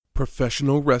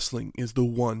Professional wrestling is the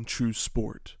one true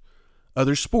sport.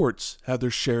 Other sports have their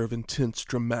share of intense,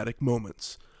 dramatic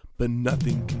moments, but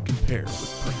nothing can compare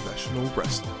with professional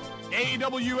wrestling.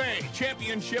 AWA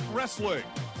Championship Wrestling.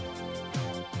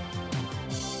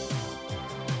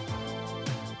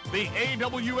 The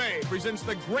AWA presents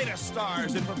the greatest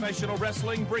stars in professional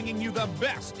wrestling, bringing you the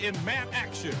best in mat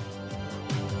action.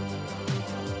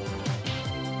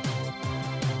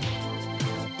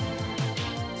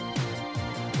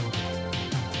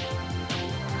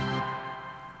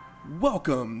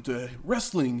 Welcome to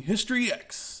Wrestling History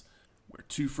X, where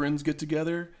two friends get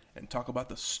together and talk about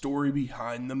the story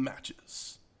behind the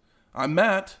matches. I'm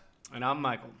Matt. And I'm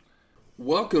Michael.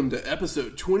 Welcome to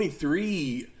episode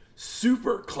 23,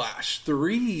 Super Clash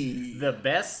 3. The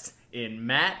best in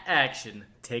mat action.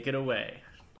 Take it away.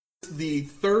 The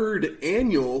third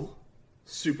annual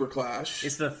Super Clash.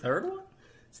 It's the third one?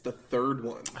 It's the third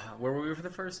one. Where were we for the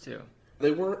first two?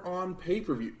 They weren't on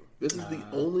pay-per-view. This is the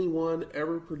only one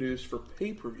ever produced for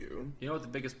pay-per-view. You know what the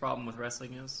biggest problem with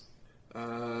wrestling is?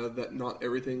 That not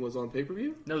everything was on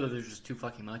pay-per-view? No, that there's just too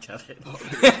fucking much of it. Oh,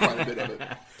 there's quite a bit of it.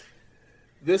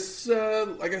 This,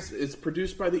 I guess, it's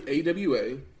produced by the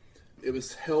AWA. It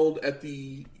was held at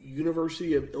the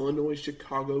University of Illinois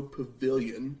Chicago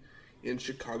Pavilion in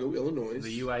Chicago, Illinois.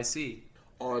 The UIC.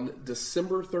 On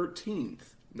December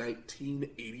 13th,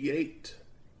 1988.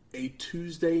 A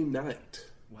Tuesday night.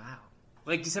 Wow.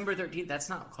 Like, December 13th, that's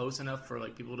not close enough for,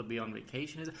 like, people to be on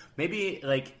vacation, is it? Maybe,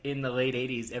 like, in the late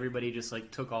 80s, everybody just, like,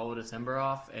 took all of December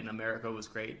off, and America was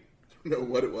great. I don't know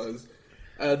what it was.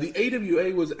 The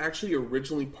AWA was actually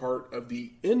originally part of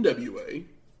the NWA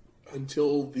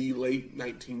until the late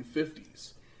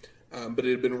 1950s. But it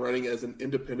had been running as an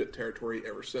independent territory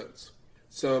ever since.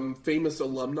 Some famous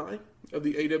alumni of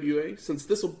the AWA, since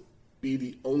this will be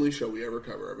the only show we ever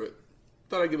cover of it,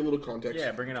 thought I'd give a little context.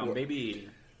 Yeah, bring it on, baby.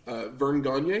 Vern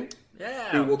Gagne,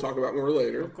 who we'll talk about more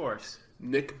later. Of course.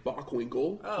 Nick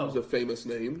Bockwinkel, who's a famous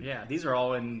name. Yeah, these are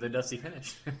all in the Dusty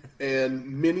Finish. And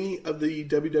many of the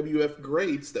WWF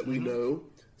greats that we know,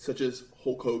 such as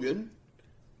Hulk Hogan,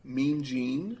 Mean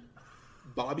Gene,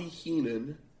 Bobby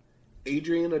Heenan,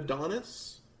 Adrian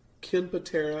Adonis, Ken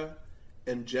Patera,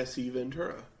 and Jesse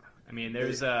Ventura. I mean,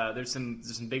 there's some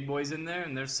big boys in there,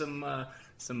 and there's some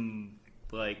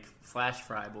like flash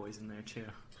fry boys in there too.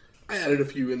 I added a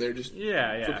few in there just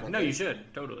yeah. No, you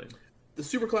should totally. The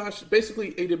Super Clash,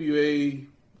 basically, AWA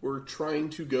were trying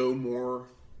to go more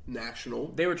national.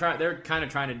 They're kind of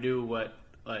trying to do what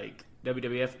like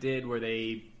WWF did, where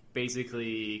they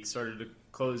basically started to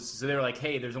close. So they were like,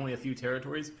 hey, there's only a few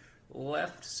territories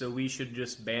left, so we should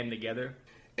just band together.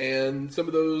 And some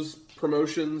of those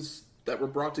promotions that were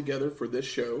brought together for this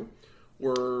show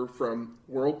were from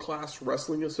World Class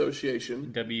Wrestling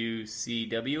Association.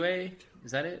 WCWA?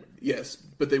 Is that it? Yes,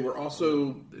 but they were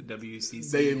also... The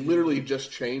WCC. They literally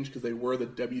just changed because they were the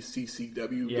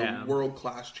WCCW, the World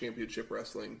Class Championship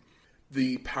Wrestling.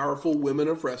 The Powerful Women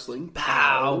of Wrestling.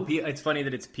 POW! It's funny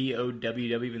that it's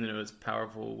POWW, even though it's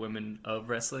Powerful Women of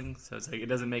Wrestling. So it's like, it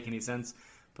doesn't make any sense,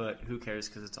 but who cares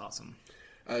because it's awesome.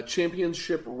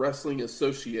 Championship Wrestling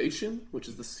Association, which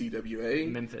is the CWA.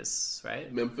 Memphis,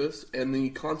 right? Memphis. And the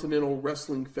Continental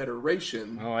Wrestling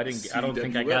Federation. Oh, I don't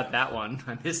think I got that one.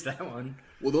 I missed that one.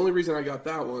 Well, the only reason I got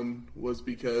that one was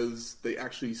because they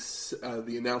actually,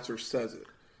 the announcer says it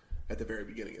at the very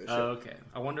beginning of the show. Oh, okay.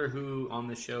 I wonder who on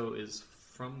the show is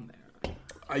from there.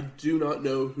 I do not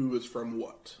know who is from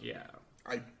what. Yeah.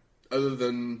 Other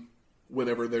than...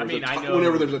 Whenever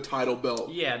there's a title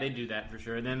belt. Yeah, they do that for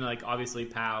sure. And then, like, obviously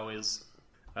POW is...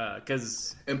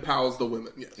 And POW's the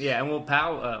women, yes. Yeah, and well,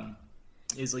 POW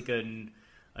is like a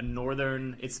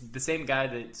northern... It's the same guy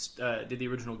that did the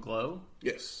original Glow.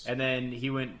 Yes. And then he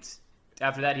went...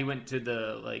 After that, he went to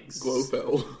the, like...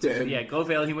 Glowfell.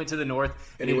 Glowfell. He went to the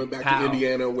north. And he went back to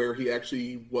Indiana, where he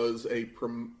actually was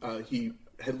he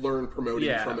had learned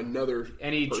promoting from another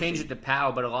and he person. Changed it to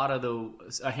POW, but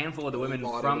a handful of the women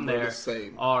from there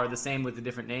are the same with a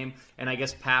different name. And I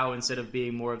guess POW, instead of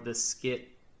being more of the skit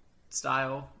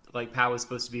style, like POW was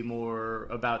supposed to be more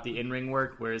about the in-ring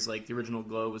work, whereas like the original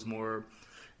Glow was more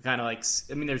kind of like,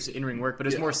 I mean, there's in-ring work, but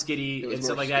it's more skitty and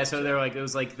stuff like that. So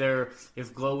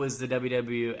if Glow was the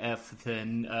WWF,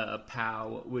 then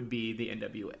POW would be the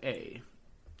NWA.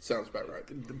 Sounds about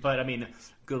right. But I mean,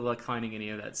 good luck finding any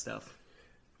of that stuff.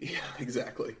 Yeah,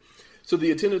 exactly. So the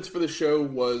attendance for the show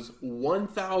was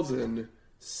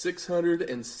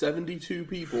 1,672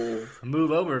 people. Move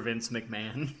over, Vince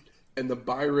McMahon. And the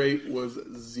buy rate was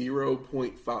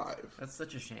 0.5. That's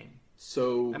such a shame.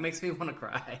 So that makes me want to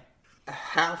cry.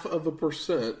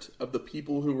 0.5% of the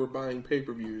people who were buying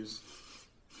pay-per-views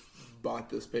bought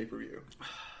this pay-per-view.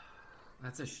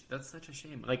 That's such a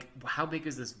shame. Like, how big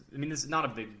is this? I mean, this is not a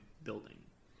big building.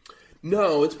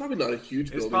 No, it's probably not a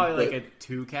huge building. It's probably like a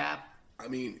 2 cap. I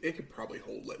mean, it could probably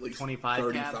hold at least 25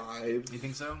 35. Cap? You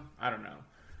think so? I don't know.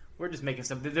 We're just making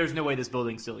stuff. There's no way this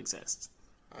building still exists.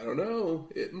 I don't know.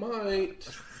 It might.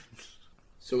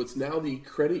 So it's now the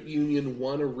Credit Union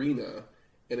One Arena,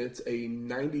 and it's a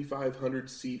 9,500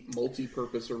 seat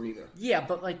multi-purpose arena. Yeah,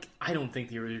 but like, I don't think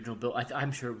the original build.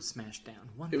 I'm sure it was smashed down.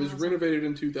 1, it was renovated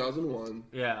in 2001.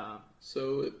 Yeah.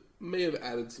 So it may have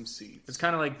added some seats. It's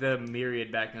kind of like the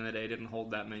Myriad back in the day. It didn't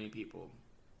hold that many people.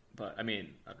 But, I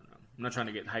mean, I don't know. I'm not trying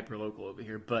to get hyper-local over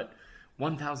here, but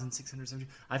 1,670.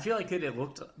 I feel like it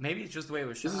looked... Maybe it's just the way it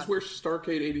was shot. This is where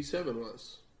Starrcade 87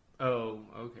 was. Oh,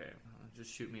 okay.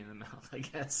 Just shoot me in the mouth, I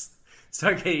guess.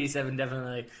 Starrcade 87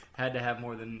 definitely had to have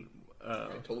more than... I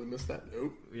totally missed that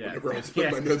note. Yeah. Whenever I was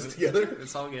putting my notes together.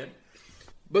 It's all good.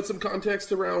 But some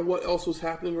context around what else was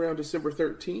happening around December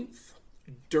 13th.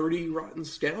 Dirty Rotten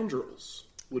Scoundrels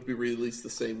would be released the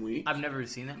same week. I've never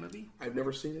seen that movie. I've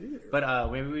never seen it either.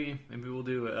 But maybe we'll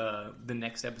do the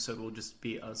next episode will just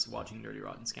be us watching Dirty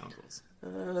Rotten Scoundrels.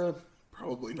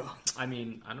 Probably not. I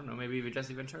mean, I don't know. Maybe even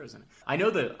Jesse Ventura's in it. I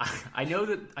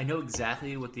know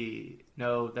exactly what the...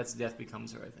 No, that's Death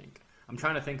Becomes Her, I think. I'm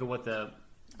trying to think of what the...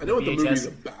 I know what the movie's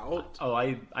about. Oh,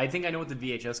 I think I know what the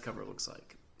VHS cover looks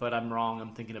like. But I'm wrong.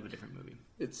 I'm thinking of a different movie.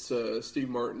 It's Steve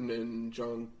Martin and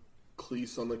John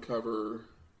Cleese on the cover.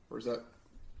 Or is that...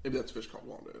 Maybe that's Fish Called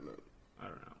Wanda, isn't it? I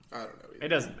don't know. I don't know either. It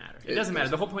doesn't matter. It doesn't matter.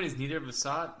 The whole point is neither of us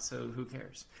saw it, so who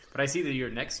cares? But I see that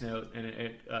your next note, and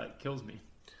it kills me.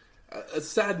 A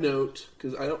sad note,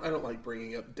 because I don't like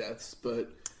bringing up deaths,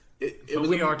 but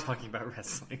we are talking about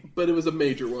wrestling. But it was a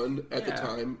major one at the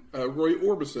time. Roy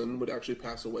Orbison would actually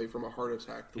pass away from a heart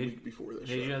attack the week before this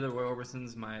show. Did you know that Roy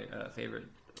Orbison's my favorite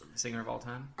singer of all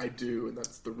time? I do, and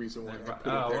that's the reason why I put it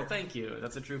there. Well, thank you.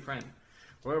 That's a true friend.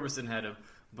 Roy Orbison had a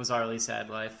bizarrely sad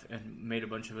life and made a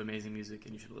bunch of amazing music,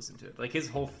 and you should listen to it. Like, his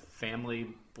whole family,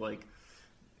 like,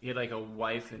 he had like a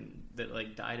wife that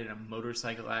like died in a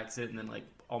motorcycle accident, and then like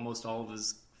almost all of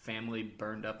his family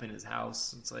burned up in his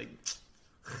house. It's like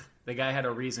the guy had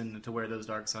a reason to wear those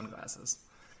dark sunglasses,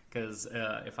 because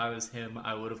if I was him,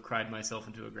 I would have cried myself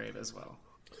into a grave as well.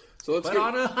 So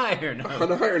on a higher note.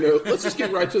 On a higher note, let's just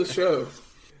get right to the show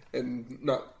and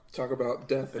not talk about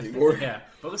death anymore. Yeah,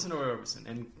 but listen to Roy Orbison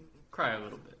and cry a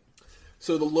little bit.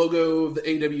 So the logo of the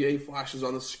AWA flashes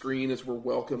on the screen as we're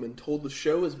welcome and told the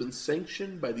show has been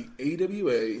sanctioned by the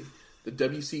AWA, the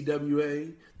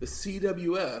WCWA, the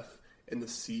CWF, and the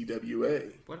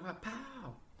CWA. What about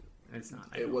POW? It's not.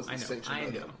 It wasn't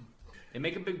sanctioned by them. They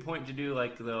make a big point to do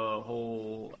like the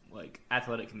whole like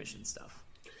athletic commission stuff.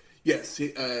 Yes,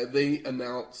 they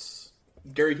announce.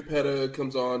 Gary Capetta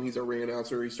comes on. He's our ring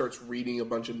announcer. He starts reading a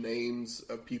bunch of names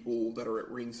of people that are at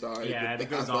ringside. Yeah, it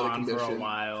goes on for a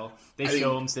while. They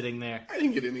show him sitting there. I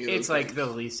didn't get any of those. It's like the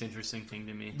least interesting thing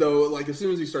to me. Though, like as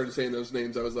soon as he started saying those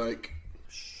names, I was like,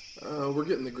 "We're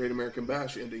getting the Great American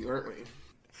Bash ending, aren't we?"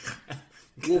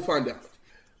 We'll find out.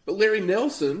 But Larry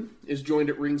Nelson is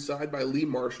joined at ringside by Lee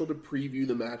Marshall to preview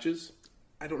the matches.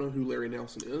 I don't know who Larry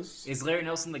Nelson is. Is Larry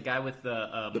Nelson the guy with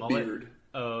the mullet? Beard?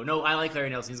 Oh, no, I like Larry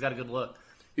Nelson. He's got a good look.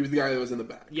 He was the guy that was in the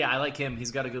back. Yeah, I like him.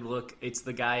 He's got a good look. It's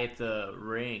the guy at the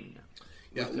ring.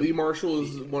 Yeah, Lee Marshall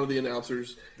is one of the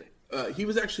announcers. He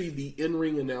was actually the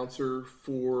in-ring announcer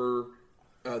for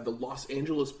the Los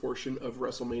Angeles portion of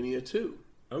WrestleMania 2.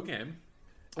 Okay.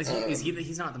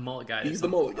 He's not the mullet guy. He's the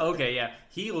mullet guy. Okay, yeah.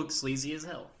 He looks sleazy as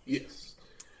hell. Yes.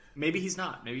 Maybe he's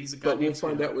not. Maybe he's a goddamn. But we'll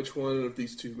find out which one of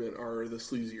these two men are the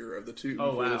sleazier of the two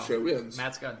before the show ends.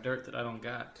 Matt's got dirt that I don't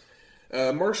got.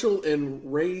 Marshall and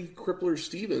Ray Crippler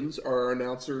Stevens are our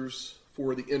announcers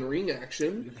for the in-ring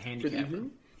action for the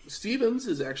evening. Stevens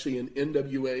is actually an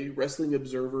NWA Wrestling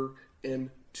Observer and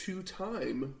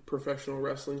 2-time Professional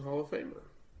Wrestling Hall of Famer.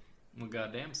 Well,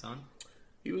 goddamn, son.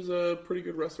 He was a pretty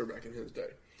good wrestler back in his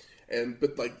day.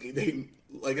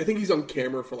 I think he's on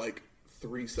camera for like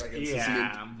 3 seconds.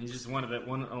 Yeah, he's just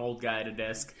one old guy at a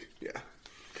desk. Yeah.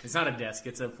 It's not a desk,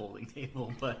 it's a folding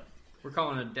table, but we're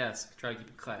calling it a desk. Try to keep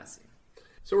it classy.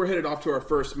 So we're headed off to our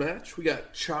first match. We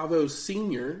got Chavo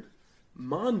Sr.,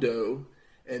 Mondo,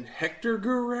 and Hector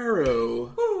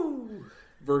Guerrero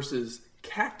versus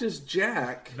Cactus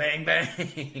Jack. Bang,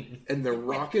 bang. And the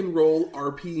Rock and Roll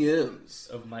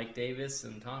RPMs. Of Mike Davis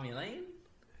and Tommy Lane?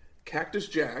 Cactus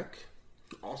Jack,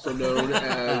 also known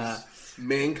as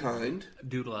Mankind.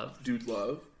 Dude Love.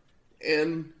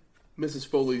 And Mrs.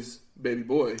 Foley's baby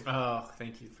boy. Oh,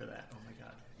 thank you for that. Oh, my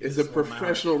God. Is a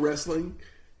professional wrestling,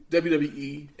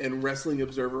 WWE, and Wrestling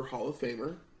Observer Hall of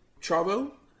Famer.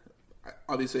 Chavo,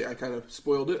 Obviously, I kind of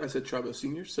spoiled it. I said Chavo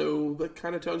Sr., so that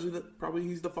kind of tells you that probably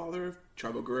he's the father of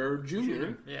Chavo Guerrero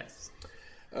Jr. Yes.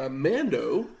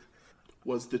 Mando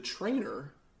was the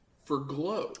trainer for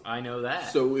Glow. I know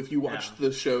that. So if you watch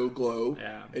the show Glow,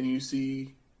 and you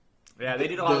see... Yeah, they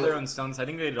did all their own stunts. I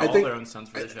think they did all their own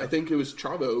stunts for the show. I think it was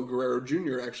Chavo Guerrero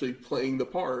Jr. actually playing the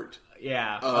part.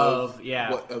 Yeah, of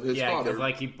his father.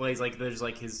 Like he plays like there's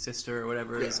like his sister or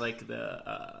whatever is like the...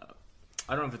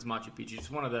 I don't know if it's Machu Picchu. It's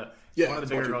one of the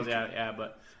bigger girls. Yeah.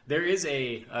 But there is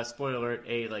a spoiler alert,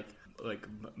 a like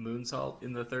moonsault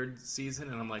in the 3rd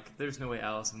season, and I'm like, there's no way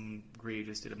Alison Brie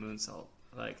just did a moonsault,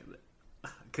 like,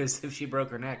 because if she broke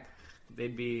her neck,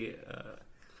 they'd be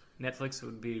Netflix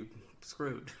would be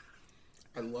screwed.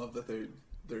 I love that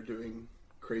they're doing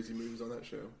crazy moves on that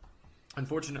show.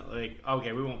 Unfortunately,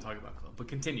 okay, we won't talk about Club, but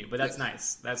continue. But that's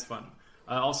nice. That's fun.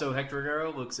 Also, Hector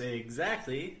Guerrero looks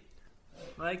exactly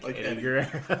like Eddie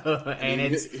Guerrero,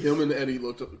 and him and Eddie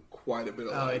looked quite a bit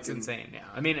alike. Oh, it's insane. Yeah,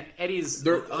 I mean Eddie's a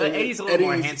little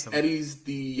more handsome. Eddie's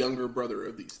the younger brother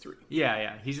of these three.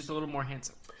 Yeah, he's just a little more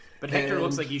handsome. But Hector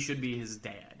looks like he should be his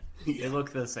dad. Yeah. They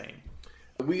look the same.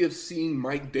 We have seen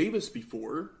Mike Davis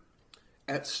before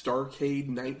at Starrcade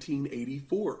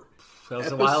 1984. That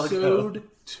was a while ago. Episode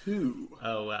 2.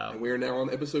 Oh, wow. And we are now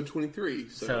on episode 23.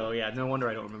 So yeah, no wonder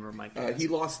I don't remember Mike Davis. He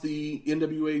lost the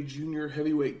NWA Junior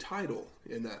Heavyweight title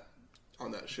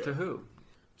on that show. To who?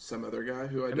 Some other guy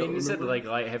who I don't remember. I mean, you said like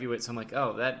light heavyweight, so I'm like,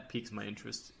 oh, that piques my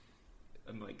interest.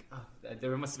 I'm like, oh,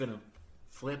 there must have been a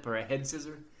flip or a head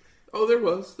scissor. Oh, there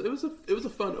was. It was a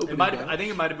fun opening match. I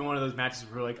think it might have been one of those matches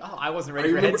where we're like, oh, I wasn't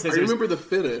ready for head scissors. I remember the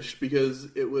finish because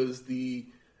it was the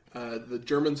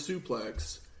German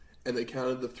suplex, and they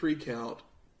counted the 3 count,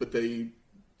 but the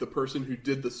person who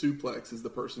did the suplex is the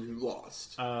person who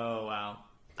lost. Oh, wow.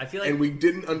 I feel like... And we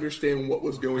didn't understand what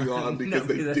was going on because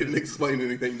they didn't explain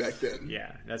anything back then.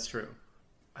 Yeah, that's true.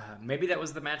 Maybe that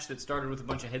was the match that started with a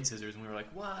bunch of head scissors, and we were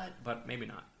like, what? But maybe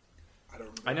not. I don't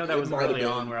remember. I know that was early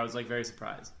on where I was like very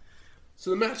surprised. So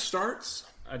the match starts.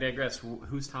 I digress.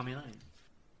 Who's Tommy Lane?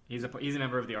 He's a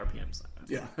member of the RPMs.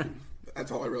 Yeah,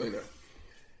 that's all I really know.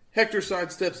 Hector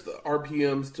sidesteps the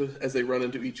RPMs as they run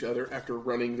into each other after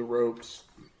running the ropes.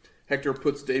 Hector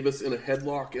puts Davis in a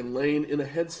headlock and Lane in a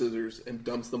head scissors and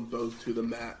dumps them both to the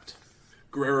mat.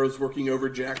 Guerrero's working over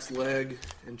Jack's leg,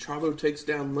 and Chavo takes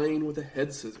down Lane with a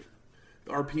head scissor.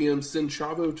 The RPMs send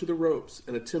Chavo to the ropes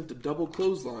and attempt a double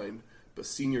clothesline, but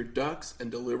Senior ducks and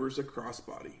delivers a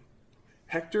crossbody.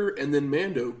 Hector and then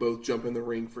Mando both jump in the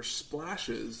ring for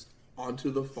splashes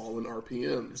onto the fallen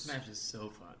RPMs. This match is so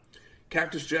fun.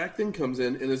 Cactus Jack then comes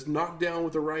in and is knocked down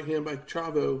with a right hand by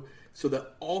Chavo, so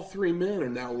that all 3 men are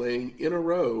now laying in a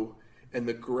row, and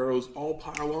the Guerreros all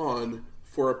pile on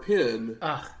for a pin,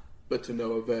 but to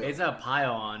no avail. It's a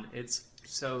pile on. It's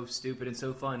so stupid and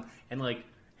so fun. And like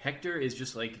Hector is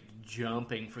just like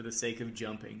jumping for the sake of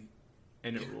jumping,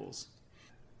 and it rules.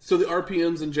 So the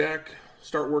RPMs and Jack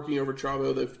start working over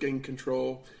Chavo. They've gained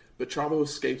control, but Chavo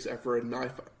escapes after a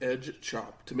knife edge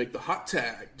chop to make the hot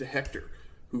tag to Hector,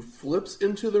 who flips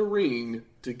into the ring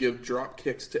to give drop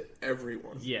kicks to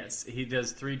everyone. Yes, he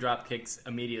does 3 drop kicks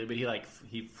immediately, but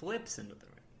he flips into the ring.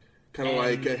 Kind of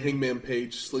like a Hangman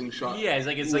Page slingshot. Yeah, it's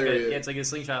like a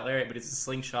slingshot lariat, but it's a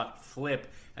slingshot flip,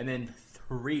 and then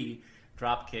 3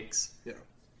 drop kicks. Yeah,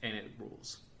 and it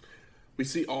rules. We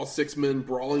see all 6 men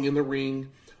brawling in the ring.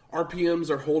 RPMs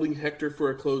are holding Hector for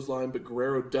a clothesline, but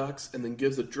Guerrero ducks and then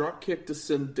gives a drop kick to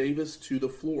send Davis to the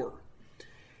floor.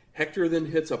 Hector then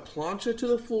hits a plancha to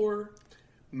the floor.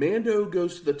 Mando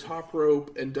goes to the top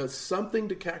rope and does something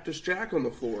to Cactus Jack on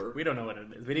the floor. We don't know what it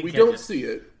is. We don't see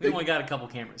it. We only got a couple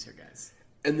cameras here, guys.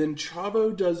 And then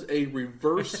Chavo does a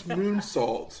reverse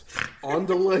moonsault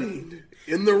onto Lane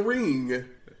in the ring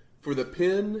for the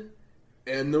pin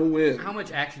and the win. How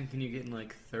much action can you get in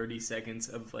like 30 seconds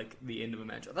of like the end of a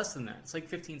match? Less than that. It's like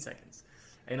 15 seconds.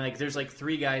 And like there's like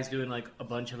 3 guys doing like a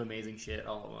bunch of amazing shit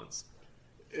all at once.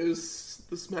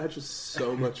 This match is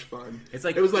so much fun. It was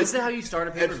like this is how you start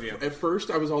a pay-per-view. At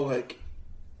first I was all like,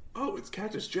 oh, it's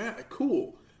Cactus Jack.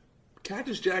 Cool.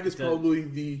 Cactus Jack is probably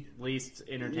the least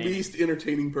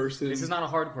entertaining person. This is not a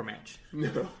hardcore match.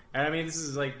 No. And I mean, this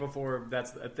is like before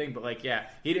that's a thing, but like, yeah,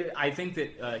 I think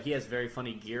that he has very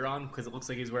funny gear on because it looks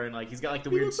like he's wearing like he's got like the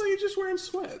weird. He looks like he's just wearing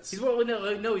sweats. He's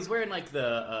wearing like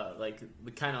the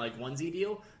kind of like onesie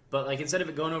deal, but like instead of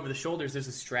it going over the shoulders, there's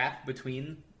a strap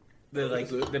between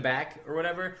the back or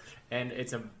whatever, and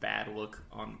it's a bad look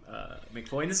on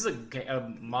McFoy. And this is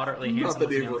a moderately handsome. Not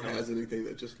that he ever has anything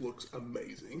that just looks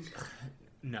amazing.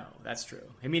 No, that's true.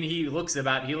 I mean, he looks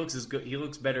as good. He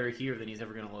looks better here than he's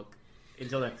ever going to look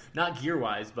until then. Not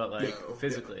gear-wise, but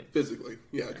physically. Yeah, physically,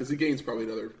 yeah, because he gains probably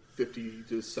another 50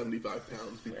 to 75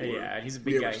 pounds before he's a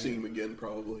big guy. We ever see him again,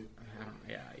 probably.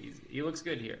 Yeah, he looks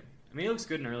good here. I mean, he looks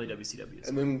good in early WCW.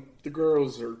 And then the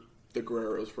Guerreros are the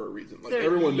Guerreros for a reason. Like,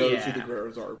 everyone knows who the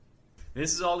Guerreros are.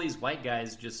 This is all these white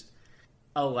guys just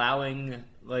allowing,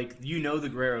 like, the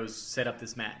Guerreros set up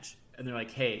this match. And they're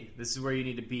like, hey, this is where you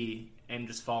need to be, and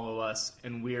just follow us,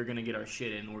 and we are going to get our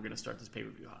shit in, and we're going to start this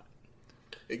pay-per-view hot.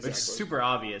 Exactly. Which is super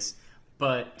obvious,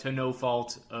 but to no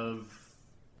fault of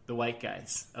the white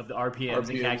guys, of the RPMs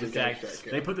and Cactus Jack.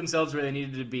 They put themselves where they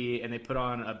needed to be, and they put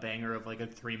on a banger of, like, a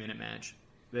 3-minute match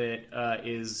that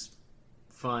is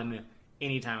fun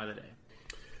any time of the day.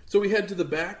 So we head to the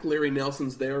back. Larry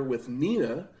Nelson's there with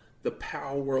Nina, the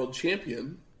POW World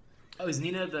Champion. Oh, is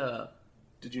Nina the...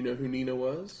 Did you know who Nina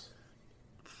was?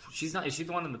 She's not... Is she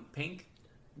the one in the pink?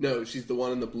 No, she's the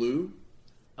one in the blue.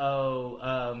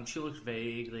 Oh, she looks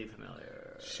vaguely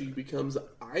familiar. She becomes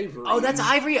Ivory. Oh, that's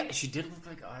Ivory! She did look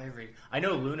like Ivory. I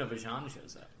know Luna Vachon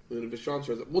shows up. Luna Vachon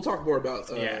shows up. We'll talk more about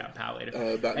POW later.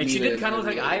 About and Nina she did kind of look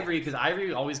like later. Ivory, because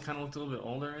Ivory always kind of looked a little bit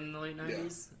older in the late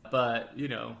 90s. Yeah. But,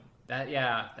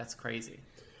 that's crazy.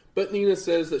 But Nina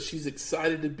says that she's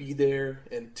excited to be there,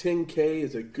 and 10K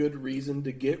is a good reason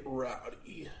to get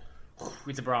rowdy.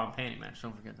 It's a bra and panty match,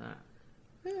 don't forget that.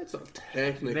 It's not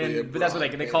technically but that's what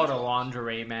they call it, a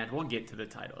lingerie match. We'll get to the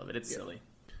title of it. It's silly.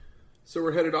 So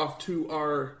we're headed off to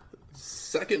our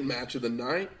second match of the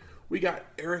night. We got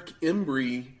Eric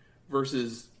Embry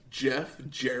versus Jeff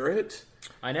Jarrett.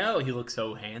 I know, he looks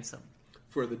so handsome.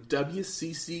 For the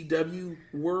WCCW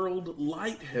World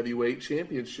Light Heavyweight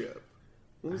Championship.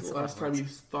 When was the last time you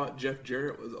thought Jeff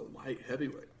Jarrett was a light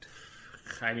heavyweight?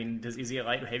 I mean, is he a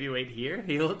light heavyweight here?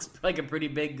 He looks like a pretty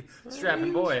big,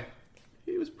 strapping boy.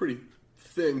 He was pretty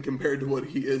thin compared to what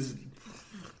he is.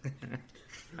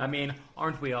 I mean,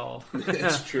 aren't we all?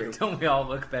 It's true. Don't we all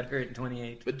look better at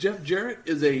 28? But Jeff Jarrett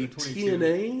is a 22.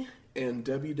 TNA and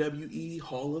WWE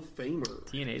Hall of Famer.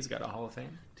 TNA's got a Hall of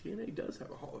Fame? TNA does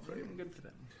have a Hall of Fame. Good for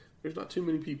them. There's not too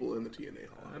many people in the TNA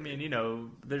Hall of Fame. I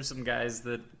mean, there's some guys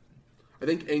that... I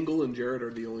think Angle and Jarrett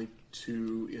are the only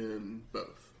two in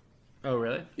both. Oh,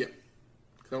 really? Yeah.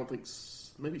 Because I don't think...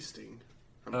 Maybe Sting.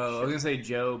 I was going to say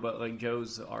Joe, but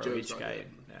Joe's the ROH guy.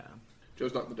 Yeah.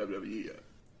 Joe's not in the WWE yet.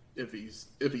 If he is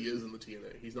in the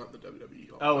TNA, he's not in the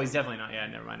WWE. He's definitely not. Yeah,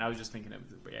 never mind. I was just thinking of...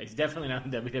 Yeah, he's definitely not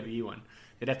in the WWE one.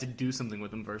 They'd have to do something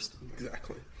with him first.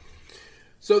 Exactly.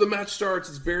 So the match starts.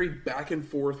 It's very back and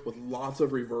forth with lots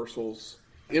of reversals.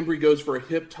 Embry goes for a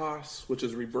hip toss, which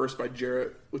is reversed by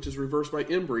Jarrett, which is reversed by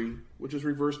Embry, which is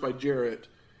reversed by Jarrett,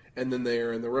 and then they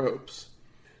are in the ropes.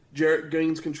 Jarrett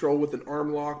gains control with an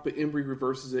arm lock, but Embry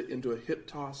reverses it into a hip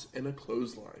toss and a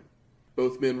clothesline.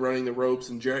 Both men running the ropes,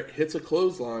 and Jarrett hits a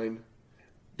clothesline.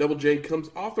 Double J comes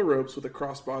off the ropes with a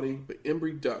crossbody, but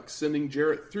Embry ducks, sending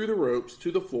Jarrett through the ropes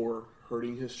to the floor,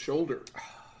 hurting his shoulder.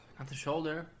 Not the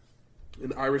shoulder.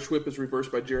 An Irish whip is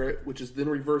reversed by Jarrett, which is then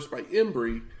reversed by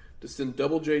Embry to send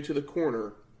Double J to the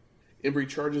corner. Embry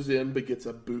charges in, but gets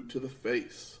a boot to the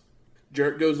face.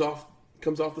 Jarrett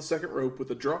comes off the second rope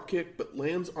with a drop kick, but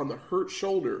lands on the hurt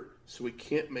shoulder, so he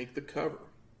can't make the cover.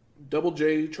 Double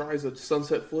J tries a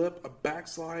sunset flip, a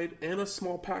backslide, and a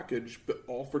small package, but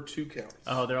all for 2 counts.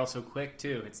 Oh, they're also quick,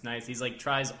 too. It's nice. He's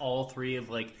tries all 3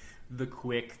 of, the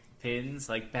quick pins,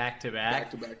 back to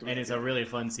back. And it's a really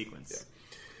fun sequence. Yeah.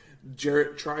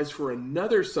 Jarrett tries for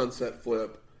another sunset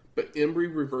flip, but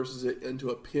Embry reverses it into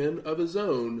a pin of his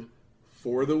own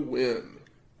for the win.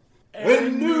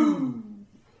 And new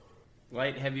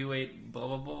light heavyweight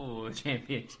blah blah blah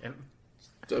championship.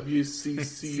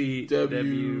 WCCW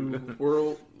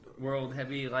World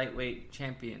Heavy Lightweight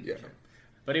Championship. Yeah.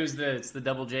 But it's the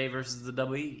Double J versus the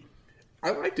Double E. I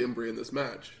liked Embry in this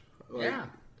match. Yeah.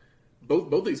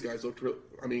 Both these guys looked real.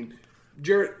 I mean,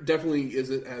 Jarrett definitely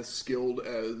isn't as skilled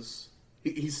as...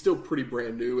 He's still pretty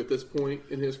brand new at this point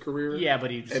in his career. Yeah,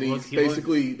 but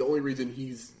the only reason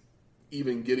he's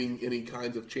even getting any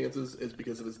kinds of chances is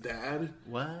because of his dad.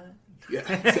 What?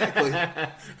 Yeah, exactly.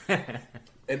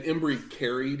 And Embry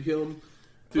carried him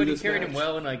through this match. But he carried him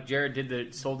well, and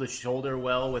Jarrett sold the shoulder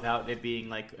well without it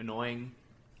being annoying.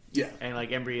 Yeah. And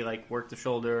Embry worked the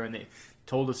shoulder, and they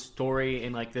told a story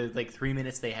in the 3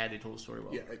 minutes they had. They told a story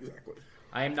well. Yeah, exactly.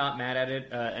 I am not mad at it,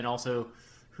 and also,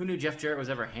 who knew Jeff Jarrett was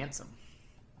ever handsome?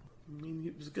 I mean,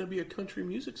 he was going to be a country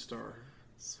music star.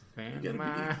 You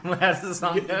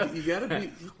gotta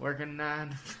be working 9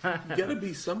 to 5. You gotta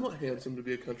be somewhat handsome to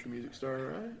be a country music star,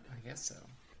 right? I guess so.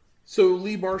 So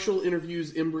Lee Marshall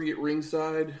interviews Embry at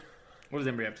ringside. What does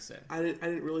Embry have to say? I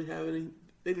didn't really have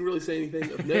They didn't really say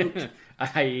anything of note.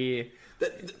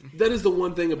 That is the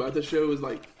one thing about the show is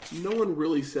like no one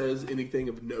really says anything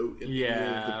of note in any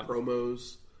of the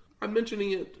promos. I'm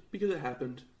mentioning it because it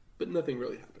happened, but nothing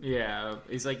really happened. Yeah,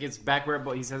 he's like it's back where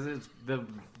he says the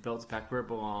belt's back where it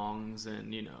belongs,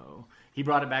 and he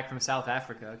brought it back from South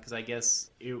Africa because I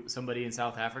guess somebody in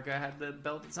South Africa had the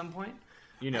belt at some point.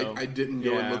 I didn't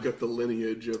go and look up the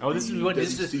lineage of this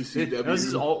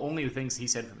is all only the things he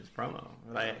said from his promo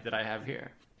that I have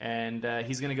here. And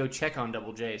he's going to go check on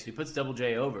Double J. So he puts Double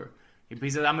J over. He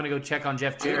says, I'm going to go check on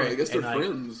Jeff Jarrett. I guess they're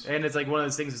friends. And it's like one of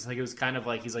those things, it's like it was kind of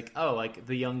like, he's like, oh, like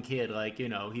the young kid, like,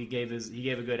 he gave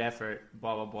a good effort,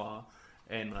 blah, blah, blah.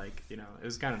 And like, it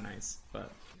was kind of nice.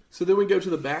 But so then we go to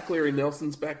the back. Larry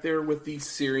Nelson's back there with the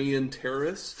Syrian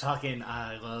terrorist.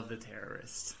 I love the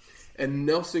terrorist. And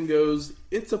Nelson goes,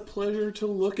 it's a pleasure to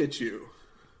look at you.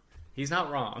 He's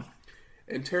not wrong.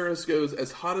 And Terrace goes,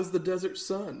 as hot as the desert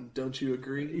sun, don't you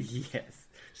agree? Yes.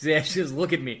 She goes,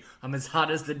 look at me. I'm as hot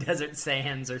as the desert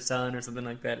sands or sun or something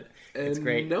like that. It's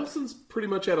great. Nelson's pretty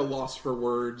much at a loss for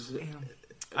words.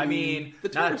 I mean the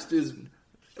terrorist is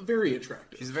very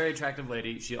attractive. She's a very attractive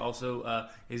lady. She also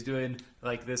is doing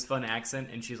like this fun accent,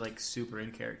 and she's like super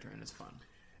in character, and it's fun.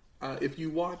 If you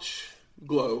watch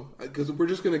Glow, because we're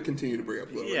just going to continue to bring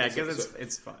up Glow. Yeah, because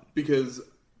it's fun. Because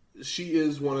she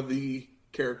is one of the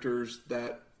characters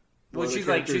that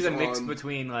she's a mix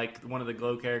between like one of the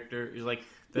Glow characters, like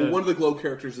one of the Glow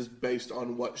characters is based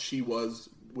on what she was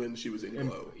when she was in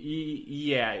Glow.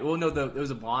 Yeah, well, no, there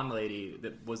was a blonde lady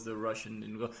that was the Russian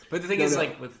in Glow, but the thing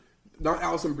with not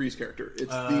Alison Brie's character,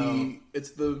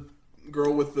 it's the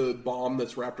girl with the bomb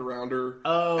that's wrapped around her.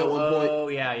 At one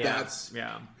point, that's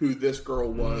who this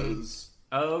girl was.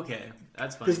 Oh, okay.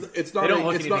 That's funny. Because it's not a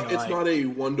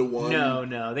 1-to-1.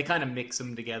 No. They kind of mix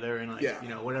them together and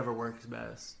whatever works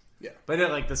best. Yeah. But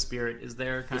then like the spirit is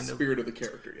there the spirit of the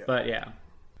character, yeah. But yeah.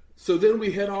 So then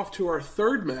we head off to our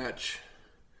third match.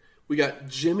 We got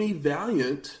Jimmy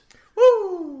Valiant.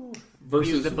 Woo!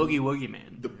 Versus the Boogie Woogie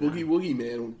Man. The Boogie Woogie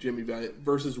Man, Jimmy Valiant,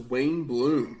 versus Wayne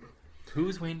Bloom.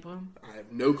 Who's Wayne Bloom? I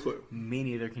have no clue. Me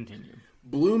neither. Continue.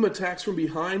 Bloom attacks from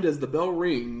behind as the bell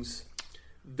rings.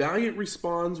 Valiant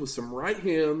responds with some right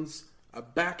hands, a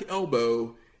back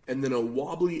elbow, and then a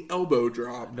wobbly elbow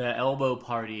drop. The elbow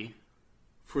party.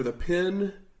 For the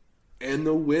pin and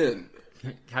the win.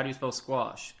 How do you spell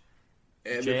squash?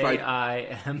 Jimmy.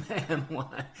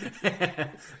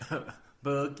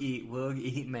 Boogie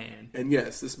Woogie Man. And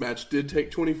yes, this match did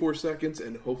take 24 seconds,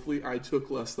 and hopefully I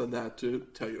took less than that to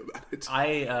tell you about it.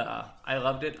 I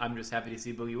loved it. I'm just happy to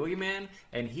see Boogie Woogie Man,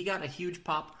 and he got a huge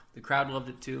pop. The crowd loved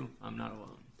it too. I'm not alone.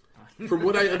 From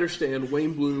what I understand,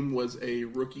 Wayne Bloom was a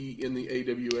rookie in the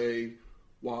AWA,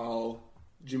 while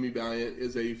Jimmy Valiant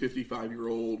is a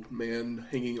 55-year-old man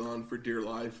hanging on for dear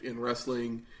life in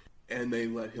wrestling, and they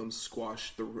let him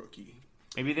squash the rookie.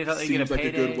 Maybe they thought they'd get a payday.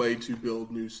 Seems like a good way to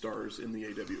build new stars in the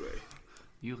AWA.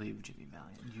 You leave Jimmy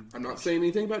Valiant. I'm not saying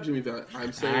anything about Jimmy Valiant.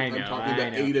 I'm talking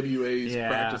about AWA's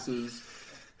practices.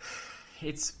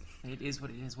 It is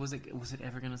what it is. Was it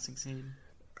ever going to succeed?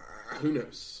 Who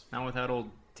knows? Not without old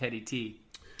Teddy T.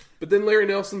 But then Larry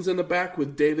Nelson's in the back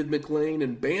with David McLane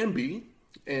and Bambi.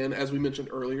 And as we mentioned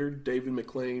earlier, David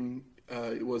McLane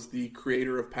was the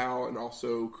creator of POW and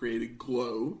also created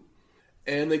Glow.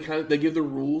 And they give the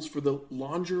rules for the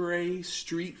lingerie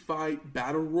street fight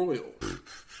battle royal.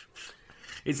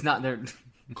 It's not their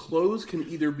clothes can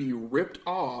either be ripped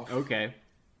off,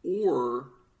 or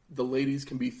the ladies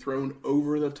can be thrown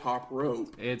over the top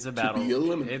rope. It's a battle.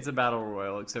 It's a battle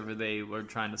royal, except for they were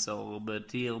trying to sell a little bit of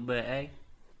TNA.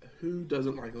 Who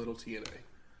doesn't like a little TNA?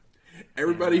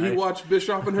 Everybody who watched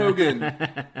Bischoff and Hogan.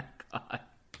 God.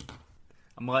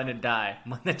 I'm letting it die.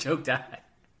 I'm letting that joke die.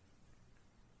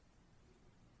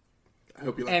 I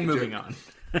hope you like and the moving joke.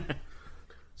 on.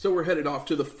 So we're headed off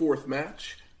to the fourth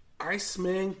match.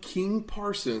 Iceman King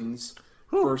Parsons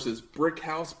versus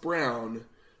Brickhouse Brown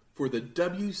for the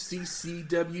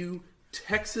WCCW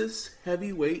Texas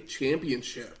Heavyweight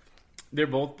Championship. They're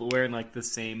both wearing like the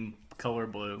same color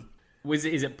blue. Is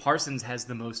it Parsons has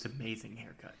the most amazing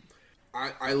haircut?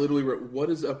 I literally wrote, what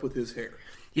is up with his hair?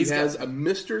 He has a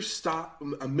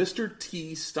Mr.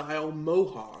 T style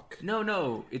mohawk.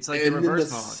 No, it's like the reverse mohawk. And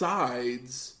the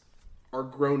sides are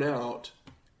grown out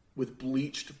with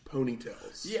bleached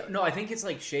ponytails. Yeah, no, I think it's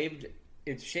like shaved.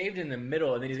 It's shaved in the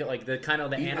middle, and then he's got like the kind of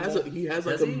the animal. He has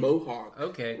like a mohawk.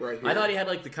 Okay, right here. I thought he had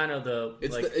like the kind of the.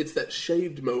 It's that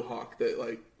shaved mohawk that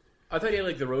like. I thought he had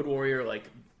like the Road Warrior like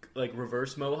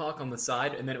reverse mohawk on the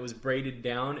side, and then it was braided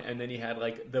down, and then he had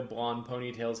like the blonde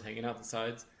ponytails hanging out the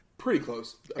sides. Pretty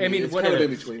close. I mean it's whatever. Kind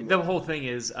of in between. The whole thing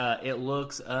is, it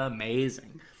looks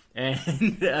amazing. And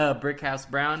Brickhouse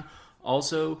Brown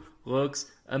also looks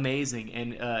amazing.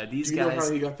 And these guys... Do you know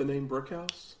how he got the name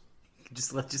Brickhouse?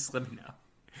 Just let me know.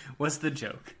 What's the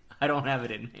joke? I don't have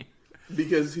it in me.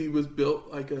 Because he was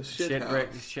built like a shit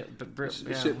house.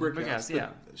 Brick house, yeah.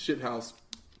 Shit house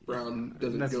Brown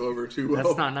doesn't go over too well.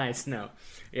 That's not nice, no.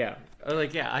 Yeah.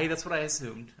 That's what I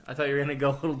assumed. I thought you were going to go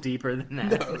a little deeper than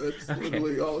that. No, that's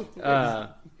literally all.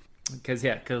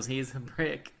 Because he's a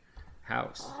brick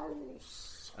house.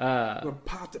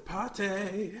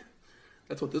 Party.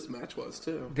 That's what this match was,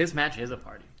 too. This match is a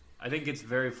party. I think it's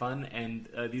very fun, and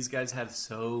these guys have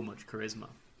so much charisma.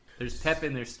 There's pep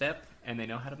in their step, and they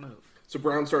know how to move. So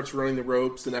Brown starts running the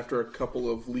ropes, and after a couple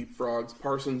of leapfrogs,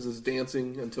 Parsons is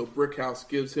dancing until Brickhouse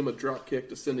gives him a drop kick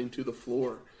to send him to the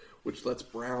floor, which lets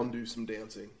Brown do some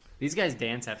dancing. These guys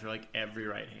dance after like every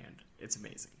right hand. It's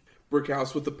amazing.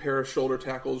 Brickhouse with a pair of shoulder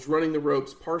tackles, running the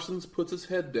ropes. Parsons puts his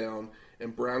head down,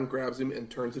 and Brown grabs him and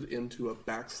turns it into a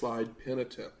backslide pin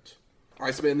attempt.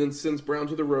 Iceman then sends Brown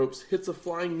to the ropes, hits a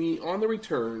flying knee on the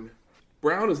return.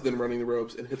 Brown is then running the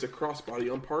ropes and hits a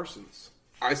crossbody on Parsons.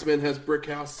 Iceman has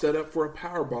Brickhouse set up for a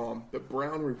powerbomb, but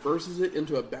Brown reverses it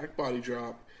into a back body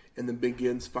drop and then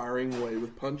begins firing away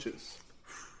with punches.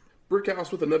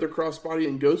 Brickhouse with another crossbody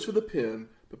and goes for the pin,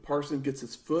 but Parsons gets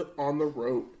his foot on the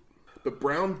rope. But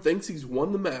Brown thinks he's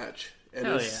won the match and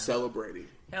is celebrating.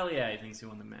 Hell yeah, he thinks he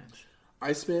won the match.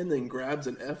 Iceman then grabs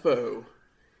an FO,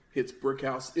 hits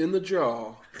Brickhouse in the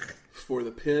jaw for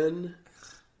the pin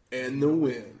and the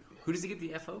win. Who does he get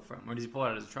the FO from? Or does he pull it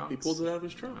out of his trunks? He pulls it out of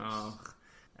his trunks. Oh,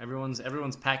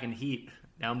 everyone's packing heat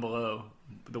down below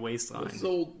the waistline.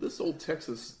 This old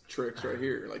Texas tricks right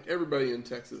here. Like everybody in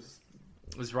Texas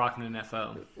was rocking an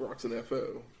FO. Rocks an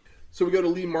FO. So we go to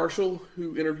Lee Marshall,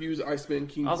 who interviews Iceman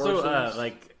King Parsons.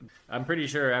 Also, I'm pretty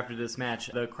sure after this match,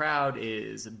 the crowd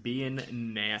is being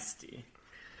nasty.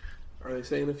 Are they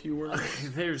saying a few words?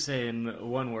 They're saying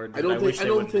one word. I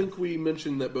don't think we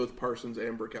mentioned that both Parsons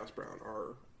and Brickhouse Brown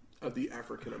are of the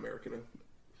African American.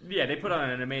 Yeah, they put on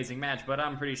an amazing match, but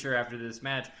I'm pretty sure after this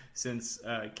match, since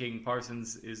King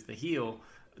Parsons is the heel,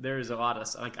 there's a lot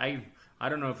of I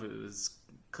don't know if it was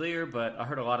clear, but I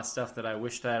heard a lot of stuff that I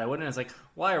wish that I wouldn't. It's like,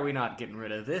 why are we not getting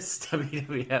rid of this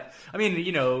WWF? I mean,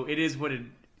 it is what it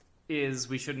is.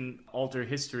 We shouldn't alter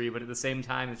history, but at the same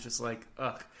time, it's just like,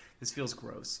 ugh, this feels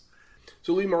gross.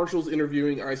 So Lee Marshall's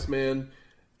interviewing Iceman,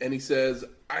 and he says,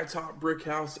 I taught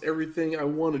Brickhouse everything I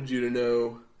wanted you to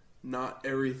know, not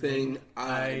everything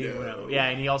I know. Yeah,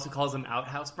 and he also calls him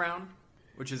Outhouse Brown,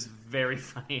 which is very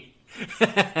funny.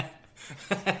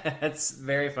 That's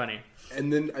very funny.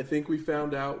 And then I think we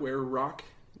found out where Rock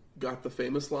got the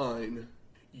famous line,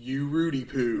 "You Rudy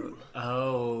Poo."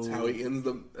 Oh, that's how he ends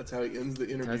the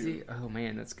interview. Does he? Oh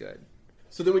man, that's good.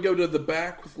 So then we go to the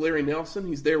back with Larry Nelson.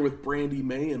 He's there with Brandy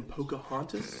May and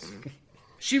Pocahontas.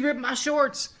 She ripped my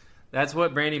shorts. That's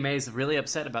what Brandy May is really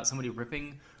upset about. Somebody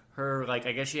ripping her. I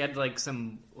guess she had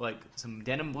some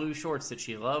denim blue shorts that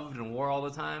she loved and wore all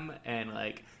the time. And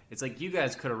it's like, you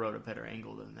guys could have wrote a better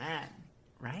angle than that.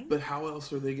 Right? But how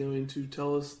else are they going to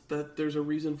tell us that there's a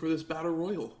reason for this battle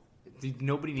royal?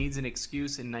 Nobody needs an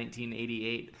excuse in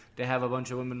 1988 to have a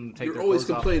bunch of women take their clothes off. You're always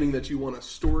complaining that you want a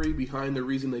story behind the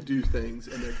reason they do things,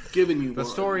 and they're giving you one. The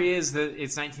story is that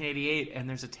it's 1988, and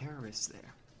there's a terrorist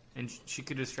there. And she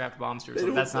could have strapped bombs to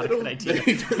herself. That's not a good idea.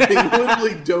 They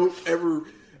literally don't ever,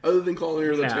 other than calling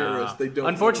her the terrorist, they don't.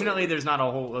 Unfortunately, there's not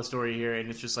a story here, and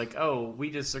it's just like, oh,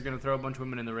 we just are going to throw a bunch of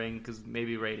women in the ring because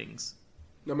maybe ratings.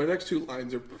 Now, my next two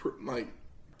lines are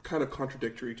kind of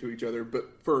contradictory to each other, but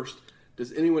first,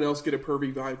 does anyone else get a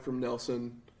pervy vibe from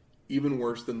Nelson even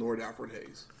worse than Lord Alfred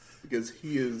Hayes? Because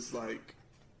he is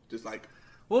just like...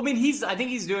 Well, I mean, he's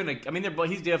definitely doing a character. I mean, I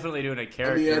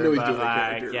know he's doing a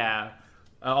character. Yeah.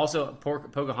 Also,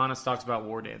 Pocahontas talks about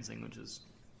war dancing, which is...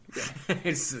 Yeah.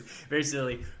 It's very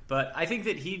silly. But I think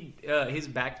that his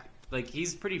back...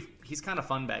 he's kind of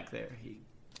fun back there.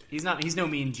 He's no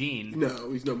Mean Gene. No,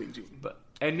 he's no Mean Gene.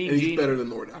 And he's better than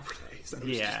Lord Alfred Hayes.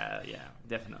 Yeah,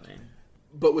 definitely.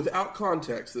 But without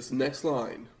context, this next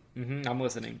line... Mm-hmm, I'm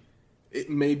listening. It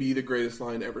may be the greatest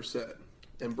line ever said.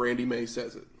 And Brandy May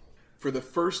says it. For the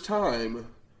first time,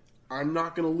 I'm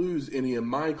not going to lose any of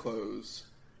my clothes,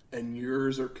 and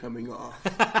yours are coming off.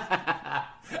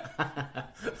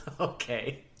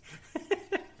 Okay.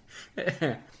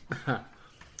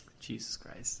 Jesus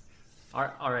Christ.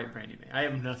 All right, Brandy May. I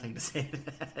have nothing to say to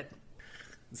that.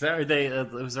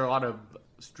 Was there a lot of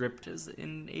striptease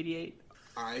in 88?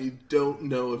 I don't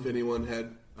know if anyone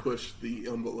had pushed the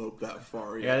envelope that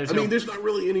far yet. Yeah, there's not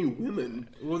really any women.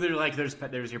 Well,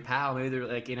 there's your POW. Maybe they're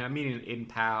in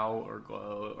POW or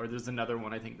Glow, or there's another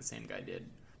one I think the same guy did.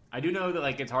 I do know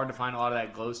that it's hard to find a lot of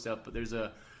that Glow stuff, but there's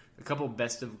a couple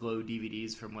Best of Glow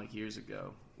DVDs from years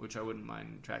ago, which I wouldn't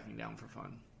mind tracking down for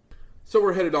fun. So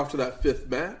we're headed off to that 5th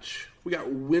match. We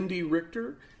got Wendy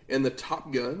Richter and the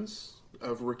Top Guns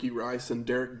of Ricky Rice and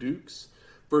Derek Dukes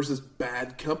versus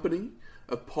Bad Company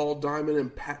of Paul Diamond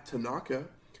and Pat Tanaka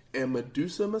and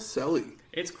Medusa Maselli.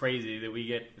 It's crazy that we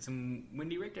get some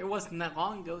Wendy Richter. It wasn't that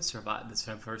long ago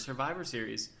for Survivor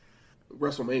Series.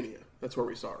 WrestleMania. That's where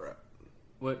we saw her at.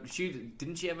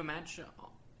 Didn't she have a match?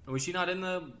 Was she not in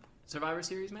the Survivor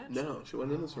Series match? No, she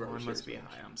wasn't in the Survivor Series. Must be match.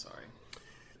 high. I'm sorry.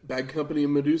 Bad Company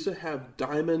and Medusa have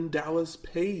Diamond Dallas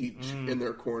Page in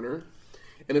their corner.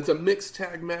 And it's a mixed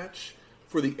tag match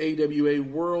for the AWA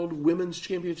World Women's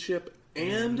Championship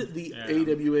and the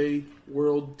AWA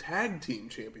World Tag Team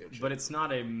Championship. But it's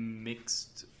not a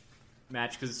mixed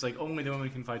match because it's only the women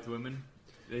can fight the women.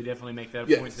 They definitely make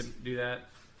that a point to do that.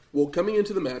 Well, coming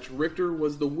into the match, Richter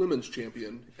was the women's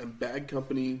champion and Bad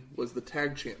Company was the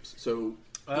tag champs. So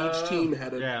each team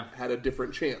had a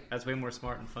different champ. That's way more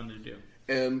smart and fun to do.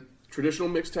 And traditional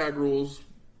mixed tag rules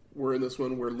were in this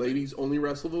one where ladies only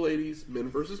wrestle the ladies, men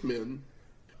versus men.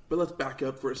 But let's back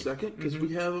up for a second because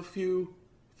we have a few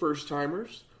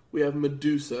first-timers. We have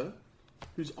Medusa,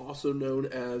 who's also known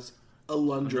as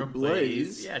Alundra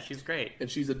Blaze. Yeah, she's great.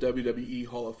 And she's a WWE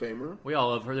Hall of Famer. We all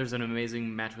love her. There's an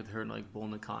amazing match with her and Bull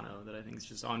Nakano that I think is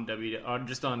just on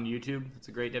YouTube. It's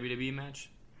a great WWE match.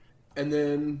 And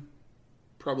then,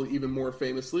 probably even more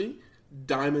famously,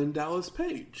 Diamond Dallas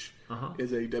Page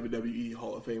is a WWE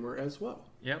Hall of Famer as well.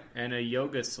 Yep, and a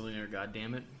yoga slinger,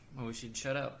 goddammit. I wish he'd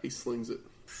shut up. He slings it.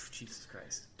 Jesus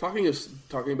Christ. Talking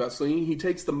about slinging, he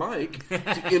takes the mic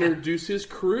to introduce his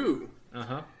crew.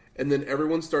 And then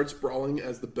everyone starts brawling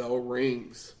as the bell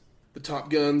rings. The Top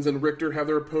Guns and Richter have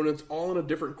their opponents all in a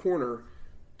different corner,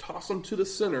 toss them to the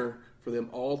center for them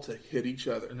all to hit each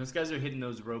other. And those guys are hitting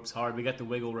those ropes hard. We got the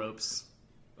wiggle ropes,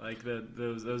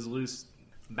 those loose,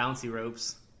 bouncy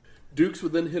ropes. Dukes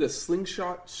would then hit a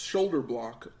slingshot shoulder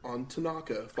block on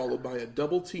Tanaka, followed by a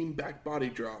double-team back body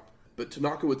drop. But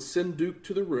Tanaka would send Duke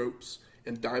to the ropes,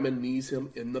 and Diamond knees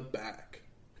him in the back.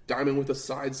 Diamond with a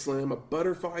side slam, a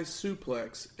butterfly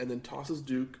suplex, and then tosses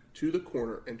Duke to the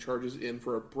corner and charges in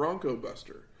for a Bronco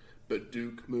Buster. But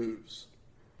Duke moves.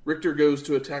 Richter goes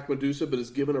to attack Medusa, but is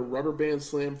given a rubber band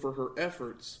slam for her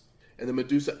efforts. And then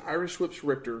Medusa Irish whips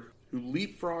Richter, who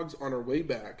leapfrogs on her way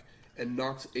back and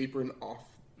knocks Diamond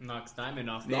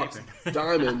off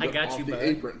the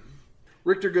apron.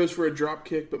 Richter goes for a drop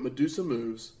kick, but Medusa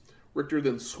moves. Richter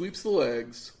then sweeps the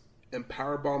legs and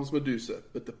powerbombs Medusa,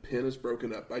 but the pin is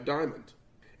broken up by Diamond.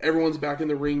 Everyone's back in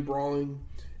the ring brawling,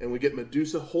 and we get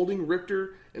Medusa holding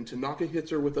Richter, and Tanaka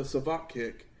hits her with a savate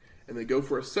kick, and they go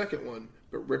for a second one,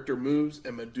 but Richter moves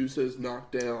and Medusa is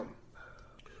knocked down.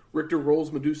 Richter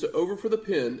rolls Medusa over for the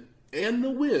pin and the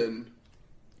win,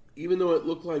 even though it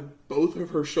looked like both of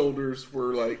her shoulders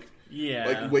were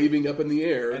waving up in the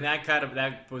air. And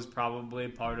that was probably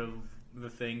part of the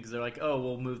thing, because they're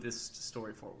we'll move this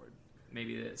story forward.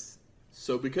 Maybe this.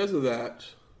 So because of that,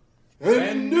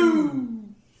 and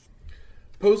new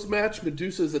post-match,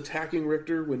 Medusa is attacking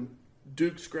Richter when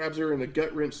Dukes grabs her in a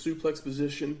gut-wrench suplex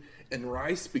position, and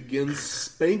Rice begins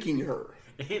spanking her.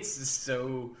 It's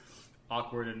so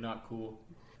awkward and not cool.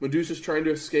 Medusa's trying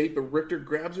to escape, but Richter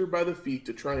grabs her by the feet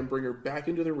to try and bring her back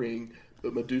into the ring,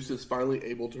 but Medusa's finally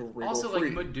able to wriggle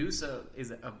free. Medusa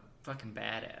is a fucking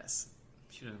badass.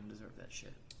 She doesn't deserve that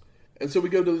shit. And so we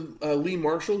go to Lee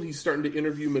Marshall. He's starting to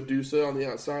interview Medusa on the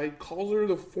outside. Calls her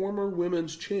the former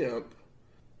women's champ.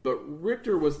 But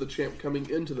Richter was the champ coming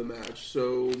into the match.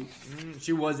 So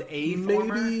she was a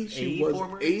former? Maybe she was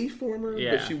a former.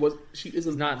 Yeah. But she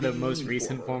isn't not the most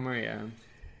recent former, yeah.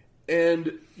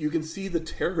 And you can see the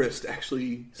terrorist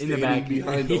actually standing in the back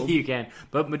behind him. You can.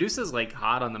 But Medusa's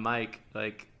hot on the mic.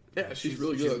 Yeah, she's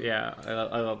really good.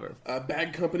 I love her.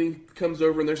 Bad Company comes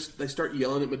over and they start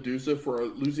yelling at Medusa for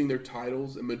losing their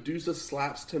titles, and Medusa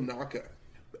slaps Tanaka.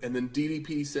 And then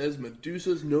DDP says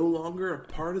Medusa's no longer a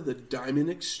part of the Diamond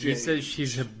Exchange. He says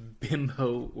she's a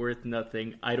bimbo worth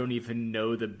nothing. I don't even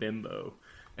know the bimbo.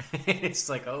 It's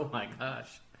oh my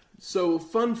gosh. So,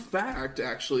 fun fact,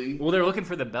 actually. Well, they're looking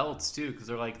for the belts, too,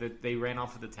 because they ran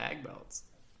off with the tag belts.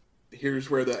 Here's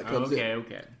where that comes in.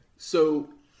 Okay. So,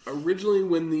 originally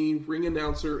when the ring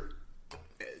announcer,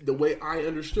 the way I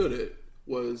understood it,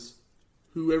 was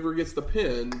whoever gets the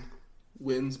pin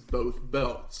wins both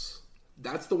belts.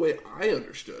 That's the way I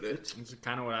understood it. That's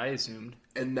kind of what I assumed.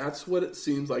 And that's what it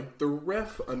seems like the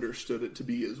ref understood it to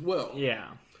be as well. Yeah.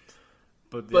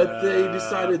 But they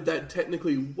decided that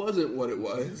technically wasn't what it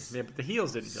was. Yeah, but the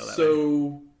heels didn't feel that way.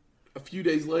 So a few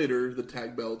days later, the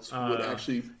tag belts would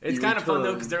actually It's kind of fun,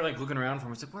 though, because they're, like, looking around for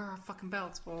them. It's like, where are our fucking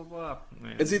belts? Blah, blah, blah.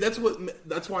 Man. And see, that's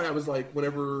why I was like,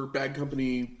 whenever Bad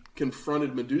Company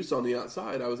confronted Medusa on the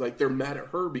outside, I was like, they're mad at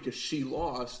her because she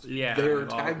lost their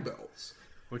tag belts.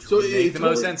 Which would make the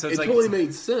most sense. So it's it totally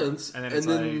made sense. And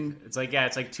then it's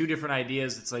like two different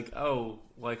ideas. It's like, oh,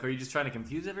 like, are you just trying to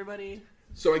confuse everybody?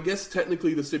 So I guess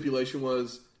technically the stipulation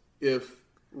was if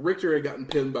Richter had gotten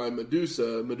pinned by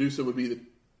Medusa, Medusa would be the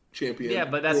champion. Yeah,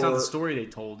 but that's not the story they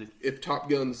told. If Top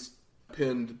Guns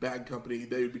pinned Bad Company,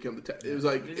 they would become the tag. It was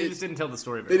like they just didn't tell the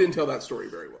story. They didn't tell that story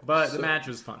very well. But the match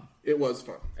was fun. It was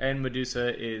fun. And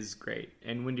Medusa is great.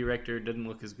 And Wendy Richter doesn't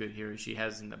look as good here as she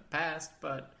has in the past,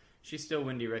 but she's still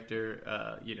Wendy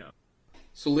Richter,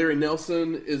 So Larry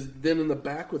Nelson is then in the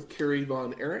back with Kerry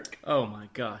Von Erich. Oh my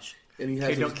gosh. And he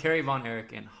has Kerry Von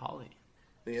Erich and Holly.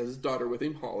 And he has his daughter with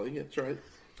him, Holly. That's right.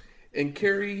 And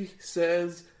Kerry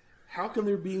says, how can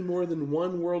there be more than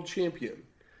one world champion?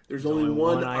 There's only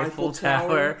one Eiffel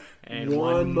Tower and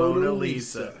one Mona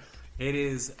Lisa. It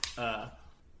is a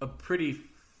pretty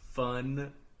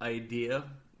fun idea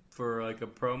for like a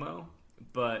promo,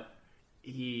 but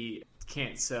he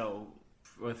can't sell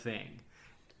a thing.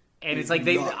 And it's like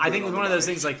I think it's one of those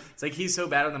things like it's like he's so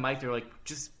bad on the mic. They're like,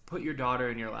 just put your daughter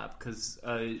in your lap because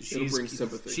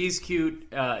she's cute.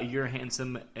 You're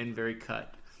handsome and very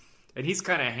cut. And he's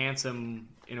kind of handsome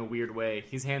in a weird way.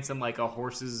 He's handsome like a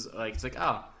horse's. Like it's like,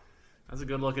 oh, that's a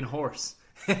good looking horse.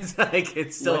 It's like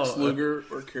it's still Lex Luger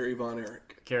or Kerry Von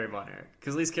Erich. Kerry Von Erich,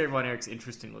 because at least Kerry Von Erich's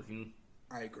interesting looking.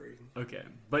 I agree. Okay,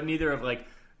 but neither of like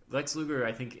Lex Luger,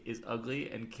 I think, is ugly,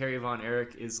 and Kerry Von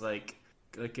Erich is like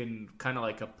in kind of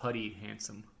like a putty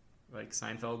handsome, like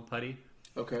Seinfeld putty.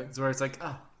 Okay, it's where it's like,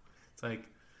 oh, it's like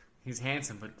he's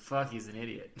handsome, but fuck, he's an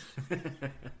idiot.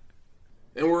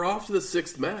 And we're off to the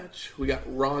sixth match. We got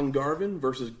Ron Garvin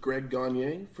versus Greg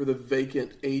Gagne for the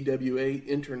vacant AWA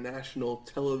International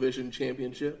Television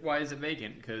Championship. Why is it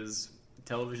vacant? Because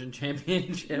television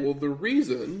championship? Well, the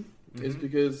reason is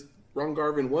because Ron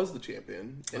Garvin was the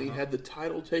champion, and he had the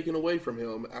title taken away from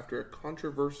him after a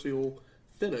controversial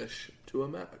finish to a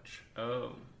match.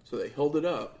 Oh. So they held it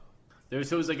up. There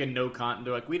was like a no con.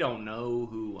 They're like, we don't know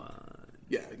who won.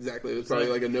 Yeah, exactly. It was probably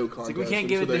like a no contest. Like we can't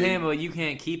give it to him, but you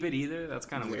can't keep it either. That's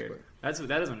kind of weird. That doesn't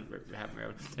happen very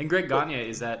often. And Greg Gagne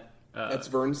is that? That's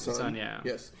Vern's son. Yeah.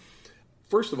 Yes.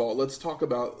 First of all, let's talk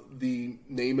about the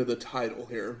name of the title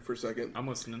here for a second. I'm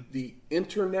listening. The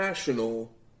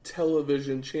International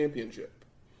Television Championship.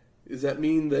 Does that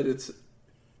mean that it's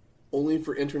only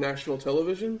for international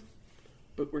television?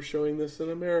 But we're showing this in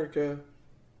America.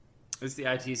 It's the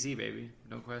ITC, baby.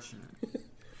 No question.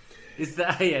 It's the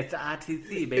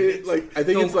ITC, baby. I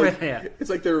think it's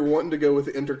like they were wanting to go with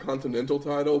the Intercontinental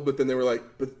title, but then they were like,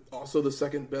 but also the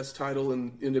second best title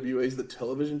in NWA is the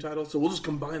television title, so we'll just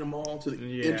combine them all to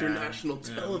the International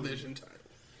Television title.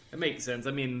 It makes sense.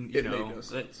 I mean, made no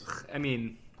sense.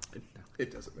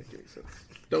 It doesn't make any sense.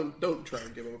 Don't try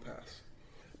and give him a pass.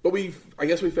 But I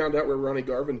guess we found out where Ronnie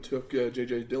Garvin took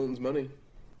J.J. Dillon's money.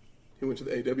 He went to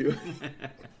the AWA.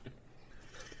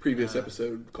 Previous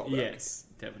episode callback. Yes,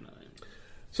 definitely.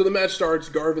 So the match starts.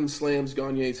 Garvin slams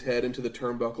Gagne's head into the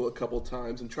turnbuckle a couple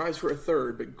times and tries for a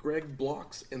third, but Greg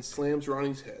blocks and slams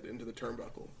Ronnie's head into the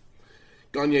turnbuckle.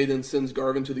 Gagne then sends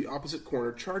Garvin to the opposite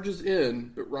corner, charges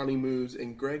in, but Ronnie moves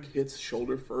and Greg hits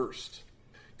shoulder first.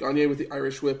 Gagne with the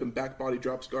Irish whip and back body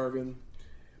drops Garvin,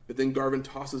 but then Garvin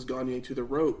tosses Gagne to the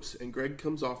ropes and Greg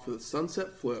comes off for the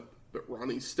sunset flip, but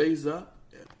Ronnie stays up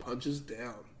and punches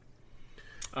down.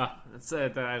 I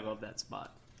love that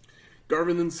spot.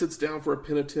 Garvin then sits down for a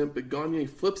pin attempt, but Gagne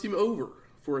flips him over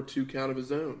for a 2 count of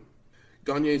his own.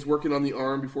 Gagne's working on the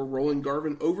arm before rolling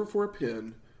Garvin over for a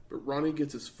pin, but Ronnie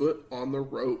gets his foot on the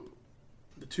rope.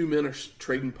 The two men are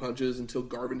trading punches until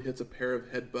Garvin hits a pair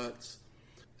of headbutts.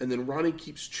 And then Ronnie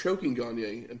keeps choking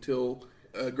Gagne until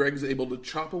Greg's able to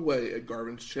chop away at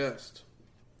Garvin's chest.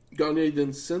 Gagne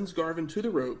then sends Garvin to the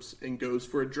ropes and goes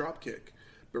for a dropkick,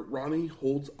 but Ronnie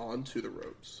holds on to the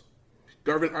ropes.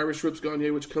 Garvin Irish whips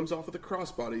Gagne, which comes off with a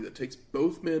crossbody that takes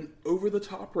both men over the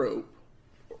top rope,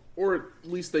 or at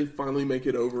least they finally make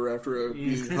it over after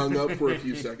being hung up for a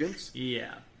few seconds.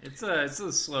 Yeah, it's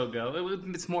a slow go.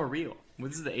 It's more real.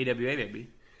 This is the AWA, baby.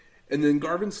 And then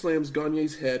Garvin slams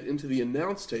Gagne's head into the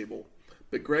announce table,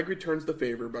 but Greg returns the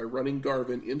favor by running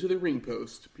Garvin into the ring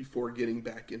post before getting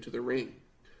back into the ring.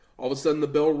 All of a sudden the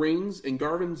bell rings and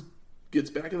Garvin gets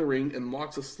back in the ring and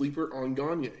locks a sleeper on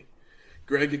Gagne.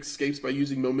 Greg escapes by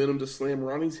using momentum to slam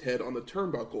Ronnie's head on the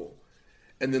turnbuckle,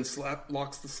 and then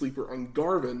locks the sleeper on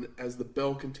Garvin as the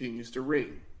bell continues to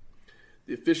ring.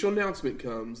 The official announcement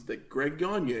comes that Greg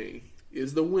Gagne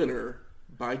is the winner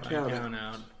By count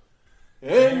out.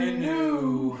 And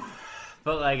new.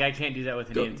 But like, I can't do that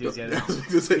with any enthusiasm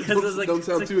because don't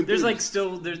sound too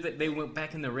enthused. They went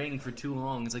back in the ring for too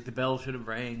long. It's like the bell should have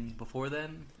rang before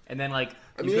then, and then like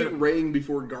it rang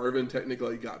before Garvin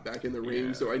technically got back in the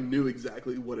ring, so I knew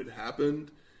exactly what had happened.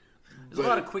 There's a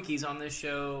lot of quickies on this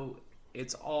show.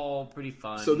 It's all pretty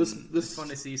fun. So it's fun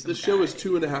to see some. This show is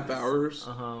 2.5 hours.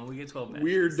 We get 12 minutes.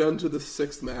 We're done to the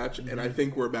 6th match, and I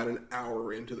think we're about an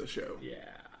hour into the show.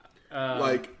 Yeah.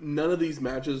 Like none of these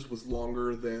matches was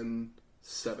longer than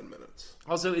 7 minutes.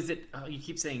 Also, is it? You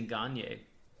keep saying Gagne,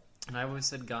 and I always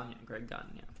said Gagne, Greg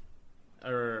Gagne,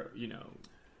 or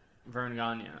Vern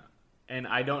Gagne, and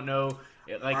I don't know.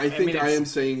 I think I am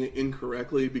saying it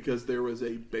incorrectly because there was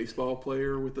a baseball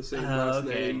player with the same last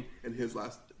name, and his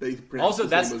last they pronounced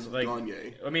his name was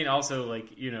Gagne. I mean, also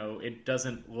it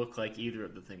doesn't look like either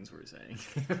of the things we're saying,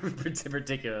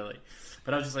 particularly.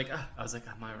 But I was just like,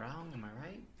 am I wrong? Am I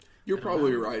right? You're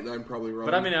probably right, and I'm probably wrong.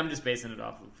 But I mean, I'm just basing it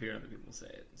off of hearing other people say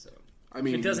it. So I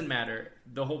mean, it doesn't matter.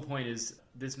 The whole point is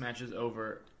this match is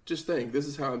over. Just think, this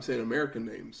is how I'm saying American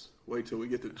names. Wait till we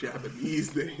get to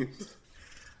Japanese names.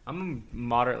 I'm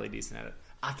moderately decent at it.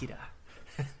 Akira.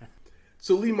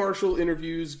 So Lee Marshall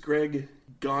interviews Greg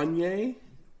Gagne.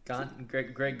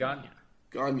 Greg Gagne.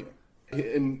 Gagne.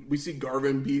 And we see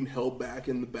Garvin being held back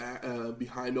in the back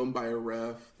behind him by a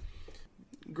ref.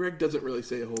 Greg doesn't really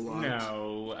say a whole lot.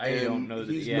 No, I don't know.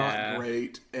 He's not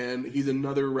great, and he's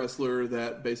another wrestler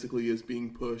that basically is being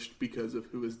pushed because of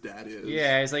who his dad is.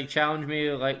 Yeah, it's like, challenge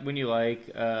me like when you like.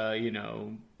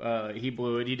 He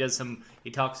blew it.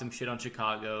 He talks some shit on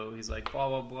Chicago. He's like, blah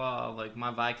blah blah, like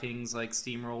my Vikings like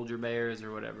steamrolled your Bears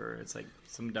or whatever. It's like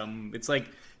some dumb. It's like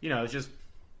it's just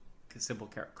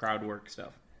simple crowd work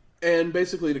stuff. And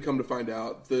basically, to come to find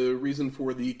out, the reason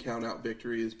for the count out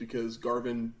victory is because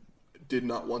Garvin did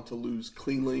not want to lose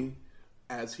cleanly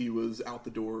as he was out the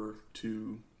door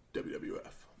to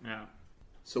WWF. Yeah.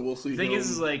 So we'll see. The thing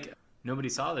is like, nobody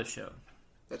saw this show.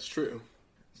 That's true.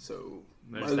 So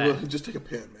just take a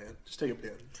pen, man. Just take a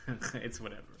pen. It's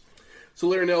whatever. So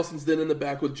Larry Nelson's then in the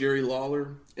back with Jerry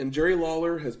Lawler, and Jerry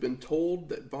Lawler has been told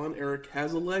that Von Erich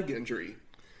has a leg injury.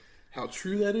 How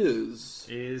true that is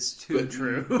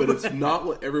true. But it's not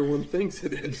what everyone thinks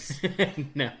it is.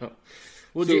 No.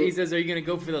 Well, so, he says, "Are you going to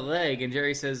go for the leg?" And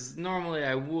Jerry says, "Normally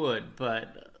I would,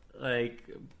 but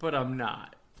I'm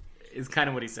not." Is kind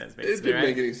of what he says, basically. It didn't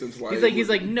make any sense. Why he's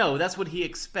like, no, that's what he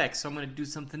expects, so I'm going to do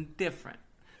something different.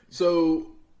 So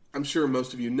I'm sure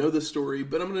most of you know this story,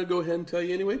 but I'm going to go ahead and tell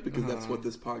you anyway because that's what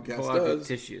this podcast does.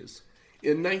 Tissues.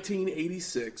 In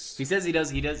 1986, he says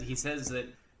He says that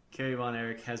Kerry Von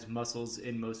Erich has muscles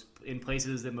in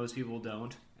places that most people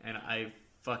don't, and I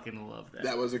fucking love that.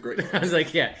 That was a great line. I was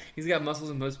like, yeah, he's got muscles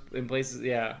in places.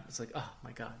 Yeah, it's like, oh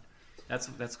my god,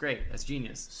 that's great. That's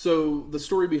genius. So the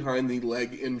story behind the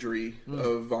leg injury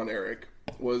of Von Erich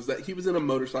was that he was in a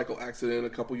motorcycle accident a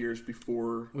couple years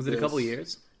before. Was it a couple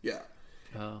years? Yeah.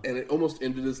 Oh. And it almost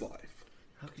ended his life.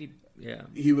 How could he? Yeah.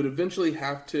 He would eventually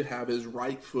have to have his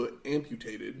right foot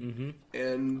amputated,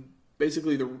 and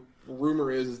basically the rumor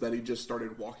is that he just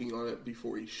started walking on it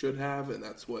before he should have, and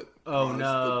that's what. Oh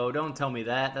no! Don't tell me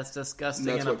that. That's disgusting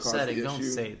and upsetting. Don't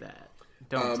say that.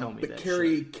 Don't tell me that. But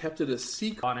Kerry kept it a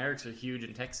secret. Von Erichs are huge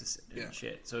in Texas and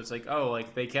shit, so it's like,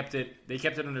 they kept it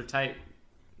under tight.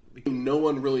 No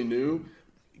one really knew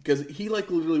because he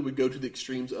literally would go to the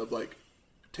extremes of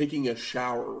taking a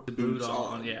shower with boots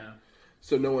on. Yeah.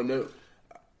 So no one knew.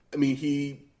 I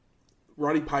mean,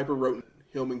 Roddy Piper wrote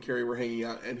him and Kerry were hanging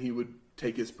out, and he would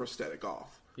take his prosthetic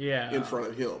off. Yeah. In front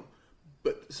of him.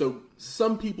 But so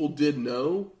some people did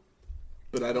know,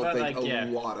 but I don't think a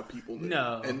lot of people knew.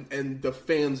 No. And the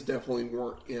fans definitely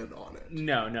weren't in on it.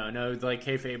 No. Like,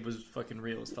 kayfabe was fucking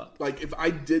real as fuck. Like, if I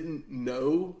didn't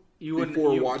know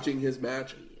before watching his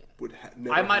match,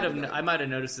 I might have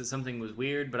noticed that something was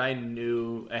weird, but I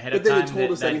knew ahead of time. But they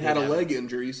told us that he had a leg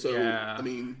injury, so yeah. I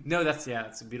mean, no,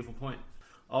 it's a beautiful point.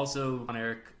 Also, Von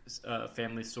Erich's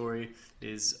family story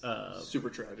is super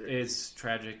tragic. It's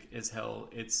tragic as hell.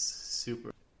 It's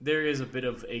super. There is a bit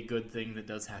of a good thing that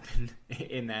does happen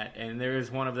in that, and there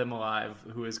is one of them alive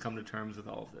who has come to terms with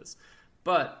all of this.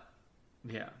 But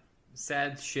yeah,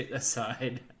 sad shit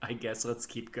aside, I guess let's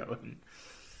keep going.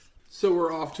 So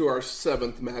we're off to our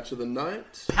 7th match of the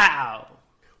night. Pow!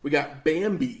 We got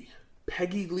Bambi,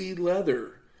 Peggy Lee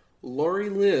Leather, Laurie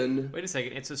Lynn. Wait a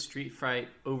second, it's a street fight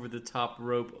over the top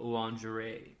rope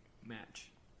lingerie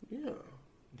match. Yeah.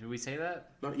 Did we say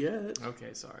that? Not yet.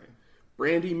 Okay, sorry.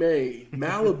 Brandy May,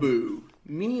 Malibu,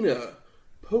 Nina,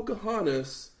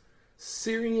 Pocahontas,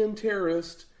 Syrian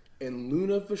Terrorist, and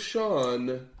Luna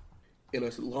Vachon in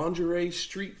a lingerie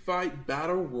street fight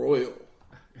battle royal.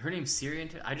 Her name's Syrian.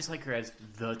 I just like her as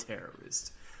the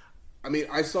terrorist. I mean,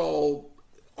 I saw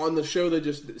on the show they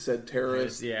just said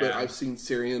terrorist, yeah. but I've seen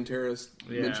Syrian terrorist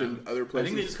mentioned other places. I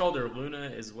think they just called her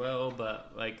Luna as well,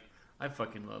 but like I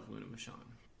fucking love Luna Vachon.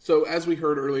 So as we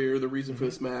heard earlier, the reason for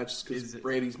this match is because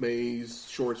Brandy May's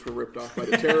shorts were ripped off by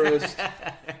the terrorist.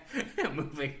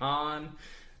 Moving on.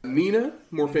 Nina,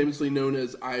 more famously known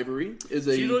as Ivory, is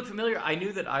a... She looked familiar. I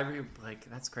knew that Ivory, like,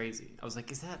 that's crazy. I was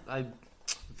like, is that... I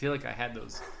feel like I had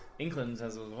those inklings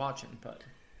as I was watching, but...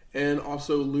 And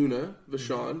also Luna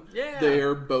Vachon. Yeah. They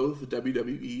are both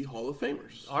WWE Hall of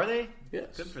Famers. Are they?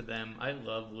 Yes. Good for them. I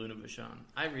love Luna Vachon.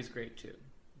 Ivory's great, too.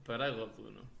 But I love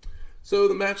Luna. So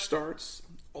the match starts.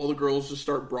 All the girls just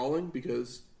start brawling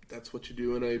because that's what you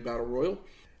do in a battle royal.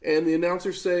 And the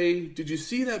announcers say, "Did you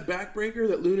see that backbreaker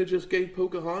that Luna just gave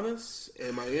Pocahontas?"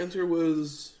 And my answer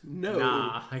was no.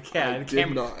 Nah, I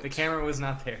did not. The camera was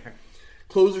not there.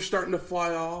 Clothes are starting to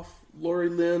fly off. Lori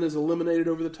Lynn is eliminated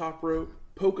over the top rope.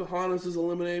 Pocahontas is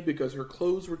eliminated because her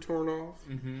clothes were torn off,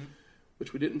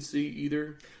 which we didn't see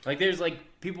either. Like, there's like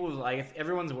people like if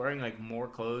everyone's wearing like more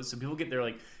clothes, so people get their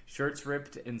like shirts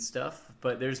ripped and stuff,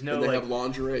 but there's no and they like have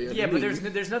lingerie. Yeah, but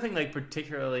there's nothing like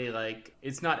particularly like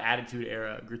it's not Attitude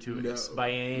Era gratuitous by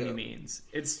any means.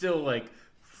 It's still like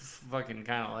fucking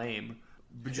kind of lame.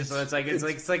 But just it's like lame,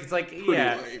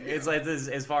 it's like this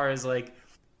as far as like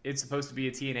it's supposed to be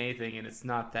a TNA thing and it's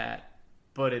not that,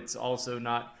 but it's also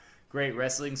not great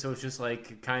wrestling, so it's just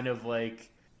like kind of like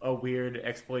a weird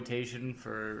exploitation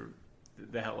for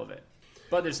the hell of it.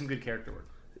 But there's some good character work.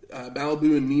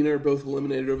 Malibu and Nina are both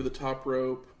eliminated over the top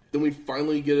rope. Then we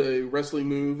finally get a wrestling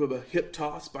move of a hip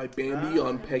toss by Bambi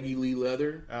on Peggy Lee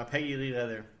Leather. Peggy Lee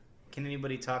Leather. Can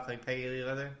anybody talk like Peggy Lee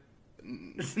Leather?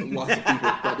 Lots of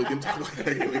people probably can talk like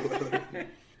Peggy Lee Leather.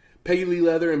 Peggy Lee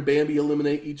Leather and Bambi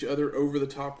eliminate each other over the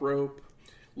top rope.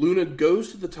 Luna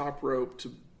goes to the top rope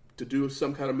to do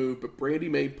some kind of move, but Brandy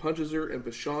May punches her and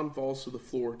Vachon falls to the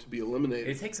floor to be eliminated.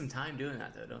 They take some time doing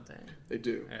that, though, don't they? They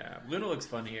do. Yeah, Luna looks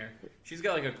fun here. She's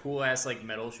got like a cool ass like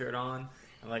metal shirt on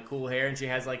and like cool hair, and she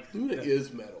has like Luna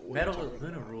is metal.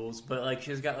 Luna rules, but like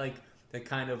she's got like the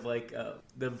kind of like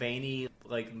the veiny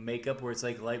like makeup where it's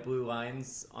like light blue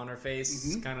lines on her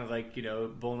face, kind of like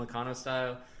Bull Nakano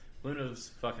style.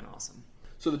 Luna's fucking awesome.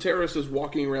 So the terrorist is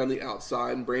walking around the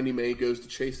outside, and Brandy May goes to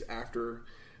chase after her,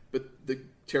 but the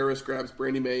terrorist grabs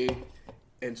Brandy May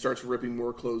and starts ripping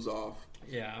more clothes off.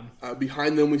 Yeah.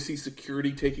 Behind them, we see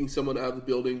security taking someone out of the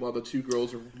building while the two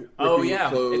girls are ripping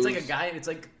clothes. It's like a guy. It's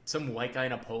like some white guy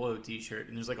in a polo t-shirt,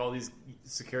 and there's like all these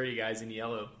security guys in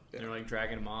yellow. Yeah. They're like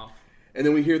dragging him off. And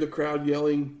then we hear the crowd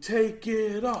yelling, "Take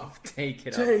it off! Take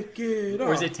it off!"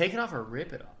 Or is it take it off or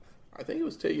rip it off? I think it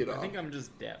was take it off. I think I'm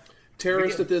just deaf.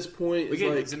 Terrorist at this point is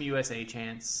like some USA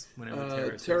chants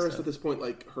whenever terrorist at this point,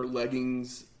 like her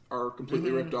leggings are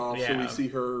completely ripped off, so we see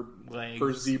her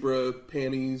zebra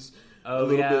panties a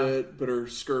little bit, but her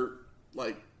skirt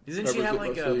doesn't she have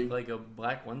like a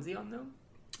black onesie on though?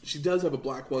 She does have a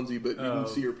black onesie, but you can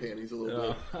see her panties a little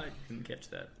bit. I didn't catch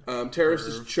that. Terrorist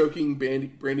is choking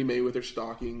Brandy May with her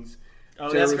stockings.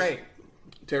 That's great.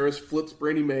 Terrorist flips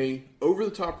Brandy May over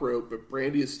the top rope, but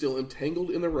Brandy is still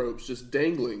entangled in the ropes, just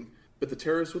dangling. But the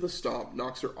terrorist with a stomp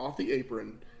knocks her off the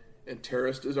apron, and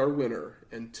Terrorist is our winner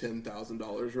and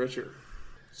 $10,000 richer.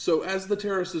 So as the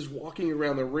terrorist is walking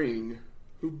around the ring,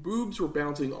 her boobs were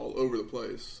bouncing all over the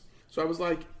place. So I was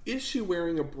like, is she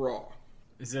wearing a bra?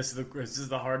 Is this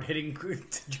the hard-hitting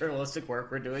journalistic work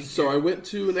we're doing here? So I went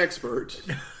to an expert.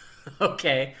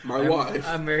 Okay. My wife.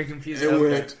 I'm very confused. And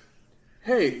went,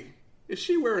 hey, is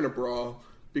she wearing a bra?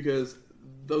 Because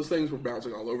those things were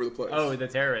bouncing all over the place. Oh, the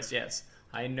terrorist, yes.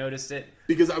 I noticed it.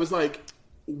 Because I was like,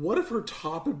 what if her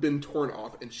top had been torn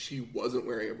off and she wasn't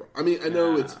wearing a bra? I mean, I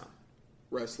know it's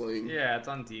wrestling. Yeah, it's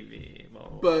on TV.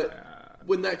 But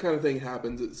when that kind of thing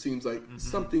happens, it seems like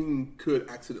something could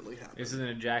accidentally happen. This isn't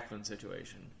a Jacqueline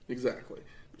situation. Exactly.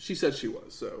 She said she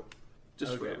was, so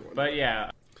just for everyone. But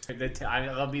yeah,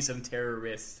 I'll be some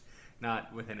terrorist,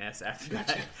 not with an S after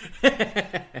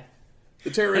that. The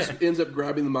terrorist ends up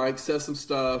grabbing the mic, says some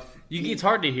stuff. It's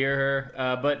hard to hear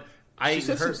her, but she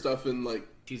says some stuff in like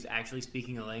she's actually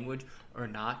speaking a language or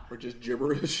not, or just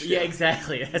gibberish. Yeah,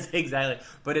 exactly. That's exactly.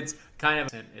 But it's kind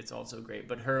of it's also great.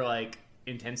 But her like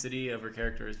intensity of her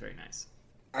character is very nice.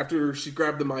 After she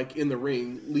grabbed the mic in the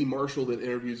ring, Lee Marshall then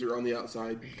interviews her on the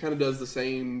outside. Kind of does the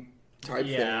same type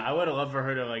thing. Yeah, I would have loved for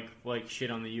her to like shit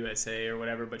on the USA or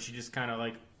whatever, but she just kind of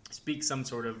like speaks some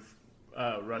sort of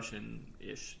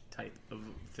Russian-ish type of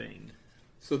thing.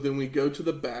 So then we go to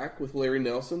the back with Larry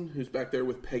Nelson, who's back there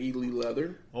with Peggy Lee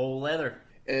Leather. Old Leather.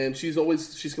 And she's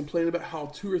complaining about how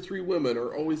 2 or 3 women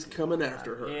are always coming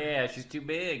after her. Yeah, she's too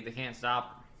big. They can't stop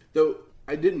her. Though,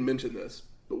 I didn't mention this,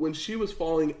 but when she was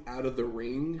falling out of the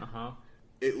ring,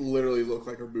 it literally looked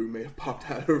like her boob may have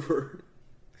popped out of her.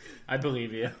 I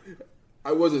believe you.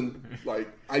 I wasn't,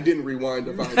 I didn't rewind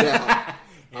to find out.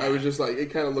 I was just like,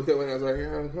 it kind of looked that way, and I was like,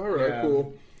 yeah, all right,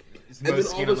 cool. And then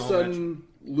all of a sudden,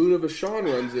 Luna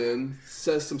Vachon runs in,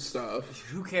 says some stuff.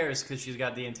 Who cares, because she's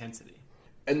got the intensity.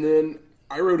 And then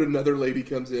I wrote another lady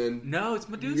comes in. No, it's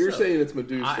Medusa. You're saying it's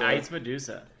Medusa. It's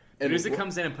Medusa. And Medusa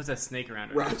comes in and puts a snake around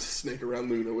her. Wraps a snake around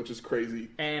Luna, which is crazy.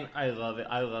 And I love it.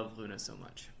 I love Luna so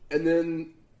much. And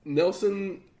then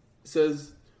Nelson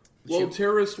says, well,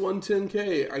 Terrorist won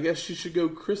 $10K. I guess she should go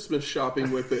Christmas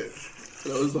shopping with it.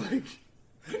 And I was like,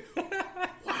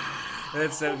 wow.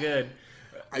 That's so good.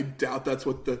 I doubt that's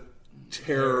what the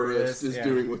terrorist is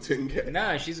doing with $10K.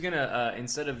 No, she's going to,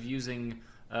 instead of using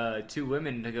 2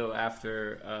 women to go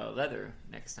after Leather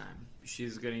next time,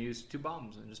 she's going to use 2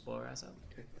 bombs and just blow her ass up.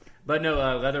 Okay. But no,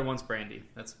 Leather wants Brandy.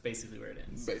 That's basically where it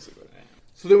ends. Basically. Yeah.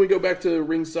 So then we go back to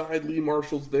ringside. Lee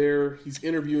Marshall's there. He's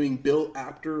interviewing Bill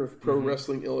Apter of Pro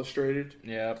Wrestling Illustrated.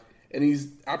 Yep.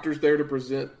 And Apter's there to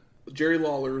present Jerry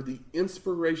Lawler the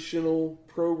Inspirational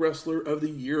Pro Wrestler of the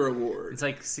Year award. It's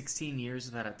like 16 years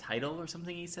without a title or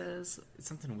something, he says. It's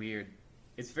something weird.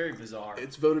 It's very bizarre.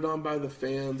 It's voted on by the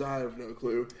fans. I have no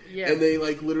clue. Yeah. And they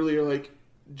literally are like,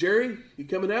 Jerry, you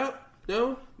coming out?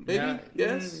 No? Maybe? Yeah.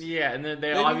 Yes? Yeah, and then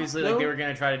they Maybe? obviously No? they were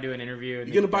going to try to do an interview. And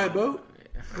you going to buy a boat?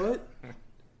 What?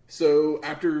 So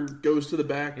Apter goes to the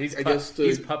back, he's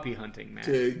puppy hunting, man.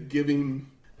 To give him,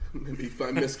 maybe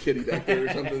find Miss Kitty back there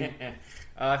or something.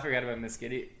 I forgot about Miss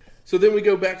Kitty. So then we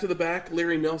go back to the back.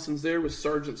 Larry Nelson's there with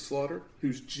Sergeant Slaughter,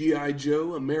 who's G.I.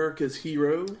 Joe, America's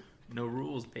hero. No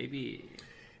rules, baby.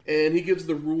 And he gives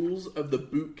the rules of the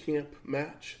boot camp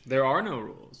match. There are no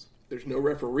rules. There's no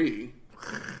referee,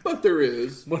 but there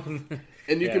is.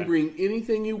 And you can bring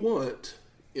anything you want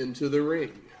into the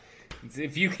ring.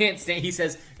 If you can't stand, he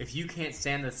says, if you can't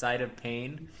stand the sight of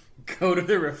pain, go to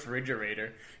the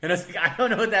refrigerator. And I was like, I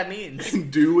don't know what that means.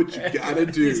 Do what you gotta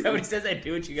do. Somebody says, I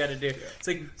do what you gotta do. It's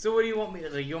like, so what do you want me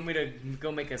to, you want me to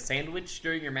go make a sandwich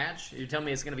during your match? You tell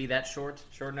me it's gonna be that short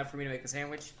enough for me to make a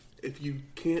sandwich? If you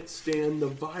can't stand the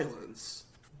violence,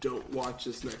 don't watch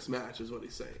this next match, is what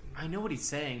he's saying. I know what he's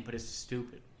saying, but it's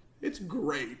stupid. It's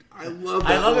great. I love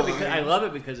that I love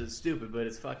it because it's stupid, but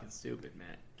it's fucking stupid,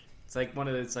 man. It's like one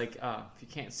of those, if you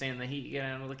can't stand the heat, get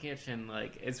out of the kitchen.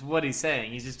 It's what he's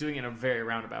saying. He's just doing it in a very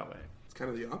roundabout way. It's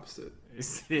kind of the opposite.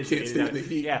 Can't stand the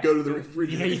heat, go to the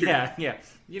refrigerator. Yeah.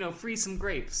 Freeze some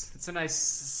grapes. It's a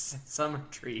nice summer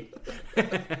treat.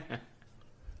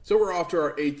 So we're off to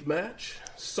our 8th match.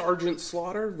 Sergeant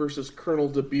Slaughter versus Colonel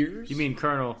De Beers. You mean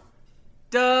Colonel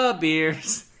De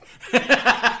Beers. We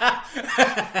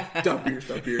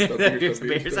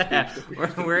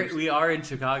are in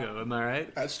Chicago, am I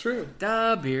right? That's true.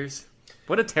 De Beers.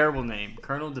 What a terrible name,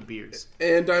 Colonel De Beers.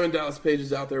 And Diamond Dallas Page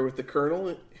is out there with the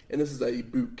Colonel, and this is a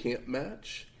boot camp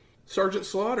match. Sergeant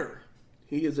Slaughter,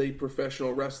 he is a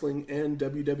professional wrestling and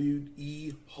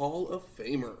WWE Hall of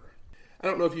Famer. I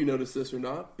don't know if you noticed this or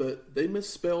not, but they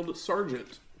misspelled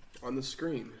Sergeant on the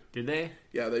screen. Did they?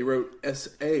 Yeah, they wrote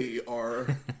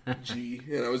S-A-R-G,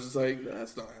 and I was just like,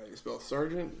 that's not how you spell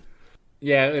Sergeant.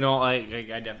 Yeah, I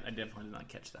definitely did not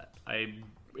catch that.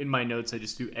 In my notes, I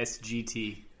just do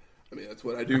S-G-T. I mean, that's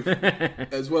what I do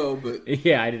as well, but...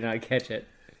 Yeah, I did not catch it.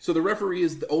 So the referee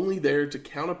is only there to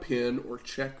count a pin or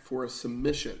check for a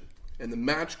submission, and the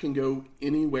match can go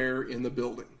anywhere in the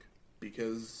building,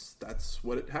 because that's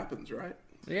what it happens, right?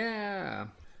 Yeah.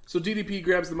 So DDP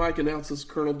grabs the mic, announces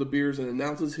Colonel De Beers, and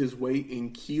announces his weight in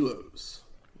kilos.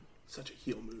 Such a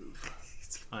heel move.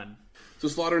 It's fun. So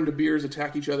Slaughter and De Beers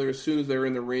attack each other as soon as they're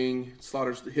in the ring.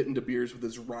 Slaughter's hitting De Beers with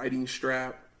his riding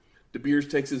strap. De Beers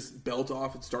takes his belt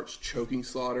off and starts choking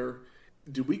Slaughter.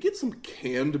 Did we get some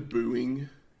canned booing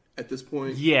at this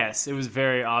point? Yes, it was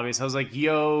very obvious. I was like,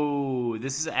 yo,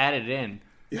 this is added in.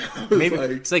 Yeah, maybe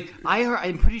it's like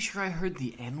I'm pretty sure I heard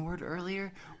the N-word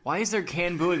earlier. Why is there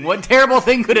canned booing? What terrible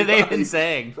thing could have they been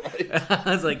saying? Right.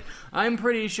 I was like, I'm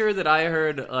pretty sure that I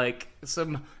heard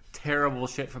some terrible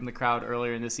shit from the crowd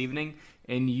earlier in this evening,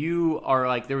 and you are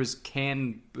like, there was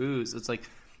canned boos. It's like,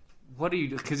 what are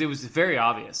you? Because it was very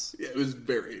obvious. Yeah, it was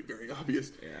very, very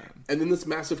obvious. Yeah. And then this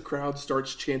massive crowd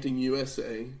starts chanting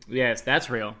USA. Yes, that's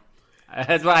real.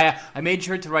 That's why I made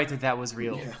sure to write that was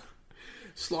real. Yeah.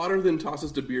 Slaughter then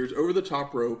tosses De Beers over the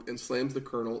top rope and slams the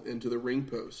Colonel into the ring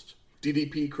post.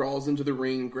 DDP crawls into the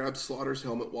ring and grabs Slaughter's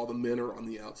helmet while the men are on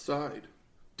the outside.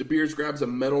 De Beers grabs a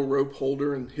metal rope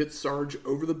holder and hits Sarge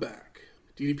over the back.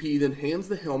 DDP then hands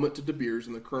the helmet to De Beers,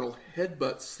 and the Colonel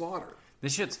headbutts Slaughter.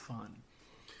 This shit's fun.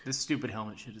 This stupid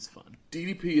helmet shit is fun.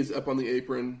 DDP is up on the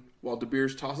apron while De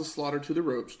Beers tosses Slaughter to the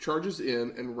ropes, charges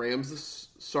in, and rams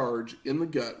the Sarge in the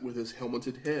gut with his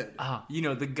helmeted head.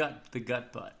 The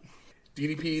gut butt.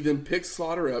 DDP then picks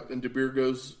Slaughter up, and De Beers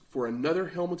goes for another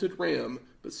helmeted ram,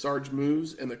 but Sarge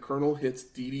moves, and the Colonel hits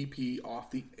DDP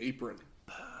off the apron.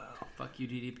 Fuck you,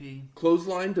 DDP.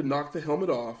 Clothesline to knock the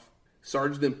helmet off.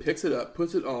 Sarge then picks it up,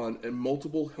 puts it on, and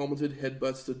multiple helmeted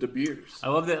headbutts to De Beers. I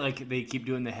love that they keep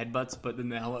doing the headbutts, but then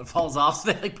the helmet falls off,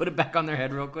 so they put it back on their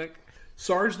head real quick.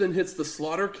 Sarge then hits the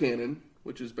Slaughter Cannon,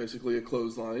 which is basically a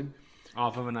clothesline.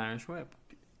 Off of an Irish whip.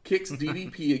 Kicks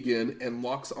DDP again and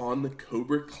locks on the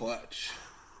Cobra Clutch.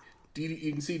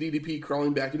 You can see DDP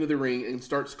crawling back into the ring and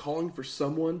starts calling for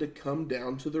someone to come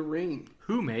down to the ring.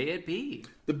 Who may it be?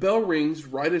 The bell rings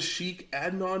right as Sheik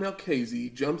Adnan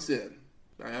Al-Kazi jumps in.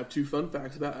 I have 2 fun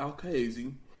facts about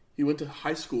Al-Kazi. He went to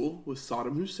high school with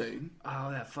Saddam Hussein. Oh,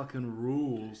 that fucking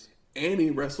rules. And he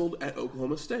wrestled at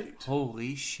Oklahoma State.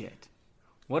 Holy shit.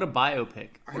 What a biopic.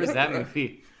 Where's that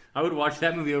movie? I would watch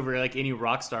that movie over any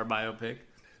rock star biopic.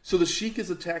 So the Sheik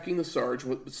is attacking the Sarge,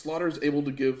 but Slaughter is able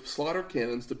to give Slaughter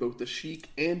cannons to both the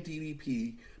Sheik and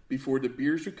DDP before De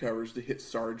Beers recovers to hit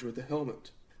Sarge with the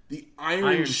helmet. The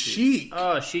Iron Sheik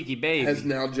Sheiky baby, has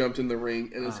now jumped in the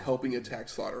ring and is helping attack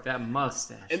Slaughter. That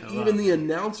mustache. And even the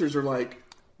announcers are like,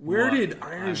 where did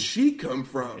Iron Sheik come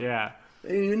from? Yeah. They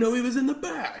didn't even know he was in the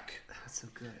back. That's so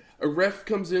good. A ref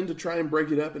comes in to try and break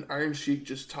it up, and Iron Sheik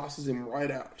just tosses him right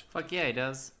out. Fuck yeah, he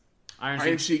does.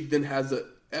 Iron Sheik then has a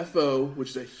FO,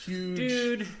 which is a huge...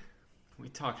 Dude, we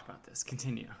talked about this.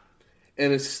 Continue.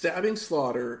 And is stabbing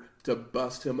Slaughter to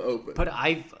bust him open. But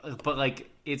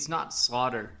it's not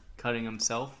Slaughter cutting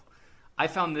himself. I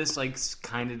found this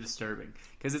kind of disturbing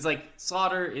because it's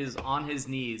Slaughter is on his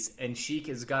knees and Sheik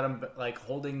has got him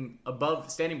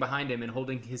standing behind him and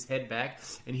holding his head back,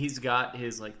 and he's got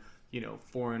his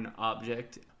foreign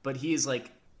object, but he is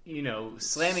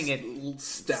slamming it,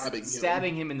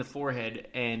 stabbing him in the forehead,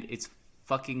 and it's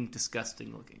fucking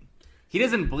disgusting looking. He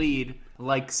doesn't bleed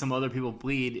like some other people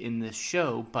bleed in this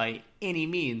show by any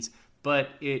means, but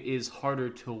it is harder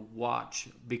to watch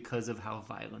because of how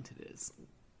violent it is.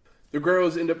 The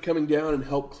Guerreros end up coming down and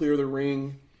help clear the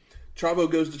ring. Chavo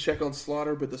goes to check on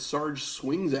Slaughter, but the Sarge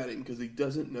swings at him because he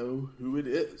doesn't know who it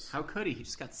is. How could he? He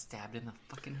just got stabbed in the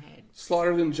fucking head.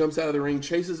 Slaughter then jumps out of the ring,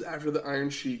 chases after the Iron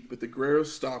Sheik, but the Guerreros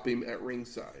stop him at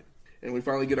ringside. And we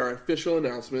finally get our official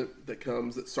announcement that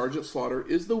comes that Sergeant Slaughter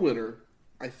is the winner.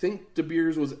 I think De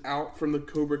Beers was out from the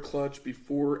Cobra Clutch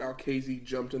before Al-Kazi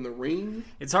jumped in the ring.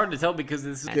 It's hard to tell because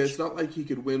this is... It's not like he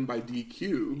could win by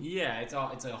DQ. Yeah, it's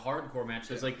a hardcore match.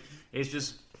 So it's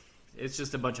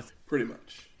just a bunch of... Pretty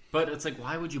much. But it's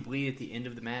why would you bleed at the end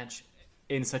of the match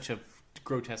in such a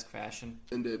grotesque fashion?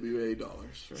 NWA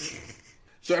dollars, right?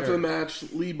 So after the match,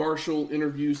 Lee Marshall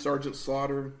interviews Sergeant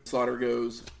Slaughter. Slaughter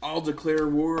goes, "I'll declare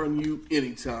war on you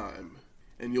anytime.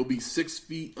 And you'll be 6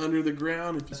 feet under the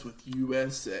ground if it's with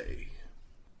USA."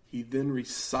 He then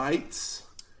recites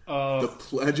the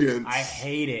Pledge. I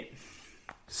hate it.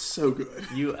 So good.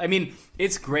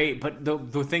 It's great, but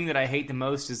the thing that I hate the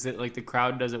most is that the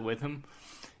crowd does it with him,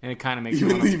 and it kind of makes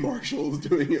even Lee Marshall is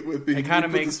doing it with him. It kind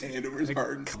of makes his hand over his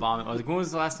heart and vomit. I was when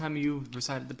was the last time you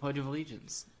recited the Pledge of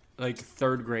Allegiance?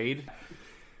 3rd grade,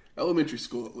 elementary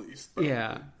school at least. Probably.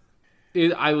 Yeah,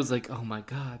 I was oh my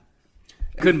god.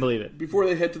 Couldn't believe it. Before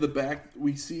they head to the back,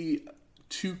 we see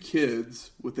 2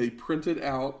 kids with a printed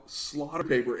out Slaughter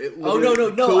paper. It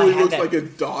totally looks like a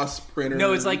DOS printer.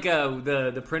 No, it's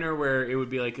the printer where it would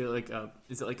be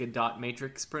is it a dot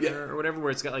matrix printer or whatever,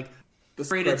 where it's got the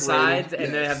braided sides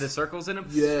and they have the circles in them.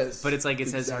 Yes, but it's it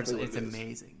says it's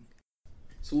amazing.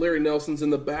 So Larry Nelson's in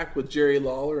the back with Jerry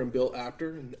Lawler and Bill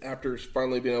Apter, and Apter's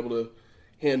finally been able to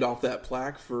hand off that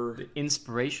plaque for... The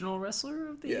Inspirational Wrestler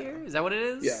of the Year? Is that what it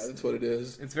is? Yeah, that's what it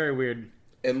is. It's very weird.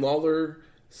 And Lawler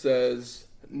says,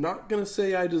 "Not gonna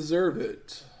say I deserve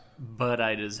it, but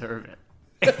I deserve it."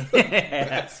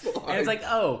 That's the line. And it's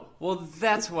oh, well,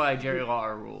 that's why Jerry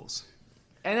Lawler rules.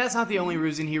 And that's not the only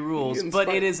reason he rules, but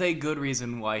it is a good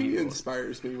reason why he rules.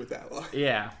 Inspires me with that line.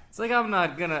 Yeah. It's I'm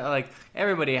not gonna,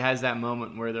 everybody has that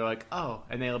moment where they're oh,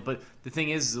 and but the thing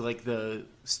is, the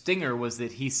stinger was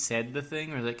that he said the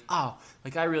thing, or oh,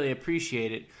 I really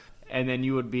appreciate it. And then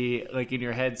you would be, in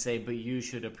your head say, but you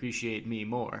should appreciate me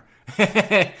more.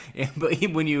 But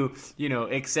when you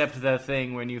accept the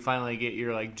thing, when you finally get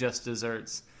your, just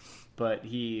desserts. But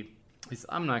he's,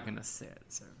 I'm not gonna say I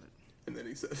deserve it. And then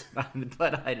he says,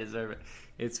 "But I deserve it."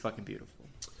 It's fucking beautiful.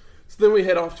 So then we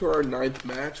head off to our 9th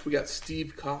match. We got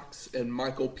Steve Cox and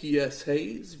Michael P.S.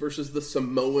 Hayes versus the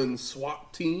Samoan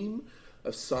SWAT team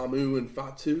of Samu and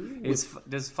Fatu.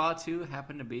 Does Fatu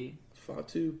happen to be?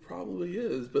 Fatu probably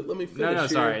is, but let me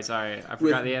finish. No, sorry. I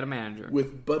forgot they had a manager.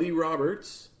 With Buddy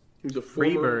Roberts, who's a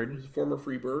former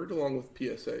Freebird, along with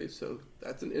PSA, so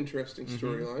that's an interesting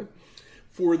storyline.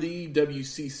 For the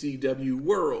WCCW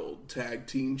World Tag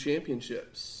Team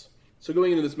Championships. So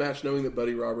going into this match, knowing that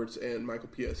Buddy Roberts and Michael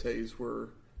P.S. Hayes were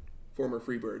former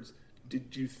Freebirds,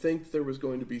 did you think there was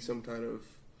going to be some kind of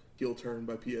heel turn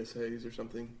by P.S. Hayes or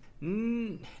something?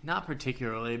 Not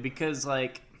particularly, because,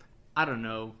 I don't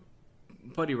know.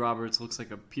 Buddy Roberts looks like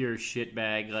a pure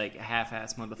shitbag,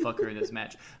 half-ass motherfucker in this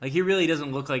match. He really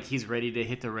doesn't look like he's ready to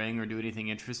hit the ring or do anything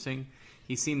interesting.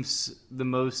 He seems the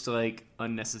most,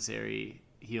 unnecessary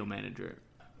heel manager.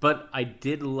 But I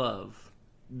did love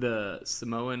the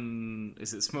Samoan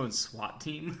SWAT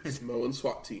team? Samoan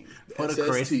SWAT team. What SST. A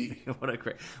crazy,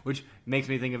 which makes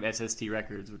me think of SST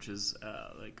Records, which is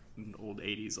an old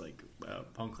 80s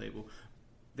punk label.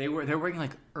 They're wearing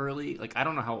early, I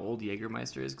don't know how old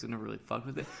Jägermeister is because I never really fucked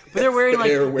with it. But they're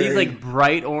wearing these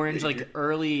bright orange,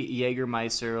 early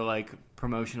Jägermeister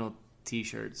promotional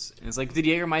T-shirts. And it's did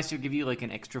Jägermeister give you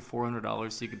an extra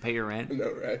 $400 so you could pay your rent? No,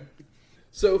 right?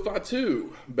 So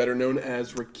Fatu, better known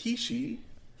as Rikishi,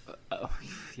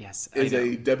 yes, is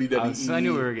a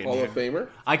WWE Hall of Famer.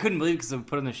 I couldn't believe it because I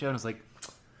put on the show and I was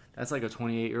that's a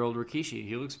 28-year-old Rikishi.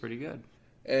 He looks pretty good.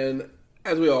 And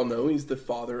as we all know, he's the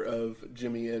father of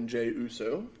Jimmy and Jey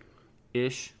Uso.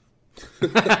 Ish.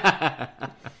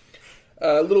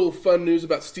 Little fun news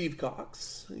about Steve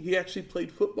Cox. He actually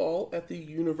played football at the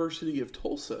University of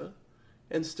Tulsa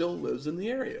and still lives in the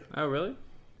area. Oh, really?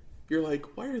 You're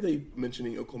why are they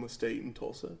mentioning Oklahoma State and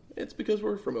Tulsa? It's because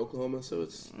we're from Oklahoma, so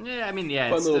it's fun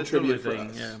it's little trivia for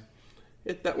us.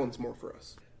 Yeah. That one's more for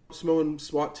us. Samoan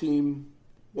SWAT team,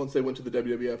 once they went to the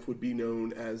WWF, would be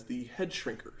known as the Head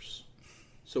Shrinkers.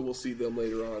 So we'll see them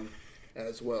later on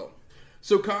as well.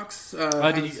 So Cox...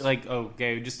 did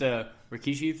you, just a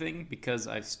Rikishi thing, because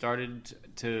I've started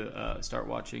to start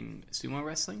watching sumo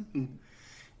wrestling. Mm-hmm.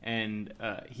 And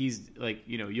he's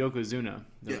Yokozuna,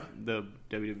 the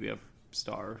WWF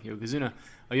star, Yokozuna.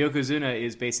 Yokozuna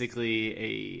is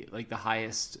basically the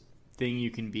highest thing you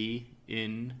can be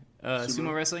in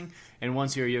sumo wrestling. And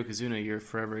once you're a Yokozuna, you're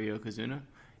forever a Yokozuna.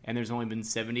 And there's only been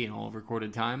 70 in all of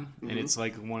recorded time. Mm-hmm. And it's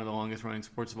one of the longest running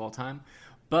sports of all time.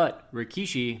 But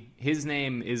Rikishi, his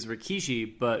name is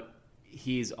Rikishi, but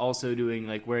he's also doing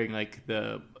wearing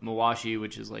the mawashi,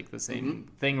 which is the same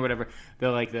thing or whatever.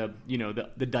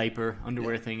 The diaper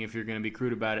underwear thing, if you're going to be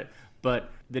crude about it. But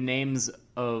the names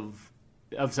of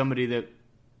somebody that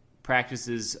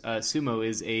practices sumo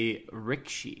is a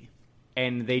Rikishi,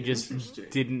 and they just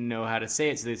didn't know how to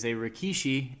say it, so they say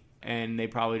Rikishi, and they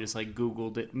probably just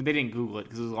Googled it. I mean, they didn't Google it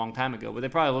because it was a long time ago, but they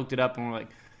probably looked it up and were like,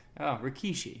 oh,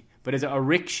 Rikishi. But a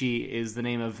Rikishi is the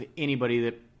name of anybody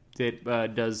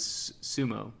that does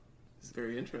sumo. It's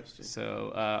very interesting.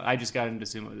 So I just got into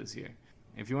sumo this year.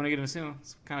 If you want to get into sumo,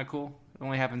 it's kind of cool. It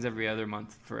only happens every other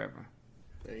month forever.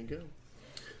 There you go.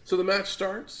 So the match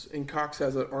starts, and Cox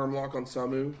has an arm lock on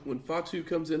Samu when Fatu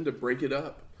comes in to break it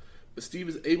up. But Steve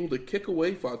is able to kick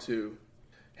away Fatu.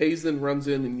 Hayes then runs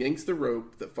in and yanks the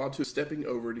rope that Fatu is stepping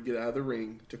over to get out of the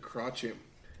ring to crotch him.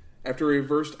 After a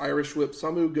reversed Irish whip,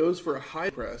 Samu goes for a high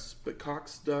press, but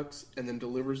Cox ducks and then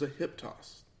delivers a hip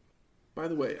toss. By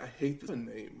the way, I hate the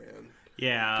name, man.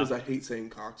 Yeah. Because I hate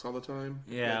saying Cox all the time.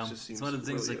 Yeah. It just seems it's one of the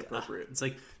things really inappropriate. It's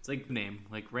like name.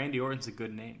 Randy Orton's a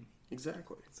good name.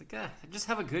 Exactly. It's just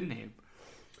have a good name.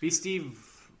 Be Steve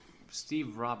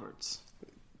Roberts.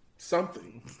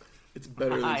 Something. It's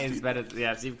better than Steve. It's better.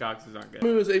 Yeah, Steve Cox is not good.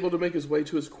 Samu is able to make his way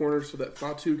to his corner so that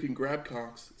Fatu can grab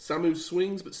Cox. Samu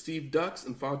swings, but Steve ducks,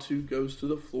 and Fatu goes to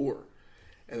the floor.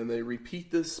 And then they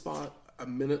repeat this spot a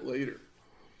minute later.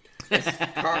 As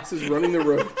Cox is running the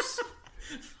ropes.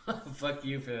 Fuck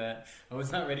you for that. I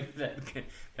was not ready for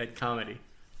that comedy.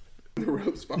 The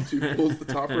ropes, Fatu pulls the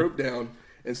top rope down,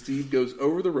 and Steve goes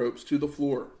over the ropes to the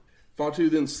floor. Fatu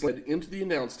then slid into the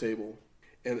announce table,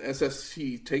 and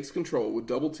SST takes control with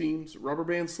double teams, rubber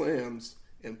band slams,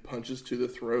 and punches to the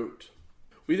throat.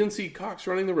 We then see Cox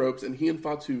running the ropes, and he and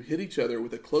Fatu hit each other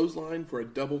with a clothesline for a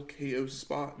double KO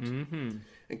spot. Mm-hmm.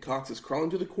 And Cox is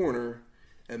crawling to the corner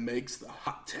and makes the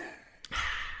hot tag.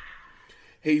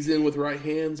 Hayes in with right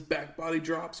hands, back body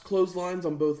drops, clotheslines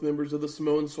on both members of the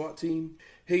Samoan SWAT team.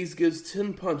 Hayes gives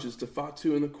 10 punches to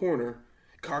Fatu in the corner.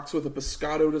 Cox with a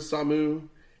pescado to Samu.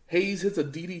 Hayes hits a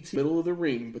DDT in the middle of the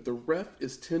ring, but the ref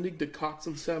is tending to Cox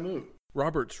and Samu.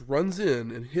 Roberts runs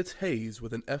in and hits Hayes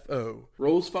with an FO.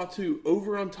 Rolls Fatu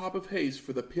over on top of Hayes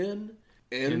for the pin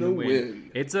and the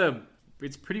win.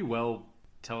 It's pretty well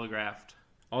telegraphed.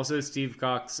 Also, Steve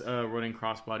Cox running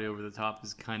crossbody over the top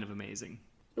is kind of amazing.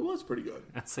 It was pretty good.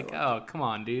 It's like, oh, come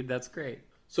on, dude. That's great.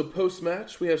 So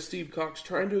post-match, we have Steve Cox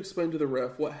trying to explain to the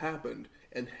ref what happened,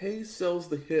 and Hayes sells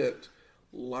the hit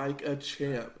like a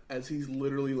champ as he's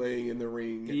literally laying in the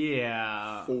ring.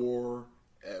 Yeah.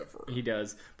 Forever. He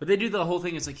does. But they do the whole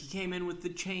thing. It's like he came in with the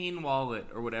chain wallet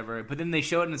or whatever. But then they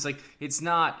show it and it's like, it's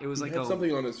not. It was like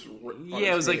something on his it was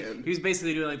hand. Like, he was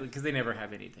basically doing like, because they never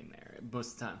have anything there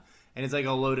most of the time. And it's like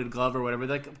a loaded glove or whatever.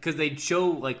 Like, because they show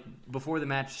like before the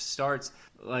match starts,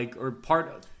 like, or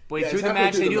part through the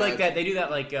match, they do like that. They do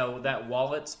that like that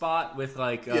wallet spot with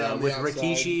like with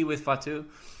Rikishi with Fatu.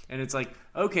 And it's like,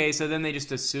 okay, so then they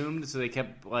just assumed, so they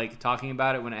kept like talking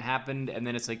about it when it happened, and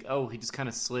then it's like, oh, he just kind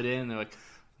of slid in. They're like,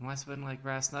 must have been like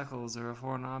brass knuckles or a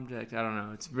foreign object. I don't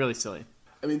know. It's really silly.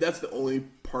 I mean, that's the only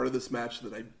part of this match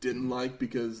that I didn't like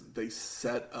because they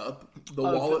set up the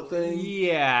wallet thing.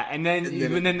 Yeah, and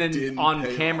then on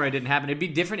camera it didn't happen. It'd be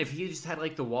different if he just had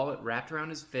like the wallet wrapped around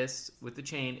his fist with the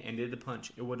chain and did the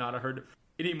punch. It would not have hurt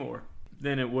any more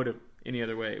than it would have any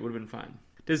other way. It would have been fine.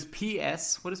 Does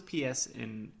PS, what does PS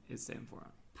in is stand for?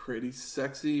 Pretty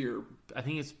sexy, or I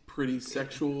think it's pretty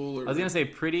sexual. Or, I was gonna say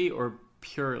pretty or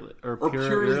purely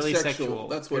purely sexual.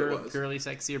 That's what it was. Purely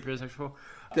sexy or pure sexual.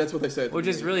 That's what they said. Which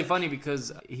is really funny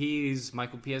because he's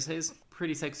Michael P.S. Hayes,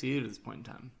 pretty sexy dude at this point in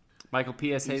time. Michael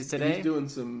P.S. Hayes today. He's doing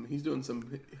some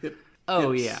hip.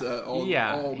 Oh hips,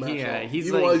 yeah, He's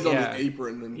even like, while he's on the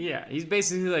apron. And... Yeah, he's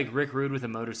basically like Rick Rude with a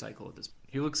motorcycle at this point.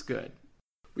 He looks good.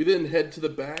 We then head to the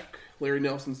back. Larry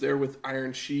Nelson's there with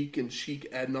Iron Sheik and Sheik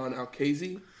Adnan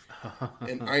Al-Kazi.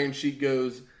 And Iron Sheik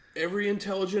goes, every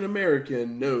intelligent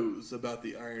American knows about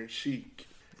the Iron Sheik.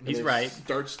 And he's right.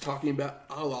 Starts talking about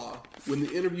Allah when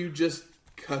the interview just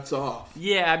cuts off.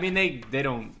 Yeah, I mean, they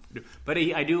don't. But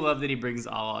I do love that he brings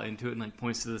Allah into it and like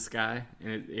points to the sky.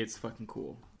 And it's fucking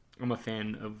cool. I'm a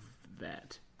fan of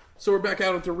that. So we're back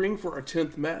out at the ring for our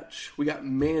 10th match. We got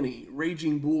Manny,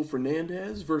 Raging Bull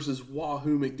Fernandez versus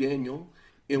Wahoo McDaniel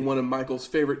in one of Michael's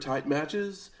favorite type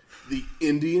matches, the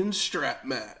Indian Strap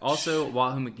Match. Also,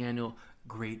 Wahoo McDaniel,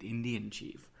 great Indian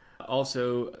chief.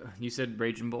 Also, you said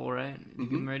Raging Bull, right? You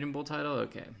give him Raging Bull title?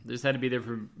 Okay. This had to be there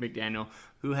for McDaniel,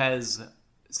 who has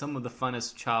some of the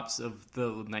funnest chops of the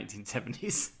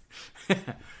 1970s.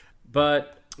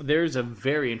 But there's a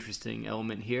very interesting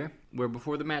element here, where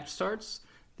before the match starts,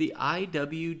 the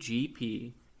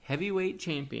IWGP Heavyweight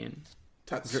Champion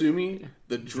Tatsumi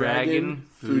the Dragon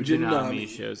Fujinami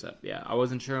shows up. Yeah, I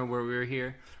wasn't sure where we were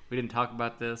here. We didn't talk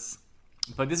about this.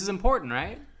 But this is important,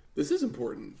 right? This is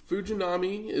important.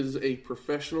 Fujinami is a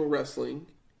professional wrestling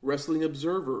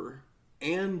observer,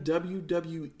 and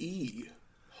WWE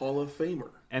Hall of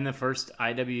Famer. And the first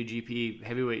IWGP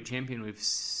Heavyweight Champion we've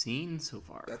seen so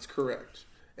far. That's correct.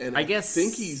 And I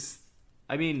think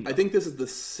this is the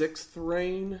 6th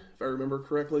reign, if I remember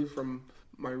correctly from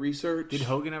my research. Did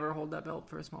Hogan ever hold that belt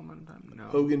for a small moment in time? No.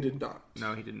 Hogan did not.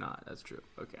 No, he did not. That's true.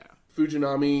 Okay.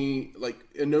 Fujinami,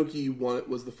 Inoki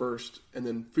was the first, and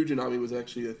then Fujinami was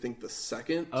actually, I think, the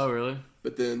 2nd. Oh, really?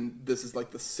 But then this is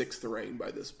like the 6th reign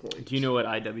by this point. Do you know what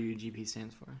IWGP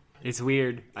stands for? It's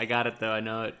weird. I got it, though. I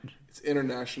know it. It's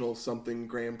International something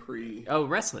Grand Prix. Oh,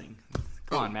 wrestling.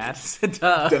 Come on, Matt.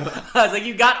 Duh. I was like,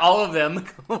 you got all of them.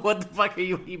 What the fuck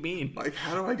you mean? Like,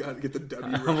 how do I get the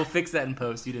W right? We'll fix that in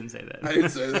post. You didn't say that. I didn't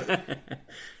say that.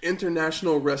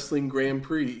 International Wrestling Grand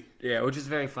Prix. Yeah, which is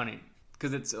very funny.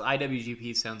 Because it's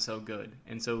IWGP sounds so good.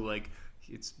 And so, like,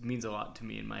 it means a lot to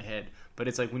me in my head. But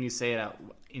it's like when you say it out,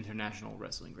 International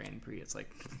Wrestling Grand Prix, it's like,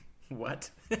 what?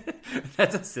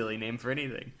 That's a silly name for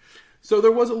anything. So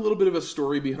there was a little bit of a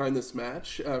story behind this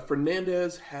match.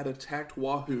 Fernandez had attacked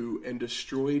Wahoo and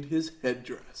destroyed his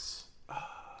headdress.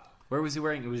 Where was he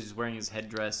wearing? He was just wearing his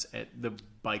headdress at the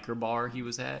biker bar he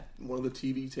was at. One of the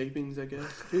TV tapings, I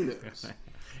guess. Who knows?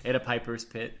 At a Piper's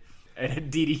Pit.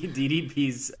 At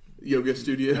DDP's... yoga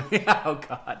studio. Oh,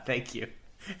 God. Thank you.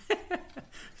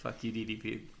 Fuck you,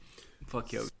 DDP.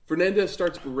 Fuck yoga. Fernandez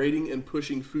starts berating and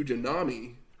pushing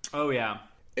Fujinami. Oh, yeah.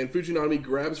 And Fujinami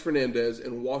grabs Fernandez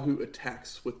and Wahoo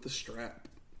attacks with the strap.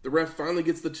 The ref finally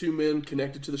gets the two men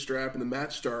connected to the strap and the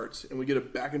match starts, and we get a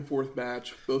back and forth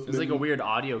match. There's like a weird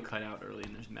audio cutout early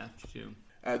in this match, too.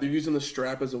 They're using the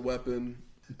strap as a weapon.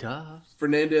 Duh.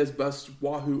 Fernandez busts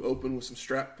Wahoo open with some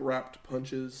strap-wrapped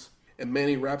punches, and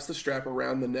Manny wraps the strap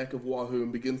around the neck of Wahoo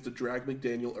and begins to drag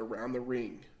McDaniel around the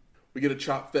ring. We get a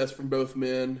chop fest from both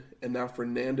men, and now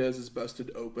Fernandez is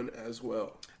busted open as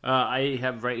well. I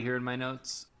have right here in my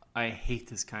notes, I hate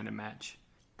this kind of match.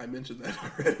 I mentioned that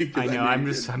already. I know. I'm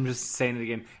just saying it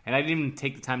again. And I didn't even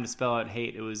take the time to spell out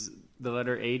hate. It was the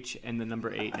letter H and the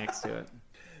number 8 next to it.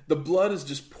 The blood is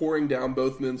just pouring down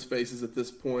both men's faces at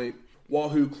this point.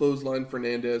 Wahoo clothesline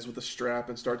Fernandez with a strap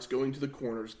and starts going to the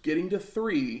corners, getting to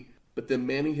 3, but then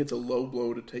Manny hits a low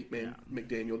blow to take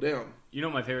McDaniel down. You know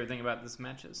what my favorite thing about this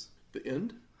match is? The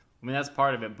end? I mean, that's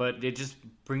part of it, but it just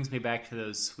brings me back to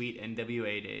those sweet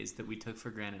NWA days that we took for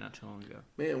granted not too long ago.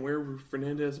 Man, where were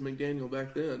Fernandez and McDaniel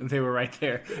back then? They were right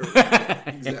there.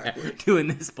 Exactly. Doing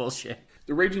this bullshit.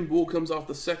 The Raging Bull comes off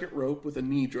the second rope with a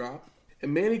knee drop,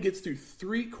 and Manny gets through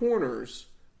 3 corners,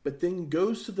 but then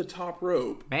goes to the top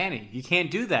rope. Manny, you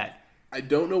can't do that. I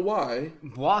don't know why.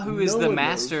 Wahoo is the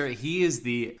master. Knows. He is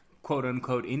the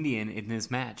quote-unquote Indian in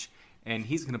this match, and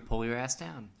he's going to pull your ass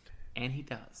down. And he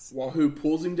does. Wahoo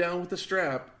pulls him down with the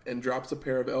strap and drops a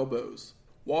pair of elbows.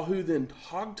 Wahoo then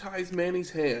hog-ties Manny's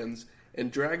hands and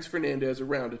drags Fernandez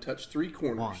around to touch 3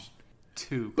 corners. 1,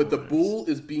 2 But corners. the Bull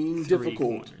is being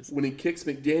difficult corners. when he kicks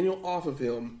McDaniel off of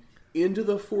him into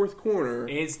the 4th corner.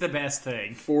 It's the best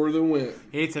thing. For the win.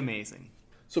 It's amazing.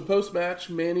 So post-match,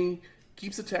 Manny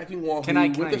keeps attacking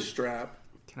Wahoo with a strap.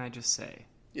 Can I just say?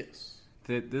 Yes.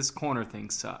 That this corner thing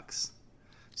sucks.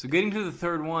 So getting to the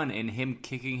 3rd one and him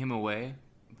kicking him away,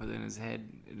 but then his head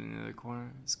in another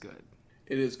corner, it's good.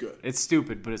 It is good. It's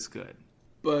stupid, but it's good.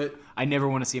 But I never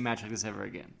want to see a match like this ever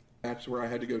again. Match where I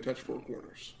had to go touch 4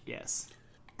 corners. Yes.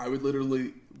 I would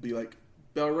literally be like,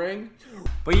 bell rang.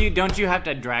 But don't you have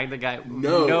to drag the guy?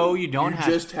 No, you don't have.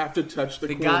 You just have to touch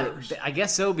the corners. Guy, I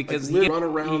guess so because he run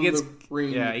around the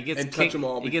ring he gets and kicked, touch them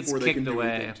all he gets before they can kicked do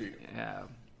away. anything to you. Yeah.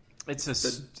 It's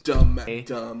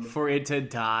dumb. For it to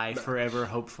die forever,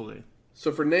 hopefully.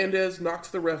 So Fernandez knocks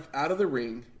the ref out of the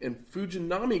ring, and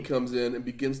Fujinami comes in and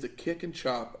begins to kick and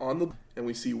chop on the... And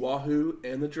we see Wahoo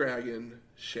and the Dragon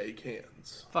shake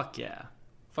hands. Fuck yeah.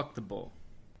 Fuck the Bull.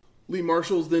 Lee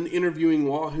Marshall's then interviewing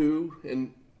Wahoo,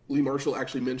 and Lee Marshall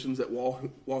actually mentions that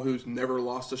Wahoo's never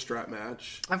lost a strap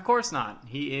match. Of course not.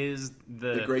 He is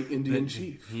the great Indian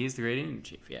chief. He is the great Indian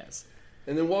chief, yes.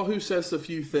 And then Wahoo says a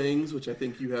few things, which I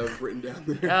think you have written down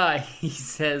there. He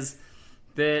says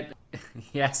that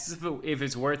he asks if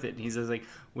it's worth it. He says, like,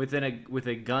 with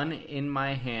a gun in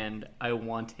my hand, I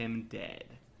want him dead.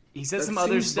 He says some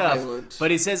other stuff, violent. But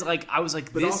he says, like, I was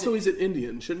like, but also he's an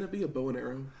Indian. Shouldn't it be a bow and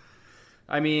arrow?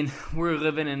 I mean, we're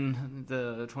living in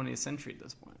the 20th century at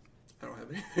this point. I don't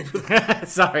have anything for that.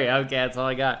 Sorry, okay, that's all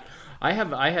I got. I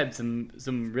had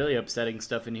some really upsetting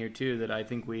stuff in here too that I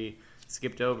think we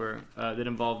skipped over that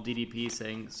involved DDP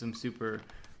saying some super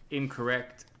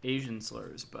incorrect Asian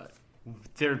slurs, but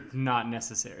they're not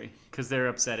necessary because they're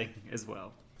upsetting as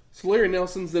well. So Larry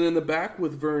Nelson's then in the back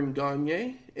with Vern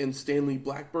Gagne and Stanley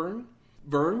Blackburn.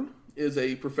 Vern is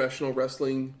a professional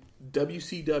wrestling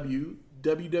WCW,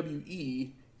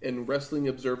 WWE, and Wrestling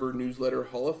Observer Newsletter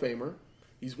Hall of Famer.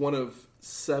 He's one of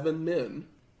 7 men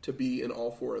to be in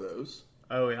all 4 of those.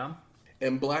 Oh, yeah?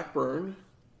 And Blackburn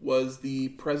was the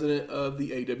president of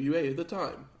the AWA at the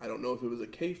time. I don't know if it was a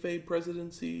kayfabe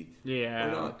presidency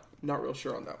or not. Not real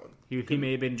sure on that one. He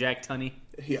may have been Jack Tunney.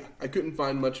 Yeah, I couldn't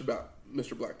find much about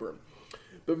Mr. Blackburn.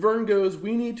 But Vern goes,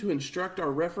 we need to instruct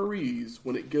our referees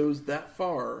when it goes that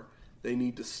far, they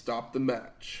need to stop the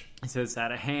match. He says it's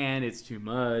out of hand, it's too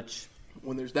much.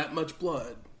 When there's that much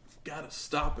blood, gotta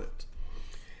stop it.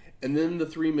 And then the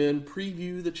 3 men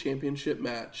preview the championship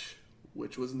match,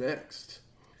 which was next.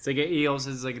 It's like he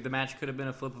also says like the match could have been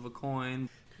a flip of a coin,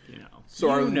 you know. So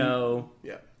our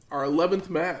 11th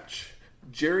match,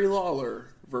 Jerry Lawler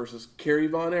versus Kerry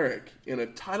Von Erich in a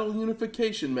title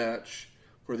unification match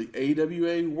for the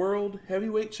AWA World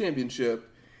Heavyweight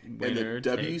Championship Winner and the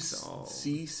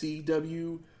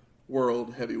WCCW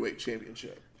World Heavyweight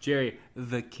Championship. Jerry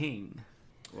the King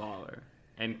Lawler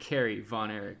and Kerry Von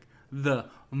Erich, the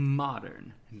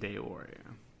modern day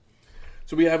warrior.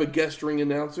 So we have a guest ring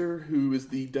announcer who is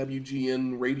the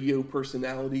WGN radio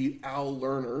personality Al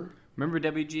Lerner. Remember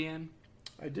WGN?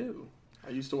 I do. I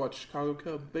used to watch Chicago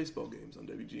Cub baseball games on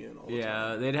WGN all the time.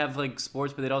 Yeah, they'd have like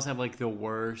sports, but they'd also have like the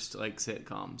worst like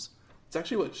sitcoms. It's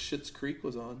actually what Schitt's Creek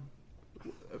was on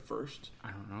at first. I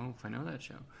don't know if I know that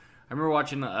show. I remember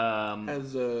watching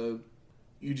as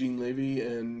Eugene Levy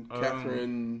and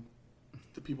Catherine,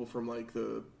 the people from like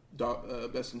the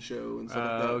Best in Show and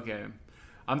stuff like that. Okay,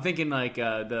 I'm thinking like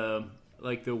the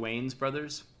Wayans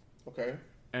brothers. Okay.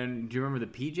 And do you remember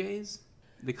the PJs?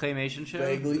 The claymation show?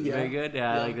 Vaguely, yeah. Very good.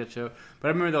 Yeah, I like that show. But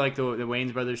I remember the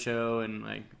Wayans Brothers show and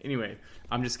like anyway,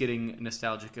 I'm just getting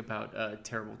nostalgic about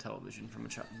terrible television from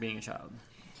being a child.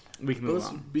 We can move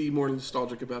on. Let's be more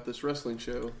nostalgic about this wrestling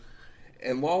show.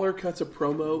 And Lawler cuts a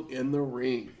promo in the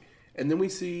ring. And then we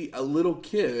see a little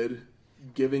kid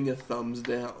giving a thumbs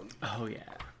down. Oh, yeah.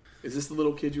 Is this the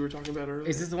little kid you were talking about earlier?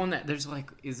 Is this the one that there's like,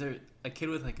 is there a kid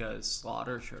with like a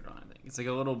Slaughter shirt on? I think it's like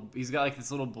a little, he's got like this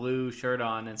little blue shirt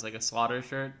on, and it's like a Slaughter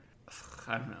shirt.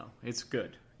 I don't know. It's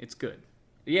good. It's good.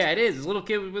 Yeah, it is. This little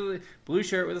kid with a blue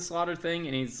shirt with a Slaughter thing,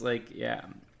 and he's like, yeah.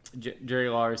 Jerry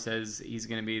Lawler says he's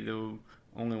going to be the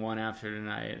only one after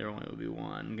tonight. There only will be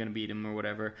one. I'm going to beat him or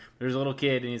whatever. There's a little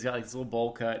kid, and he's got like this little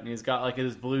bowl cut, and he's got like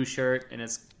this blue shirt, and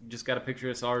it's just got a picture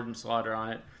of Sergeant Slaughter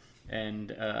on it.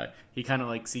 And he kind of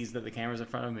like sees that the camera's in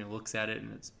front of him, and he looks at it,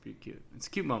 and it's pretty cute. It's a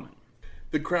cute moment.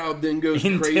 The crowd then goes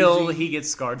crazy. Until he gets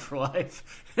scarred for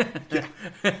life.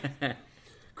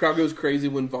 Crowd goes crazy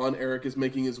when Von Erich is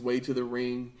making his way to the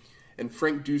ring, and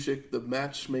Frank Dusek, the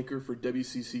matchmaker for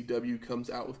WCCW, comes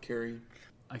out with Kerry.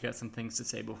 I got some things to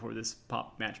say before this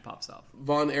match pops off.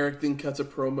 Von Erich then cuts a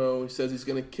promo. He says he's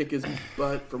going to kick his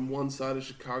butt from one side of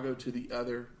Chicago to the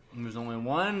other. And there's only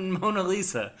one Mona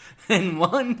Lisa and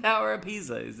one Tower of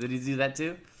Pisa. Did he do that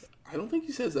too? I don't think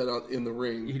he says that in the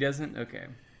ring. He doesn't? Okay.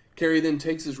 Kerry then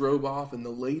takes his robe off, and the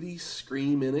ladies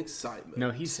scream in excitement.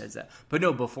 No, he says that. But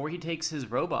no, before he takes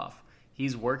his robe off,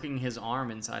 he's working his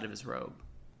arm inside of his robe.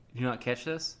 Did you not catch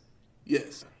this?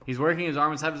 Yes. He's working his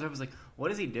arm inside of his robe. I was like,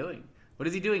 what is he doing? What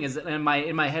is he doing? In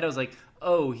my head, I was like,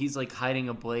 oh, he's like hiding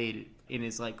a blade in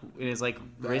his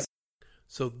wrist.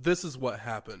 So this is what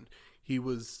happened. He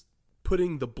was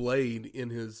putting the blade in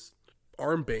his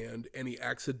armband, and he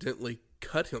accidentally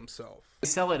cut himself. They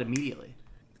sell it immediately.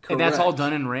 Correct. And that's all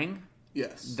done in ring?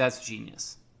 Yes. That's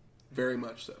genius. Very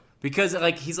much so. Because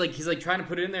he's trying to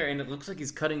put it in there, and it looks like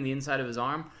he's cutting the inside of his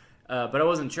arm. But I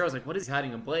wasn't sure. I was like, what is he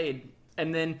hiding a blade?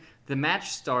 And then the match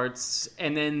starts,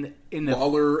 and then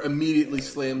Lawler immediately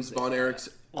slams Von Erich's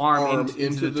arm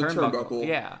into the turnbuckle.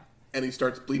 Yeah. And he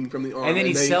starts bleeding from the arm. And then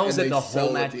he sells it the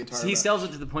whole match. He sells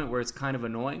it to the point where it's kind of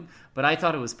annoying. But I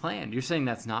thought it was planned. You're saying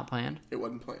that's not planned? It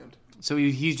wasn't planned. So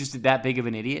he's just that big of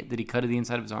an idiot that he cut the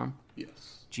inside of his arm?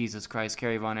 Yes. Jesus Christ,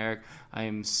 Kerry Von Erich. I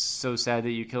am so sad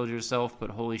that you killed yourself, but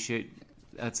holy shit,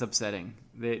 that's upsetting.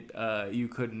 That you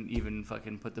couldn't even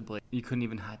fucking put the blade. You couldn't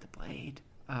even hide the blade.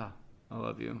 Oh, I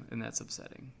love you, and that's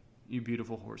upsetting. You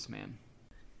beautiful horseman.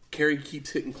 Kerry keeps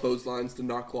hitting clotheslines to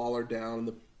knock Lawler down, and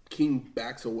the King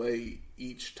backs away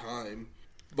each time.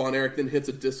 Von Erich then hits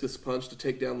a discus punch to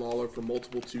take down Lawler for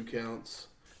multiple 2 counts.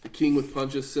 The King with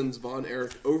punches sends Von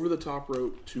Erich over the top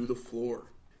rope to the floor.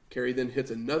 Kerry then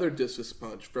hits another discus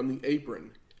punch from the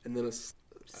apron, and then a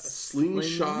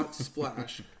slingshot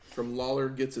splash from Lawler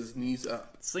gets his knees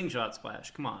up. Slingshot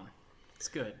splash, come on. It's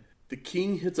good. The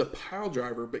King hits a pile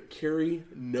driver, but Kerry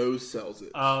no-sells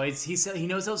it. Oh, he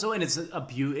no-sells it,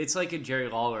 and it's like a Jerry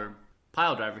Lawler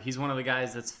pile driver. He's one of the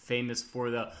guys that's famous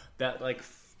for that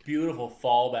beautiful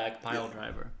fallback pile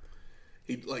driver.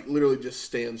 He literally just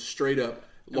stands straight up.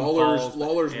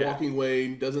 Lawler's walking away,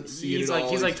 doesn't see it at all.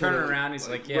 He's turning around. He's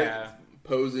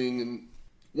posing, and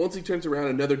once he turns around,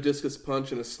 another discus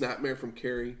punch and a snapmare from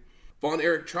Kerry. Von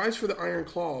Erich tries for the Iron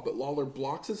Claw, but Lawler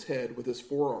blocks his head with his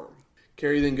forearm.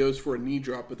 Kerry then goes for a knee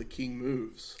drop, but the King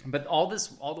moves. But all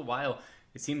the while,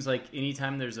 it seems like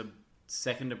anytime there's a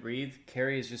second to breathe,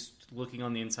 Kerry is just looking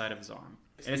on the inside of his arm.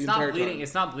 And it's not bleeding.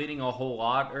 It's not bleeding a whole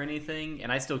lot or anything.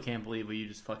 And I still can't believe what you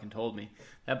just fucking told me.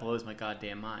 That blows my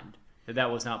goddamn mind. That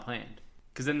was not planned.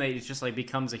 Because then it just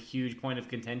becomes a huge point of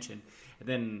contention. And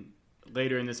then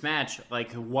later in this match,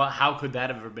 how could that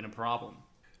have ever been a problem?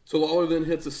 So Lawler then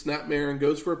hits a snapmare and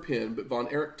goes for a pin, but Von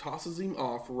Erich tosses him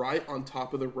off right on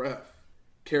top of the ref.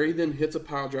 Kerry then hits a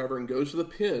pile driver and goes for the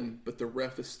pin, but the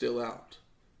ref is still out.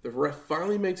 The ref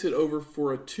finally makes it over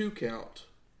for a 2 count,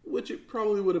 which it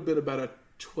probably would have been about a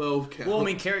 12 count. Well, I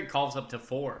mean, Kerry calls up to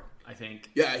 4. I think.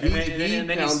 Yeah, he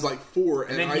counts 4,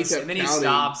 and I kept counting. And then he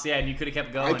stops, and you could have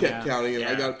kept going. I kept counting, and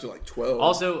I got up to 12.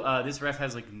 Also, this ref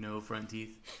has no front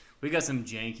teeth. We got some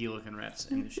janky looking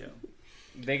refs in the show.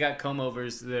 They got comb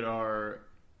overs that are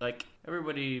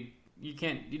everybody.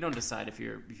 You don't decide if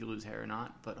you lose hair or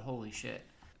not, but holy shit,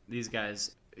 these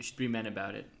guys should be men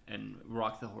about it and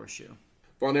rock the horseshoe.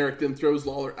 Von Erich then throws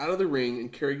Lawler out of the ring,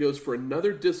 and Kerry goes for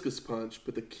another discus punch,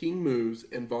 but the King moves,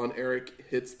 and Von Erich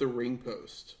hits the ring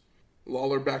post.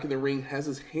 Lawler back in the ring has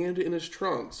his hand in his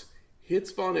trunks,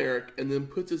 hits Von Erich, and then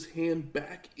puts his hand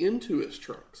back into his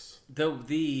trunks.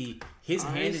 His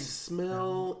hand is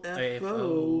smell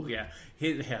FO. Yeah,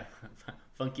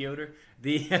 funky odor.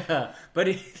 But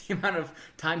the amount of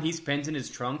time he spends in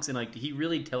his trunks, and he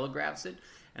really telegraphs it,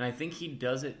 and I think he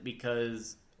does it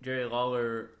because Jerry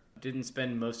Lawler didn't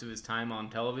spend most of his time on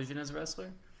television as a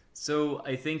wrestler, so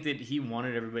I think that he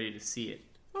wanted everybody to see it.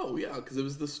 Oh yeah, because it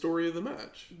was the story of the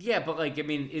match. Yeah, but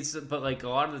a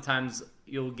lot of the times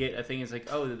you'll get a thing. It's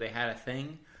they had a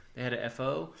thing, they had a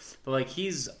FO, but like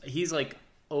he's like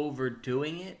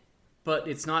overdoing it, but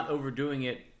it's not overdoing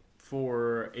it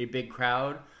for a big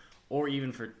crowd or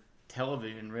even for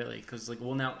television, really, because like,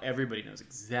 well, now everybody knows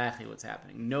exactly what's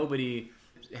happening. Nobody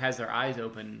has their eyes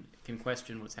open, can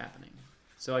question what's happening.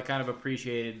 So I kind of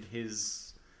appreciated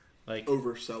his like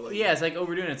overselling. Yeah, it's like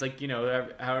overdoing it. It's like, you know,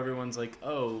 how everyone's like,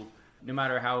 oh, no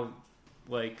matter how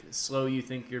like slow you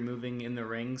think you're moving in the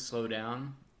ring, slow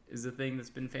down is the thing that's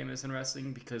been famous in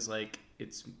wrestling, because like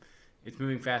it's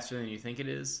moving faster than you think it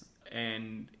is,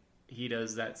 and he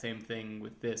does that same thing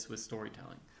with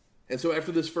storytelling. And so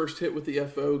after this first hit with the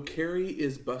FO, Kerry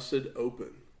is busted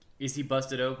open. Is he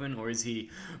busted open, or is he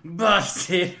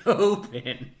busted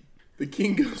open? The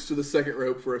King goes to the second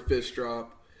rope for a fist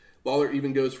drop. Lawler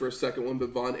even goes for a second one, but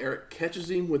Von Erich catches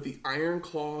him with the Iron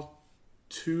Claw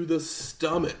to the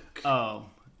stomach. Oh,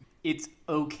 it's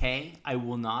okay. I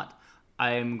will not.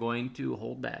 I am going to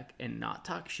hold back and not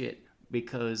talk shit,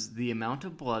 because the amount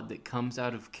of blood that comes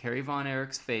out of Kerry Von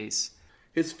Erich's face...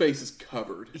 His face is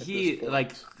covered at he, this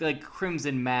point. like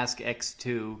Crimson Mask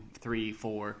X2, 3,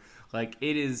 4. Like,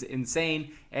 it is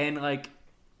insane. And, like,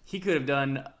 he could have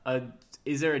done a...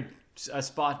 Is there a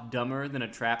spot dumber than a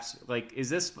trap? Like, is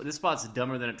this spot's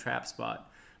dumber than a trap spot?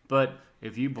 But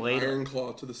if you blade... Iron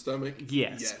Claw to the stomach?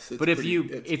 Yes. It's pretty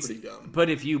dumb. But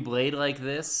if you blade like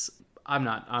this, I'm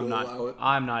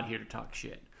not here to talk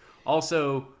shit.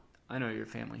 Also, I know your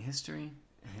family history,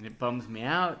 and it bums me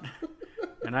out.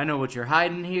 And I know what you're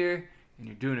hiding here, and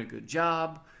you're doing a good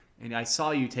job. And I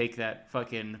saw you take that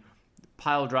fucking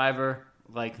pile driver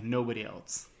like nobody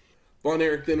else. Von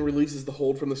Erich then releases the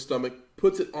hold from the stomach,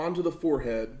 puts it onto the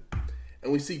forehead,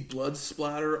 and we see blood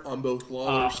splatter on both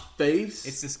Lawler's face.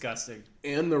 It's disgusting.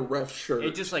 And the ref's shirt.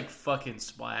 It just like fucking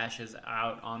splashes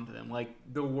out onto them like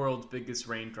the world's biggest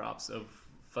raindrops of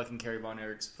fucking Kerry Von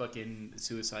Erich's fucking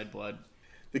suicide blood.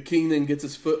 The King then gets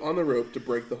his foot on the rope to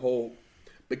break the hold,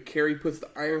 but Kerry puts the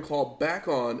Iron Claw back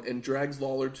on and drags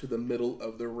Lawler to the middle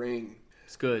of the ring.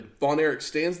 It's good. Von Erich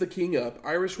stands the King up,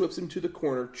 Irish whips him to the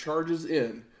corner, charges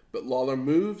in, but Lawler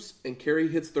moves and Kerry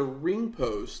hits the ring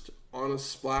post on a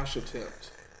splash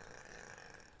attempt.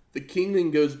 The King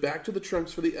then goes back to the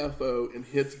trunks for the FO and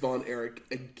hits Von Erich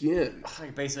again. I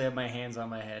basically have my hands on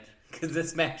my head because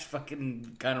this match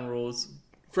fucking kind of rules.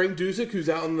 Frank Dusek, who's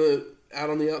out on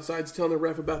the outside, is telling the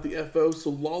ref about the FO, so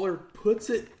Lawler puts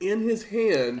it in his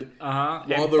hand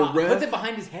while the ref puts it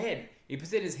behind his head. He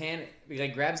puts it in his hand. He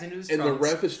like grabs into his trunks. And the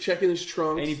ref is checking his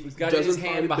trunks. And he's got his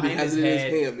hand behind his head. But he has it in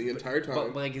his hand the entire time.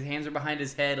 But like his hands are behind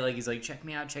his head. Like he's like, check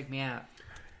me out, check me out.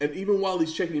 And even while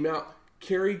he's checking him out,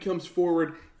 Kerry comes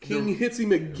forward. King hits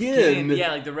him again.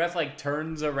 Yeah, like the ref like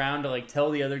turns around to like tell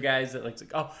the other guys that like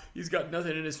oh, he's got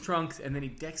nothing in his trunks, and then he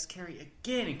decks Kerry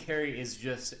again, and Kerry is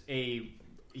just he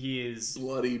is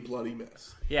bloody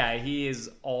mess. Yeah, he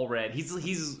is all red.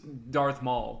 He's Darth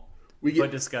Maul. We get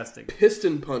but disgusting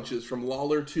piston punches from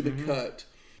Lawler to the cut.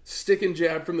 Stick and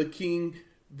jab from the King.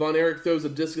 Von Erich throws a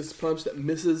discus punch that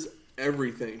misses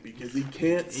everything because he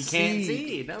can't see. He can't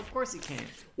see. No, of course he can't.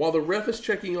 While the ref is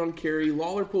checking on Kerry,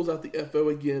 Lawler pulls out the FO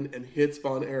again and hits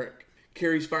Von Erich.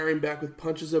 Kerry's firing back with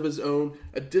punches of his own,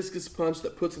 a discus punch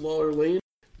that puts Lawler laying,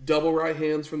 double right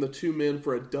hands from the two men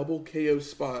for a double KO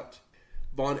spot.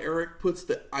 Von Erich puts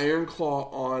the Iron Claw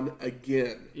on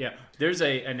again. Yeah, there's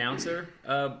a announcer,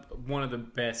 one of the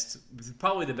best,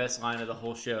 probably the best line of the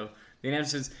whole show. The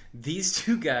announcer says, "These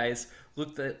two guys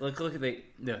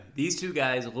these two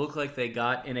guys look like they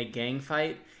got in a gang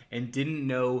fight and didn't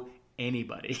know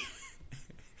anybody."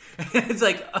 It's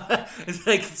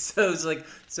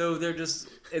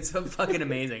so fucking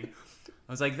amazing.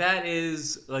 I was like, that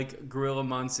is like Gorilla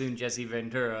Monsoon, Jesse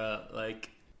Ventura, like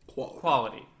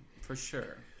quality. For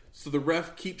sure. So the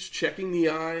ref keeps checking the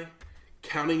eye,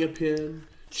 counting a pin,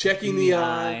 checking the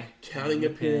eye, counting a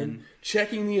pin,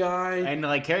 checking the eye. And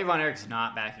like Kerry Von Erich's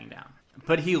not backing down.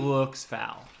 But he looks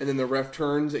foul. And then the ref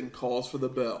turns and calls for the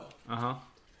bell. Uh-huh.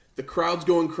 The crowd's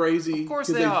going crazy. Of course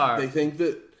they are. They think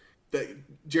that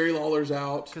Jerry Lawler's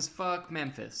out. Because fuck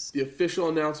Memphis. The official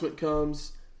announcement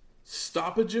comes.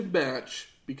 Stoppage of match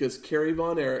because Kerry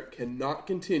Von Erich cannot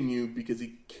continue because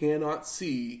he cannot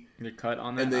see. They're cut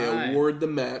on that and they eye. Award the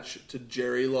match to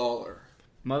Jerry Lawler.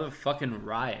 Motherfucking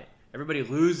riot. Everybody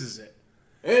loses it.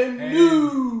 And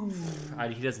new.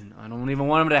 He doesn't. I don't even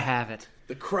want him to have it.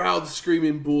 The crowd's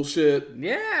screaming bullshit.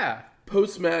 Yeah.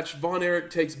 Post-match, Von Erich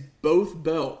takes both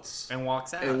belts. And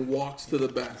walks out. And walks to the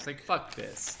back. It's like, fuck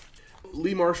this.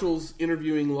 Lee Marshall's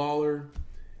interviewing Lawler,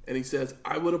 and he says,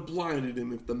 "I would have blinded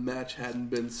him if the match hadn't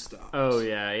been stopped." Oh,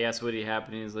 yeah. He asked what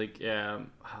happened. He's like, yeah,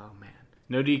 oh, man.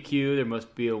 No DQ. There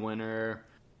must be a winner.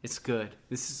 It's good.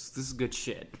 This is good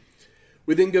shit.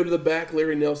 We then go to the back.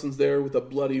 Larry Nelson's there with a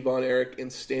bloody Von Erich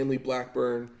and Stanley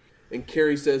Blackburn. And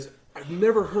Kerry says, I've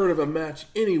never heard of a match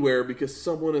anywhere because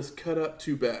someone is cut up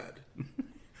too bad.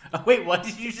 Oh, wait, what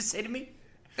did you just say to me?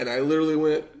 And I literally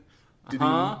went,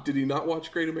 did he not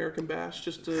watch Great American Bash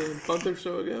just a month or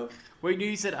so ago? Wait,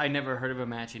 you said I never heard of a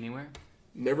match anywhere?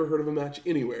 Never heard of a match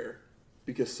anywhere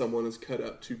because someone is cut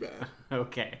up too bad.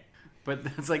 Okay. But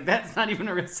that's not even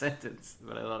a real sentence,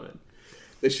 but I love it.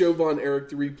 They show Von Erich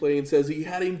the replay and says he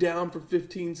had him down for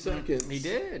 15 seconds. He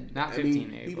did. Not 15,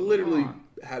 he literally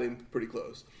had him pretty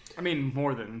close. I mean,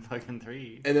 more than fucking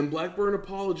 3. And then Blackburn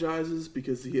apologizes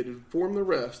because he had informed the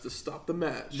refs to stop the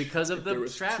match. Because of the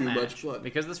strap match. Much blood.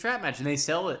 Because of the strap match. And they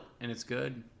sell it, and it's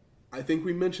good. I think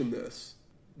we mentioned this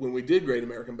when we did Great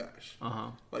American Bash.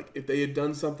 Like, if they had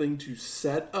done something to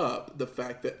set up the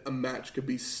fact that a match could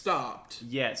be stopped.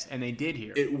 Yes, and they did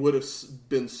here. It would have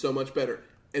been so much better.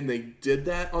 And they did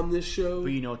that on this show.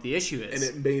 But you know what the issue is. And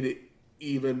it made it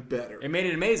even better. It made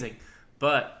it amazing.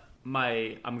 But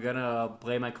I'm going to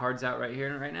play my cards out right here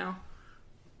and right now.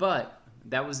 But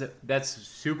that's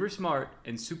super smart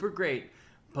and super great.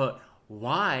 But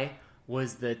why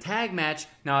was the tag match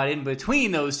not in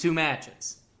between those 2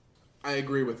 matches? I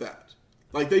agree with that.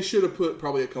 Like, they should have put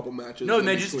probably a couple matches. No,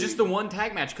 just the one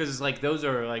tag match, because like those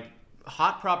are like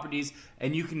hot properties,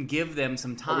 and you can give them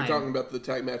some time. Are we talking about the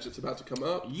tag match that's about to come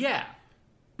up? Yeah.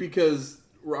 Because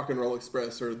Rock and Roll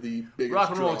Express are the biggest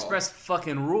Rock and Roll draw. Express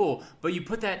fucking rule. But you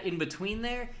put that in between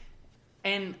there,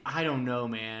 and I don't know,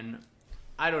 man.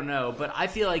 I don't know. But I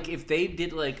feel like if they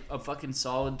did like a fucking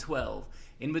solid 12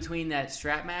 in between that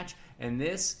strap match and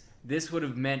this would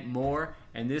have meant more,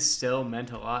 and this still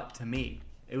meant a lot to me.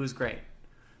 It was great.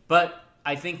 But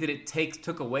I think that it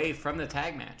took away from the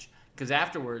tag match. Because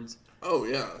afterwards... Oh,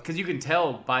 yeah. Because you can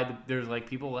tell there's like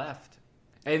people left.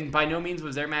 And by no means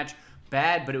was their match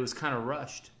bad, but it was kind of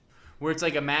rushed. Where it's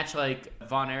like a match like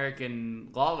Von Erich and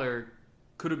Lawler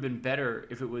could have been better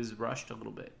if it was rushed a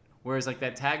little bit. Whereas like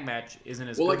that tag match isn't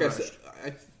as good. Well, like rushed. I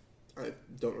said, I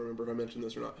don't remember if I mentioned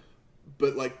this or not.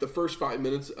 But like the first 5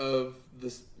 minutes of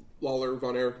this Lawler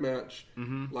Von Erich match,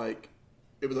 like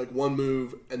it was like one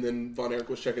move, and then Von Erich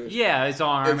was checking his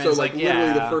arm. And so like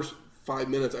literally the first 5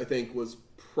 minutes, I think, was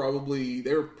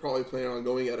they were probably planning on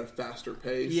going at a faster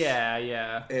pace.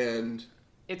 Yeah. And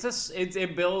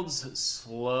it builds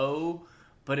slow,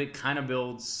 but it kind of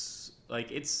builds like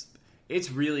it's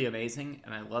really amazing,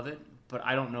 and I love it. But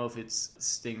I don't know if it's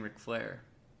Sting Ric Flair.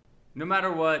 No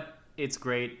matter what, it's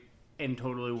great and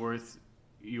totally worth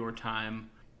your time.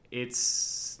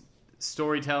 It's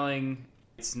storytelling.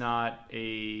 It's not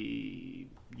they're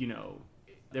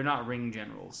not ring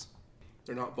generals.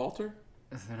 They're not Walter?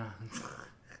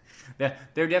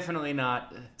 They're definitely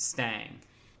not Stang.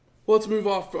 Well, let's move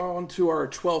on to our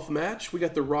 12th match. We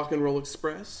got the Rock and Roll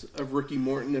Express of Ricky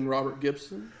Morton and Robert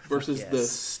Gibson versus the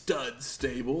Stud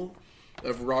Stable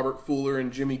of Robert Fuller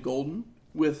and Jimmy Golden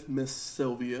with Miss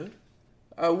Sylvia.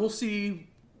 We'll see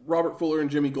Robert Fuller and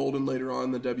Jimmy Golden later on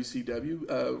in the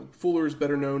WCW. Fuller is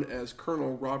better known as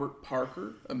Colonel Robert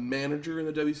Parker, a manager in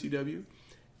the WCW,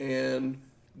 and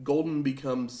Golden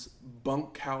becomes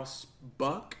Bunkhouse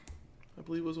Buck, I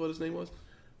believe was what his name was.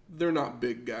 They're not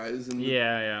big guys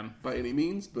by any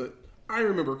means, but I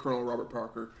remember Colonel Robert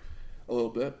Parker a little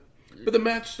bit. But the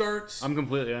match starts. I'm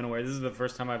completely unaware. This is the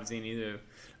first time I've seen either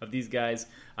of these guys.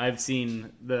 I've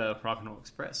seen the Rock and Roll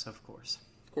Express, of course.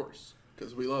 Of course,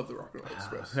 because we love the Rock and Roll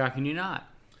Express. How can you not?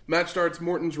 Match starts.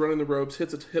 Morton's running the ropes,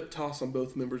 hits a hip toss on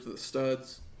both members of the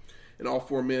Studs, and all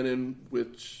 4 men in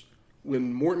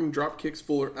when Morton drop kicks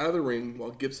Fuller out of the ring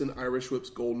while Gibson Irish whips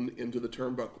Golden into the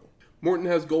turnbuckle. Morton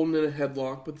has Golden in a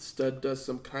headlock, but the Stud does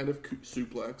some kind of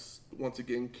suplex. Once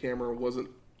again, camera wasn't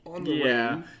on the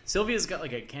ring. Sylvia's got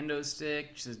like a kendo stick.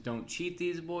 She says, "Don't cheat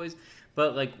these boys."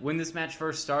 But like when this match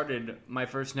first started, my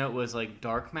first note was like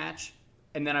dark match,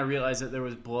 and then I realized that there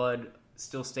was blood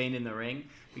still stained in the ring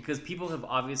because people have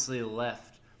obviously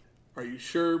left. Are you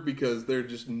sure? Because there's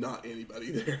just not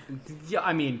anybody there. Yeah,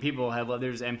 I mean, people have left.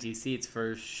 There's empty seats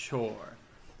for sure,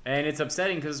 and it's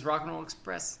upsetting because Rock and Roll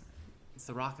Express. It's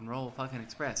the Rock and Roll fucking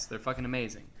Express. They're fucking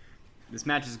amazing. This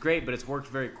match is great, but it's worked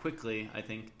very quickly, I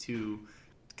think,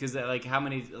 because like how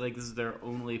many, like this is their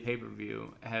only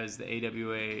pay-per-view. Has the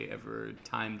AWA ever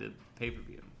timed a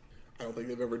pay-per-view? I don't think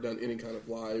they've ever done any kind of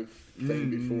live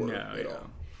thing before at all.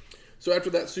 So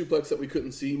after that suplex that we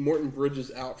couldn't see, Morton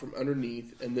bridges out from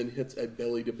underneath and then hits a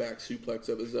belly-to-back suplex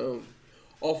of his own.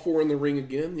 All 4 in the ring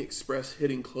again, the Express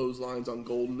hitting clotheslines on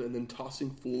Golden and then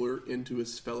tossing Fuller into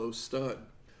his fellow Stud.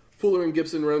 Fuller and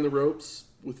Gibson run the ropes,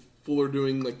 with Fuller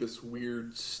doing like this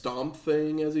weird stomp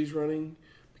thing as he's running,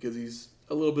 because he's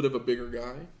a little bit of a bigger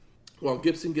guy. while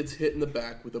Gibson gets hit in the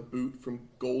back with a boot from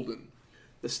Golden.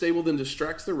 The stable then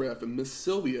distracts the ref, and Miss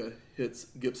Sylvia hits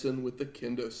Gibson with the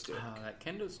kendo stick. Oh, that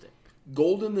kendo stick.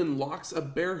 Golden then locks a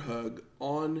bear hug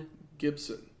on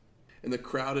Gibson, and the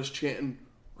crowd is chanting,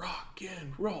 "Rock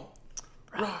and roll,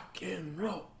 rock and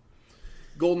roll."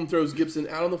 Golden throws Gibson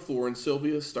out on the floor, and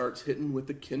Sylvia starts hitting with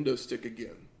the kendo stick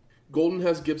again. Golden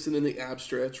has Gibson in the ab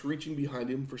stretch, reaching behind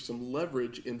him for some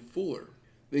leverage in Fuller.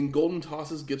 Then Golden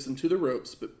tosses Gibson to the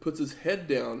ropes, but puts his head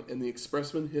down, and the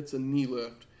Expressman hits a knee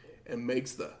lift and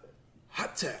makes the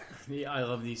hot tag. Yeah, I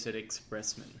love that you said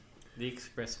Expressman. The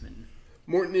Expressman.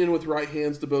 Morton in with right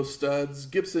hands to both studs.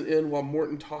 Gibson in while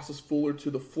Morton tosses Fuller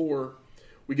to the floor.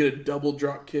 We get a double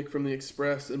drop kick from the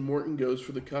Express, and Morton goes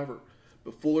for the cover.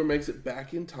 But Fuller makes it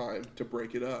back in time to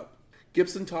break it up.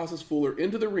 Gibson tosses Fuller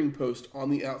into the ring post on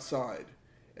the outside.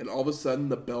 And all of a sudden,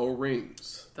 the bell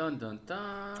rings. Dun dun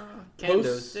dun.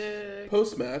 Kendo stick.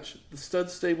 Post-match, the stud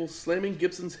stable slamming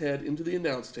Gibson's head into the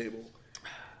announce table.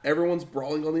 Everyone's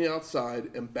brawling on the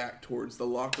outside and back towards the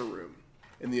locker room.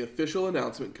 And the official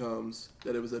announcement comes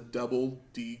that it was a double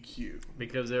DQ.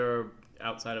 Because they were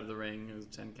outside of the ring, it was a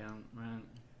 10 count, right?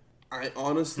 I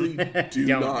honestly do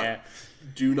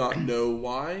not know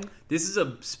why. This is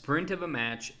a sprint of a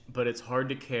match, but it's hard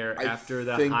to care after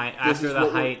the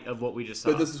height of what we just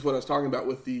saw. But this is what I was talking about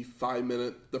with the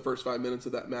first 5 minutes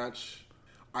of that match.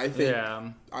 I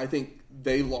think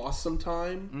they lost some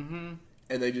time,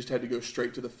 and they just had to go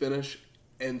straight to the finish,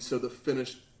 and so the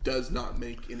finish does not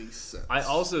make any sense. I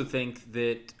also think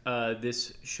that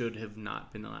this should have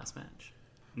not been the last match.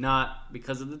 Not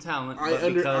because of the talent, I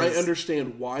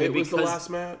understand why it was the last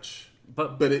match,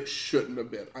 but it shouldn't have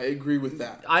been. I agree with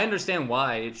that. I understand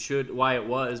why it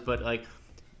was, but like,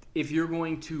 if you're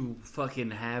going to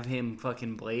fucking have him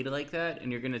fucking blade like that, and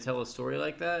you're going to tell a story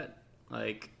like that,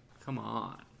 like, come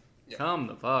on. Yeah. Come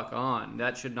the fuck on.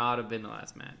 That should not have been the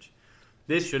last match.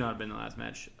 This should not have been the last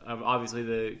match. Obviously,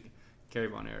 the Kerry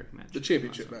Von Erich match. The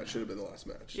championship match should have been the last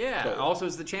match. Yeah, totally. Also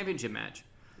it's the championship match.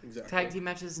 Exactly. Tag team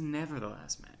match is never the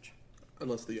last match.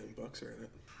 Unless the Young Bucks are in it.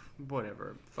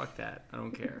 Whatever. Fuck that. I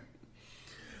don't care.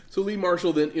 So Lee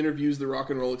Marshall then interviews the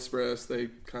Rock and Roll Express. They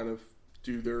kind of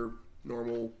do their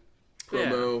normal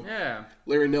promo. Yeah.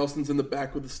 Larry Nelson's in the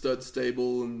back with the stud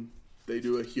stable, and they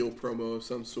do a heel promo of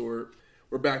some sort.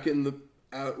 We're back in the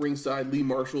ringside. Lee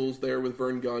Marshall's there with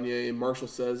Vern Gagne, and Marshall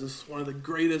says, "This is one of the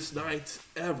greatest nights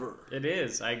ever." It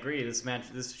is. I agree.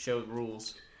 This show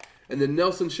rules. And then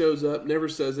Nelson shows up, never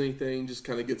says anything, just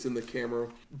kind of gets in the camera,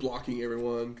 blocking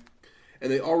everyone. And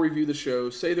they all review the show,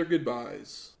 say their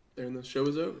goodbyes, and the show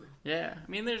is over. Yeah, I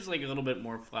mean, there's like a little bit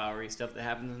more flowery stuff that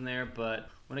happens in there, but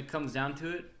when it comes down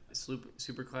to it,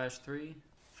 Super Clash 3,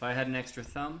 if I had an extra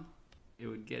thumb, it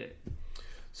would get it.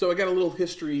 So I got a little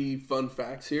history fun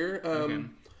facts here. Okay.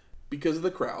 Because of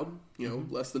the crowd,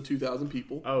 less than 2,000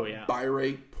 people. Oh, yeah. Buy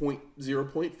rate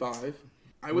 0.5.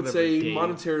 I would say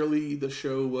monetarily the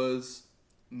show was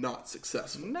not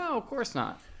successful. No, of course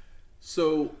not.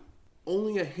 So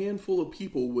only a handful of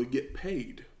people would get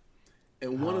paid.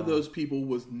 And one of those people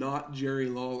was not Jerry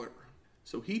Lawler.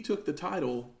 So he took the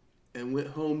title and went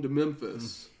home to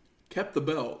Memphis, kept the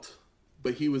belt,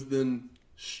 but he was then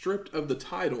stripped of the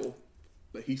title,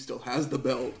 but he still has the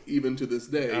belt even to this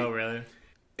day. Oh, really?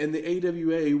 And the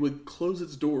AWA would close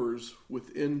its doors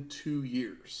within 2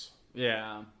 years.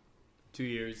 Yeah. 2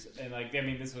 years. And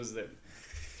this was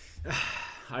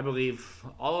I believe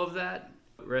all of that.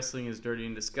 Wrestling is dirty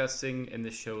and disgusting, and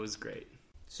this show is great.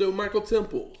 So, Michael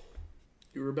Temple,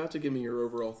 you were about to give me your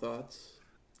overall thoughts.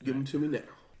 Give them to me now.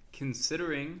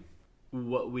 Considering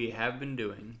what we have been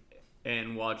doing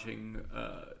and watching,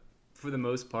 for the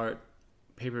most part,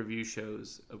 pay-per-view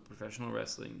shows of professional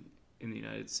wrestling in the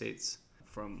United States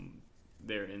from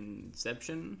their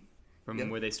inception, from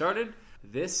where they started,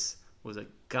 this was a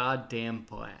goddamn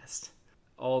blast.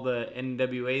 All the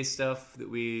NWA stuff that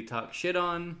we talk shit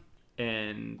on,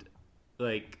 and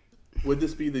would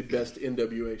this be the best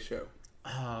NWA show?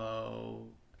 Oh,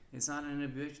 it's not an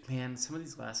NWA. Man, some of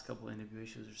these last couple NWA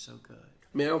shows are so good.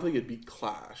 I mean, I don't think it'd be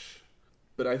Clash,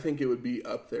 but I think it would be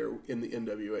up there in the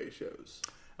NWA shows.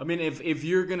 I mean, if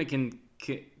you're gonna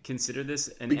consider this,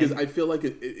 because I feel like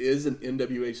it is an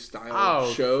NWA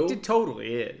style show. It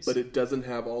totally is, but it doesn't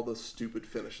have all the stupid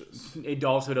finishes. It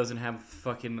also doesn't have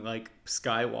fucking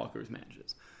Skywalker's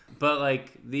matches, but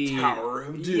the Tower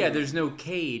of Doom. Yeah, there's no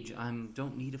cage. I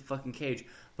don't need a fucking cage,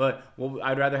 but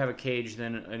I'd rather have a cage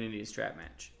than an Indian strap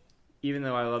match. Even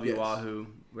though I love you, Wahoo,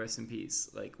 rest in peace.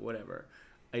 Whatever.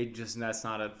 That's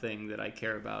not a thing that I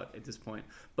care about at this point.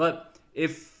 But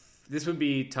if this would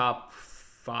be top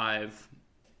 5,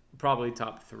 probably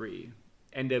top 3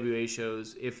 NWA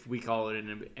shows if we call it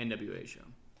an NWA show.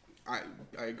 I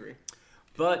agree.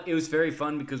 But it was very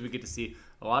fun because we get to see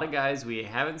a lot of guys we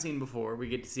haven't seen before. We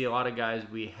get to see a lot of guys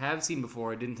we have seen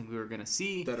before. I didn't think we were going to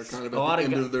see. That are kind of at the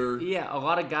end of their... Yeah, a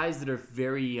lot of guys that are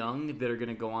very young that are going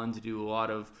to go on to do a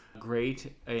lot of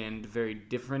great and very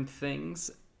different things.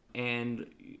 And,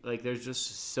 like, there's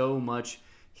just so much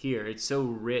here. It's so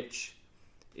rich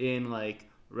in, like,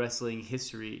 wrestling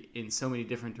history in so many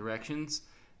different directions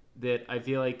that I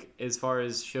feel like as far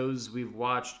as shows we've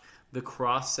watched, the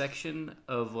cross-section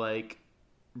of, like,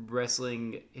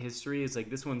 wrestling history is like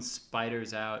this one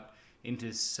spiders out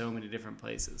into so many different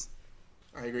places.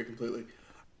 I agree completely.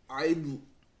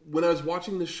 When I was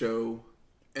watching the show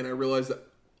and I realized that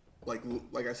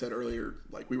like I said earlier,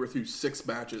 like we were through 6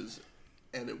 matches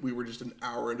and we were just an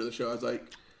hour into the show, I was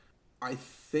like, I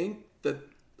think that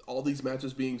all these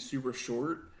matches being super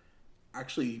short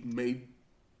actually made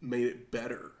it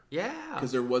better. Yeah,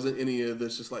 because there wasn't any of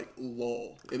this just like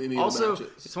lull in any of the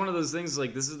matches. It's one of those things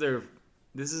like this is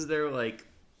their like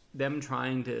them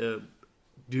trying to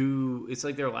do, it's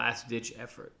like their last ditch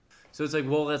effort. So it's like,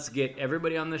 well, let's get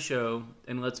everybody on the show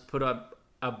and let's put on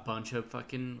a bunch of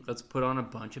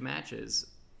matches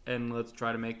and let's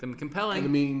try to make them compelling. And I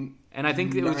mean, and I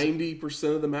think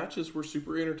 90% of the matches were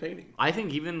super entertaining. I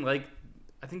think even like,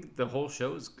 I think the whole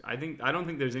show is, I don't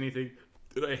think there's anything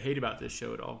that I hate about this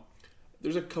show at all.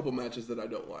 There's a couple matches that I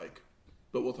don't like,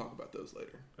 but we'll talk about those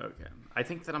later. Okay. I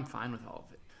think that I'm fine with all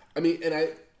of it. I mean, and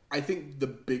I think the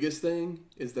biggest thing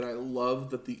is that I love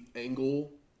that the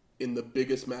angle in the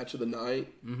biggest match of the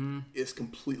night is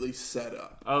completely set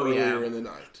up earlier in the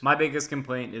night. My biggest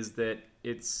complaint is that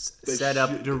it's set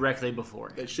up directly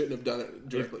before. They shouldn't have done it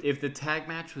directly. If the tag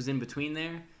match was in between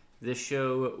there, this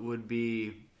show would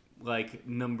be like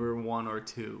number 1 or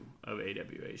 2 of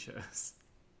AWA shows.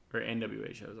 Or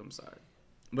NWA shows, I'm sorry.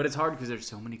 But it's hard because there's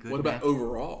so many good matches. What about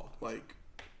overall? Like,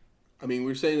 I mean,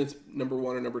 we're saying it's number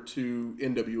 1 or number 2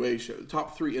 NWA shows.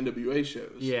 Top 3 NWA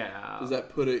shows. Yeah. Does that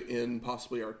put it in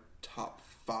possibly our top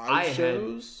 5 shows?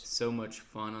 I had so much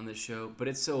fun on this show, but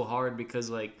it's so hard because,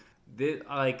 like,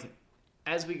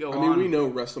 as we go on... I mean, we know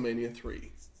WrestleMania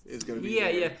 3 is going to be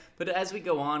there. Yeah. But as we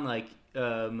go on, like,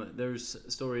 there's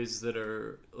stories that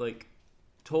are, like,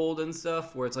 told and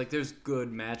stuff where it's like there's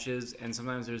good matches and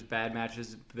sometimes there's bad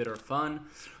matches that are fun,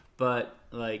 but,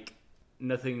 like,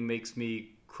 nothing makes me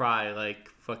cry like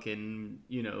fucking,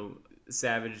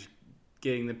 Savage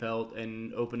getting the belt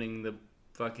and opening the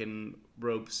fucking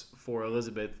ropes for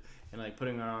Elizabeth and like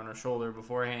putting her on his shoulder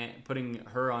beforehand,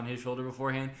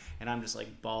 and I'm just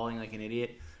like bawling like an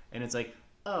idiot. And it's like,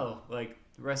 oh, like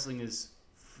wrestling is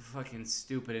fucking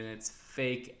stupid and it's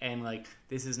fake and like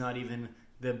this is not even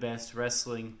the best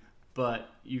wrestling, but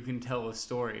you can tell a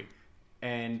story.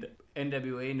 And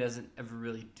NWA doesn't ever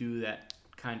really do that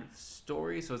kind of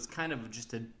story, so it's kind of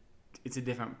just it's a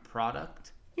different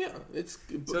product. Yeah, it's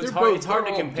hard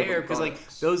to compare because like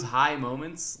those high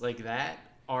moments like that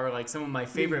are like some of my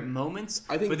favorite moments.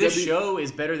 I think, but this show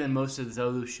is better than most of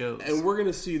those shows, and we're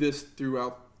gonna see this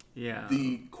throughout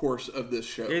the course of this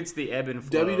show. It's the ebb and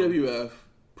flow. WWF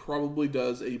probably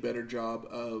does a better job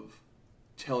of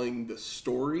telling the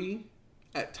story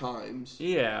at times.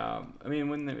 Yeah, I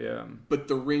mean but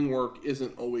the ring work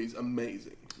isn't always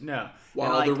amazing. No.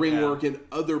 While the ring work in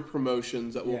other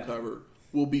promotions that we'll cover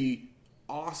will be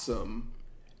awesome,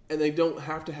 and they don't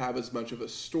have to have as much of a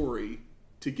story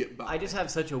to get by. I just have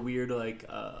such a weird like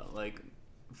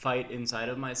fight inside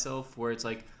of myself where it's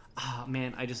like,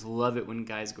 man, I just love it when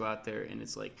guys go out there and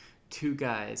it's like 2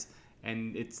 guys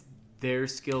and it's their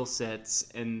skill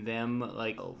sets and them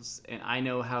like, and I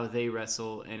know how they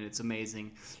wrestle and it's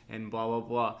amazing and blah blah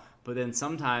blah. But then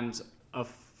sometimes a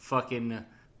fucking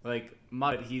like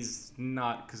he's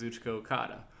not Kazuchika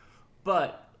Okada,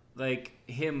 but like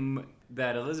him,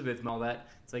 that Elizabeth and all that,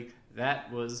 it's like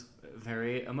that was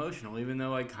very emotional, even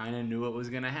though I kind of knew what was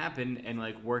gonna happen and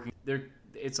like working there.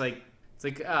 It's like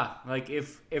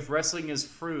if wrestling is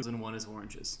fruit and one is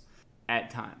oranges at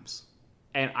times,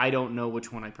 and I don't know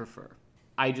which one I prefer.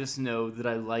 I just know that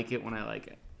I like it when I like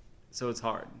it, so it's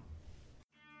hard.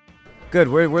 Good.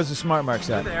 Where's the smart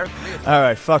marks at? There. All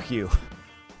right. Fuck you.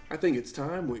 I think it's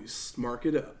time we mark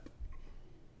it up.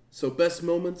 So, best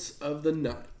moments of the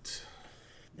night.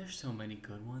 There's so many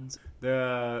good ones.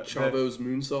 Chavo's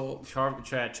moonsault.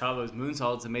 Chavo's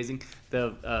moonsault's amazing.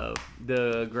 The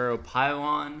Guerrero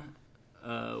pylon,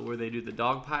 where they do the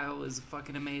dog pile, is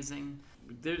fucking amazing.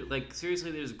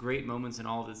 Seriously, there's great moments in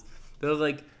all of this.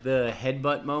 The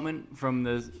headbutt moment from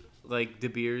the De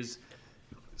Beers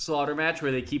slaughter match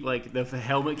where they keep like the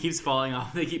helmet keeps falling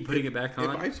off, they keep putting it back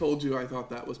on. If I told you I thought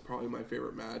that was probably my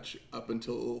favorite match up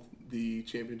until the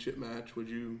championship match, would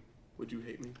you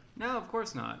hate me? No, of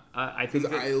course not. I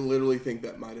literally think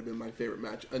that might have been my favorite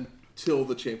match until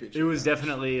the championship. It was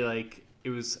definitely like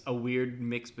it was a weird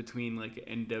mix between like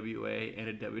an NWA and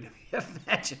a WWF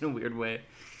match in a weird way.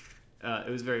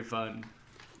 It was very fun.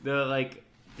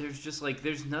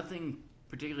 There's nothing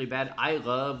particularly bad. I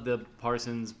love the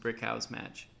Parsons Brickhouse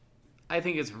match. I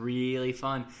think it's really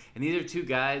fun. And these are two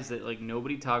guys that like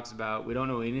nobody talks about. We don't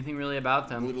know anything really about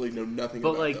them. Literally know nothing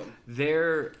about them. But like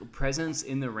their presence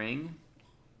in the ring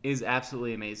is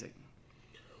absolutely amazing.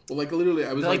 Well, like literally,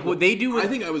 I was like what they do. I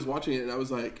think I was watching it and I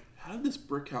was like, how did this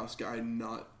Brickhouse guy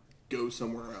not go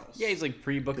somewhere else? Yeah, he's like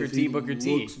pre-Booker T, Booker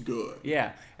T. Looks good.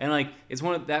 Yeah, and like it's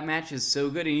that match is so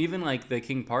good, and even like the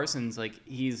King Parsons, like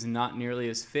he's not nearly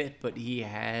as fit, but he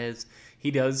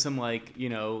does some like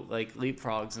like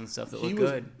leapfrogs and stuff that look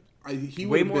good. He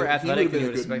way more athletic than you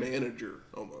would a good expect. Manager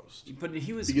almost. But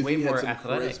he was because way he had more some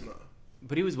athletic. Charisma.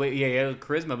 But he was he had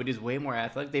charisma, but he was way more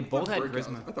athletic. They both had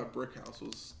charisma. I thought Brickhouse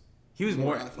was. He was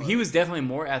more athletic. He was definitely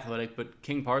more athletic, but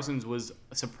King Parsons was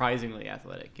surprisingly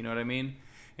athletic. You know what I mean?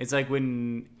 It's like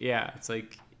it's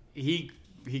like he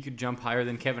could jump higher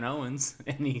than Kevin Owens,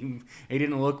 and he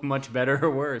didn't look much better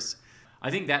or worse. I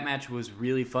think that match was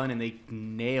really fun, and they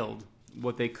nailed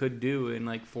what they could do in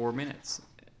like 4 minutes.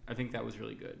 I think that was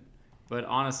really good. But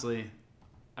honestly,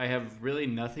 I have really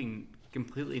nothing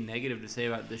completely negative to say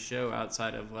about this show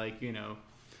outside of like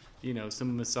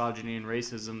some misogyny and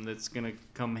racism that's going to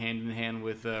come hand in hand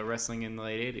with wrestling in the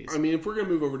late 80s. I mean, if we're going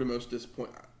to move over to most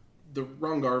disappointing, the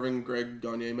Ron Garvin, Greg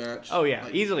Gagne match. Oh, yeah.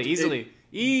 Like,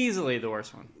 easily the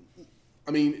worst one.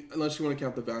 I mean, unless you want to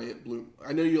count the Valiant Blue.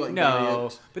 I know you like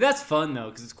Valiant. But that's fun, though,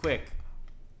 because it's quick.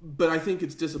 But I think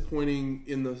it's disappointing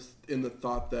in the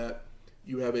thought that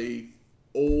you have a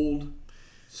old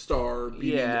star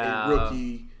beating a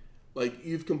rookie. Like,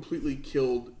 you've completely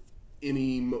killed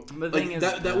any...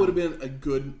 that would have been a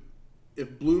good...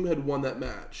 If Bloom had won that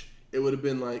match, it would have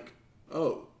been like,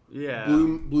 oh... Yeah,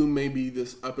 Bloom may be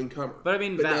this up and comer. But I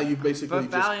mean, now you've basically but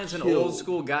Valiant's an old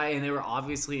school guy, and they were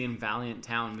obviously in Valiant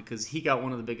Town because he got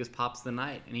one of the biggest pops of the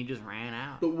night, and he just ran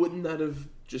out. But wouldn't that have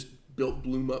just built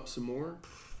Bloom up some more?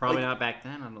 Probably not back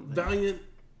then. I don't think. Valiant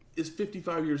is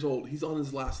 55 years old. He's on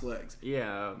his last legs.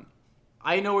 Yeah,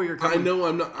 I know where you're coming. I know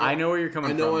I'm not. I know where you're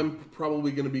coming from. I know I'm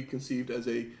probably going to be conceived as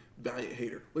a Valiant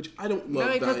hater, which I don't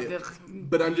love Valiant.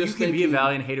 But I'm just thinking, be a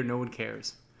Valiant hater. No one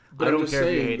cares. But I don't care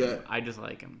if you hate him. I just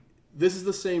like him. This is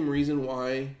the same reason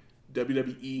why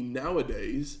WWE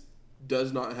nowadays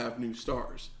does not have new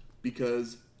stars,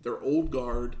 because their old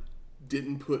guard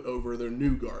didn't put over their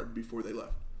new guard before they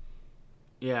left.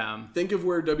 Yeah. Think of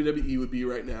where WWE would be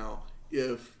right now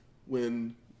if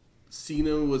when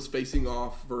Cena was facing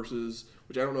off versus,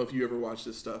 which I don't know if you ever watched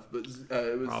this stuff, but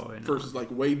it was versus like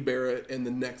Wade Barrett and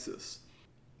the Nexus.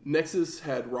 Nexus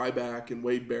had Ryback and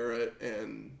Wade Barrett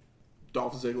and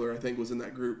Dolph Ziggler, I think, was in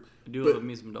that group. I do love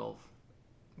me some Dolph.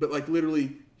 But like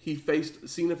literally,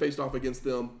 Cena faced off against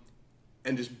them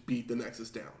and just beat the Nexus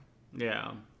down.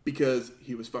 Yeah. Because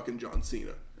he was fucking John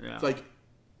Cena. Yeah. It's like,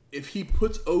 if he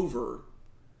puts over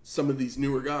some of these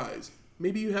newer guys,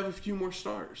 maybe you have a few more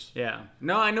stars. Yeah.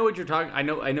 No, I know what you're talking. I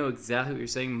know exactly what you're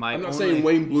saying. I'm not saying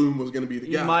Wayne Bloom was going to be the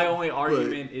guy. My only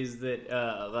argument is that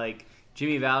like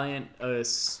Jimmy Valiant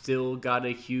still got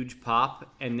a huge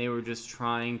pop, and they were just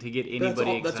trying to get anybody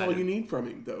excited. That's all you need from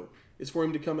him, though, is for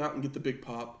him to come out and get the big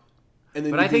pop. And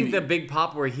then but I think the big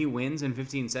pop where he wins in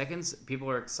 15 seconds, people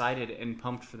are excited and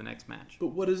pumped for the next match. But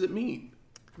what does it mean?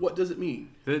 What does it mean?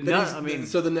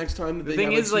 So the next time that they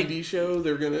have a TV show,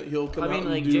 he'll come out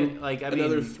and do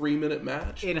another 3-minute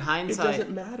match. In hindsight, it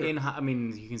doesn't matter.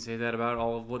 You can say that about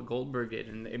all of what Goldberg did,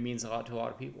 and it means a lot to a lot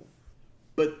of people.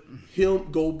 But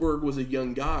Goldberg was a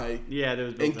young guy,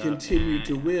 and continued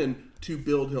to win to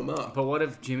build him up. But what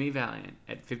if Jimmy Valiant,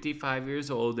 at 55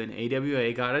 years old, and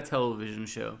AWA got a television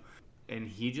show, and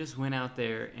he just went out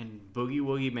there and boogie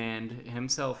woogie manned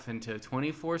himself into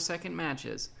 24-second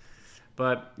matches?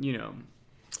 But,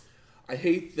 I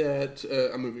hate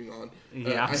that... I'm moving on.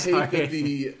 Yeah, I hate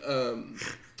that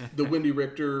the Wendy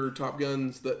Richter Top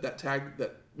Guns,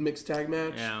 that mixed tag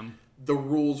match, the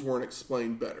rules weren't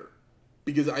explained better.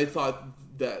 Because I thought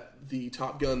that the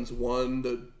Top Guns won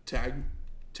the tag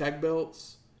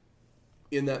belts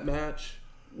in that match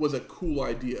was a cool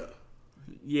idea.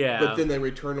 Yeah. But then they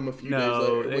returned them a few days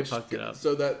later. They fucked it up.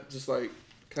 So that just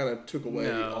kind of took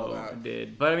away all that. It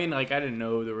did. But I didn't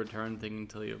know the return thing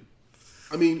until you.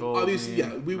 Obviously,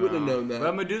 we wouldn't have known that.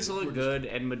 But Medusa looked good,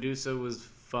 and Medusa was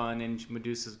fun, and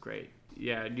Medusa's great.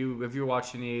 if you're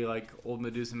watching any like old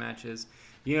Medusa matches,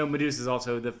 Medusa's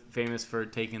also famous for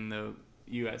taking the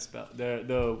U.S. belt,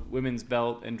 the women's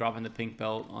belt, and dropping the pink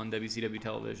belt on WCW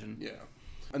television. Yeah.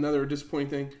 Another disappointing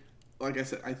thing, like I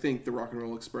said, I think the Rock and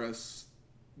Roll Express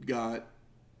got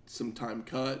some time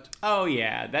cut. Oh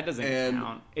yeah, that doesn't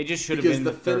count. It just should have been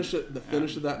the finish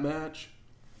of that match.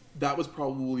 That was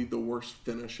probably the worst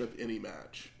finish of any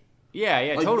match.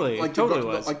 Yeah, totally. It totally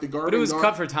was. Like the Garvin, but it was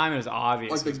cut for time. It was obvious.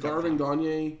 Like the Garvin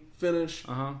Gagne finish.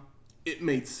 It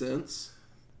made sense.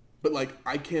 But like,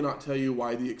 I cannot tell you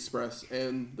why the Express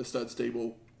and the Stud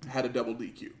Stable had a double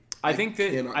DQ. I think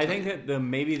that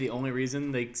maybe the only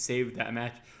reason they saved that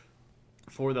match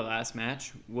for the last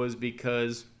match was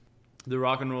because the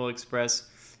Rock and Roll Express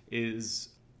is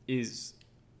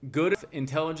good,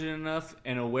 intelligent enough,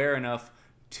 and aware enough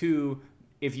to,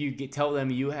 if you tell them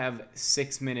you have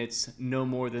 6 minutes, no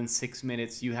more than 6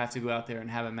 minutes, you have to go out there and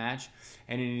have a match,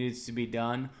 and it needs to be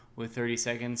done with 30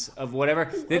 seconds of whatever,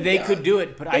 that they could do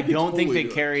it. But I don't think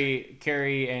that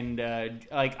Kerry and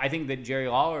I think that Jerry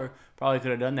Lawler probably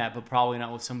could have done that, but probably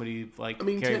not with somebody like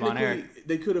Kerry Von Erich.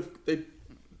 They could have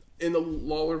in the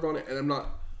Lawler Von Erich, and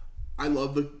I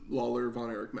love the Lawler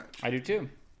Von Erich match. I do too.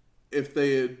 If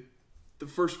they had the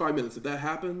first 5 minutes, if that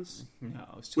happens, no,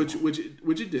 it's too which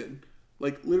it did,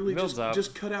 like literally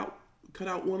just cut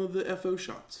out one of the FO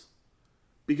shots,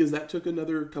 because that took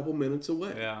another couple minutes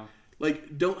away. Yeah.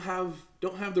 Like don't have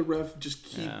the ref just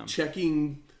keep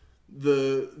checking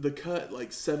the cut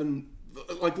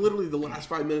like literally the last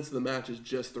 5 minutes of the match is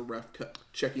just the ref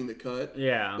checking the cut.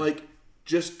 Yeah. Like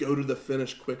just go to the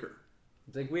finish quicker.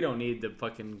 It's like we don't need the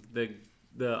fucking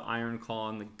the iron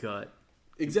claw in the gut.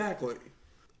 Exactly.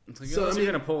 It's like, so you're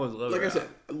gonna pull his liver. Like I said,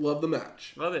 I love the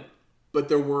match. Love it. But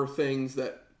there were things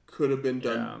that could have been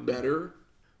done better.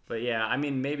 But yeah, I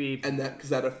mean, maybe... And because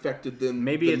that affected the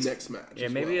next match. Yeah,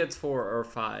 maybe it's 4 or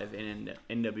 5 in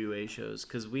NWA shows.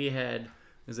 Because we had...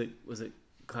 Was it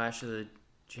Clash of the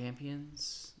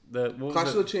Champions? Clash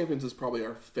of the Champions is probably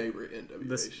our favorite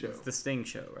NWA show. The Sting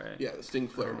show, right? Yeah, the Sting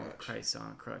Flair match. Christ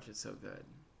on a crutch, it's so good.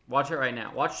 Watch it right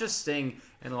now. Watch just Sting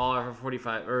and Lawler for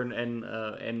 45,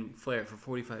 and Flair for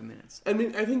 45 minutes. I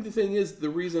mean, I think the thing is, the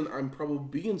reason I'm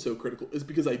probably being so critical is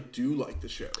because I do like the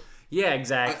show. Yeah,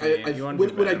 exactly.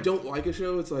 When I don't like a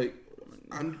show, it's like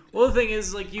Well, the thing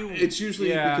is, like it's usually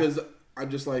because I'm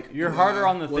just like you're harder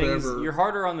on the things. You're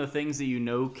harder on the things that you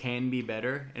know can be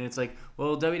better, and it's like,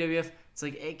 well, WWF. It's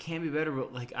like it can be better,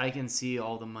 but like I can see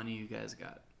all the money you guys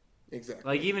got. Exactly.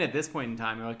 Like even at this point in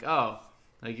time, you're like, oh.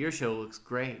 Like, your show looks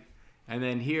great. And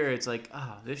then here, it's like,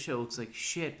 oh, this show looks like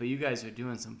shit, but you guys are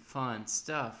doing some fun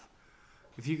stuff.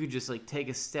 If you could just, like, take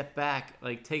a step back,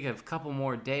 like, take a couple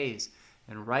more days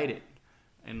and write it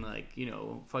and, like,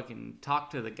 fucking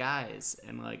talk to the guys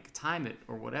and, like, time it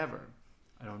or whatever.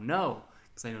 I don't know,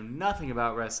 because I know nothing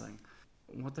about wrestling.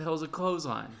 What the hell is a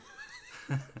clothesline?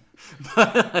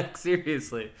 But, like,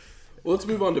 seriously. Well, let's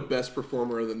move on to Best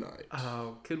Performer of the Night.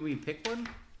 Oh, could we pick one?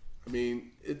 I mean,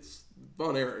 it's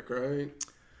Von Erich, right?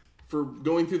 For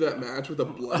going through that match with a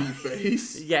bloody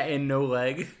face. Yeah, and no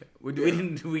leg.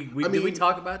 Did we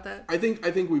talk about that? I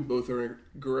think we both are.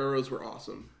 Guerreros were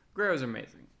awesome. Guerreros are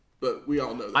amazing. But we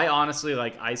all know that. I honestly,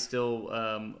 I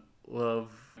still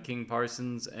love King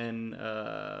Parsons and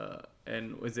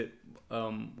was it,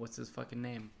 what's his fucking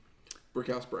name?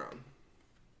 Brickhouse Brown.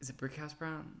 Is it Brickhouse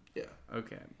Brown? Yeah.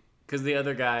 Okay. Because the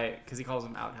other guy, because he calls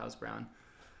him Outhouse Brown.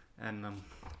 And I'm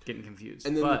getting confused.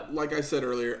 And then, like I said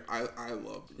earlier, I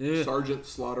love Sergeant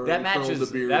Slaughter. That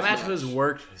match was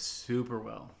worked super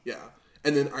well. Yeah.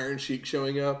 And then Iron Sheik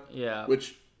showing up. Yeah.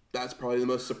 Which, that's probably the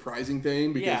most surprising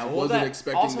thing, because I wasn't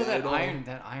expecting that at all.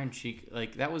 That Iron Sheik,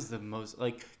 like, that was the most,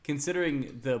 like,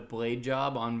 considering the blade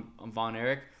job on Von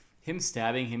Erich, him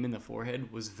stabbing him in the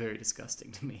forehead was very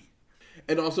disgusting to me.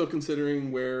 And also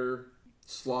considering where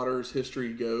Slaughter's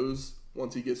history goes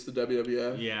once he gets to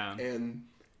WWF. Yeah. And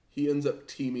he ends up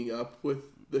teaming up with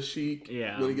the Sheik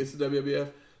when he gets to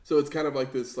WWF. So it's kind of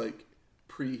like this like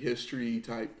prehistory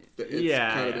type.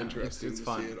 It's kind of interesting to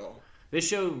see it all. This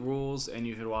show rules, and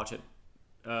you should watch it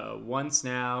once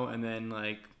now, and then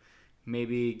like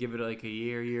maybe give it like a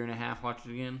year and a half. Watch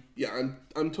it again. Yeah,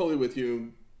 I'm totally with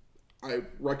you. I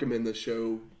recommend this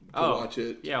show to watch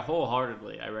it. Yeah,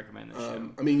 wholeheartedly, I recommend this show.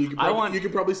 I mean, you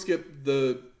could probably skip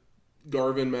the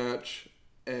Garvin match.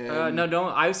 No,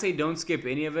 don't. I would say don't skip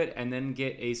any of it, and then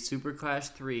get a Super Clash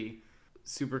 3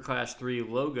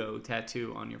 logo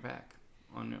tattoo on your back,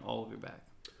 on all of your back.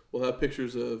 We'll have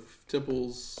pictures of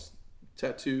Temple's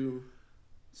tattoo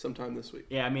sometime this week.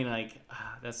 Yeah, I mean, like,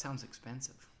 that sounds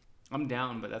expensive. I'm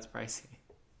down, but that's pricey.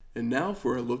 And now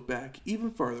for a look back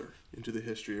even farther into the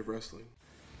history of wrestling.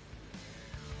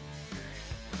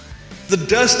 The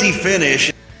dusty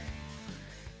finish.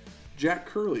 Jack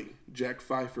Curley, Jack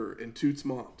Pfeiffer, and Toots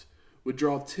Mondt would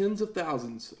draw tens of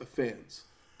thousands of fans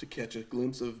to catch a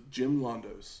glimpse of Jim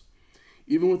Londos,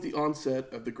 even with the onset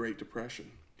of the Great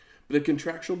Depression. But a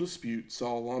contractual dispute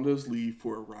saw Londos leave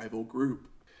for a rival group.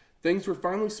 Things were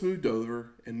finally smoothed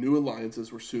over, and new alliances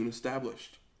were soon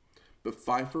established. But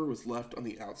Pfeiffer was left on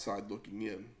the outside looking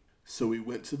in, so he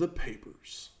went to the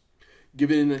papers.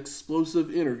 Giving an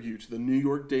explosive interview to the New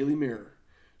York Daily Mirror,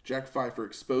 Jack Pfeiffer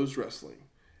exposed wrestling,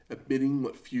 admitting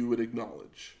what few would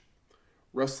acknowledge.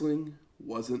 Wrestling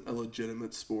wasn't a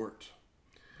legitimate sport.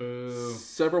 Boo.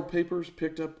 Several papers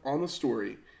picked up on the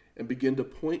story and began to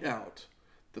point out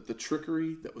that the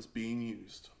trickery that was being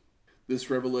used. This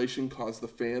revelation caused the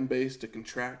fan base to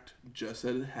contract just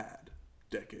as it had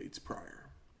decades prior.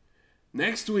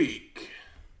 Next week,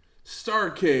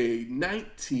 Starrcade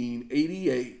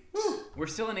 1988. We're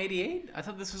still in 88? I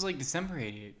thought this was like December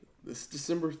 88. This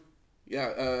December, yeah.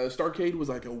 Starrcade was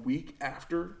like a week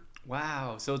after.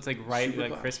 Wow, so it's like right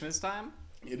like Christmas time?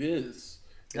 It is.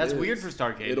 That's weird for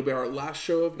Starrcade. It'll be our last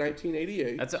show of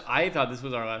 1988. I thought this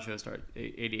was our last show of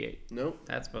 88. Nope.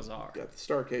 That's bizarre. Got the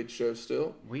Starrcade show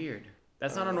still. Weird.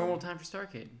 That's not a normal time for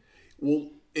Starrcade. Well,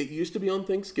 it used to be on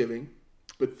Thanksgiving,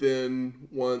 but then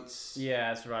once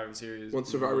Survivor Series. Once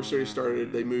Survivor Series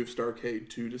started, they moved Starrcade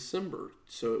to December,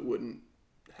 so it wouldn't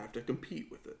have to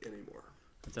compete with it anymore.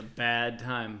 It's a bad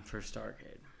time for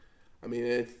Starrcade. I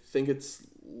mean, I think it's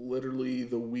literally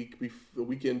the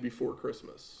weekend before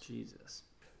Christmas. Jesus.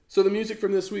 So the music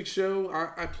from this week's show,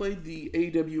 I played the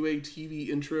AWA TV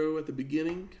intro at the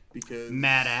beginning because...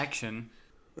 Mad Action.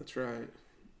 That's right.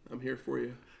 I'm here for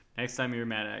you. Next time you're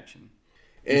Mad Action.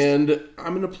 And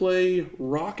I'm going to play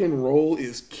Rock and Roll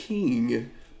is King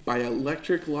by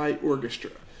Electric Light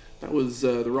Orchestra. That was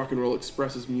the Rock and Roll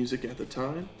Express's music at the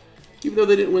time. Even though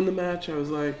they didn't win the match, I was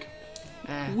like,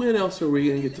 when else are we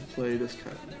going to get to play this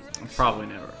kind of music? Probably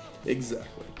never.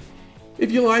 Exactly. If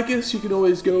you like us, you can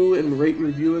always go and rate and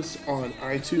review us on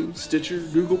iTunes, Stitcher,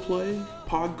 Google Play,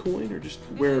 Podcoin, or just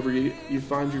wherever you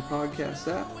find your podcasts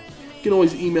at. You can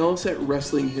always email us at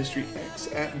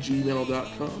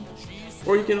wrestlinghistoryx@gmail.com.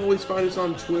 Or you can always find us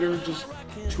on Twitter, just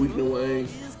tweeting away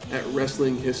at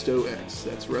WrestlingHistoX.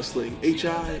 That's Wrestling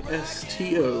HISTOX.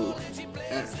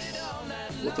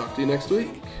 We'll talk to you next week.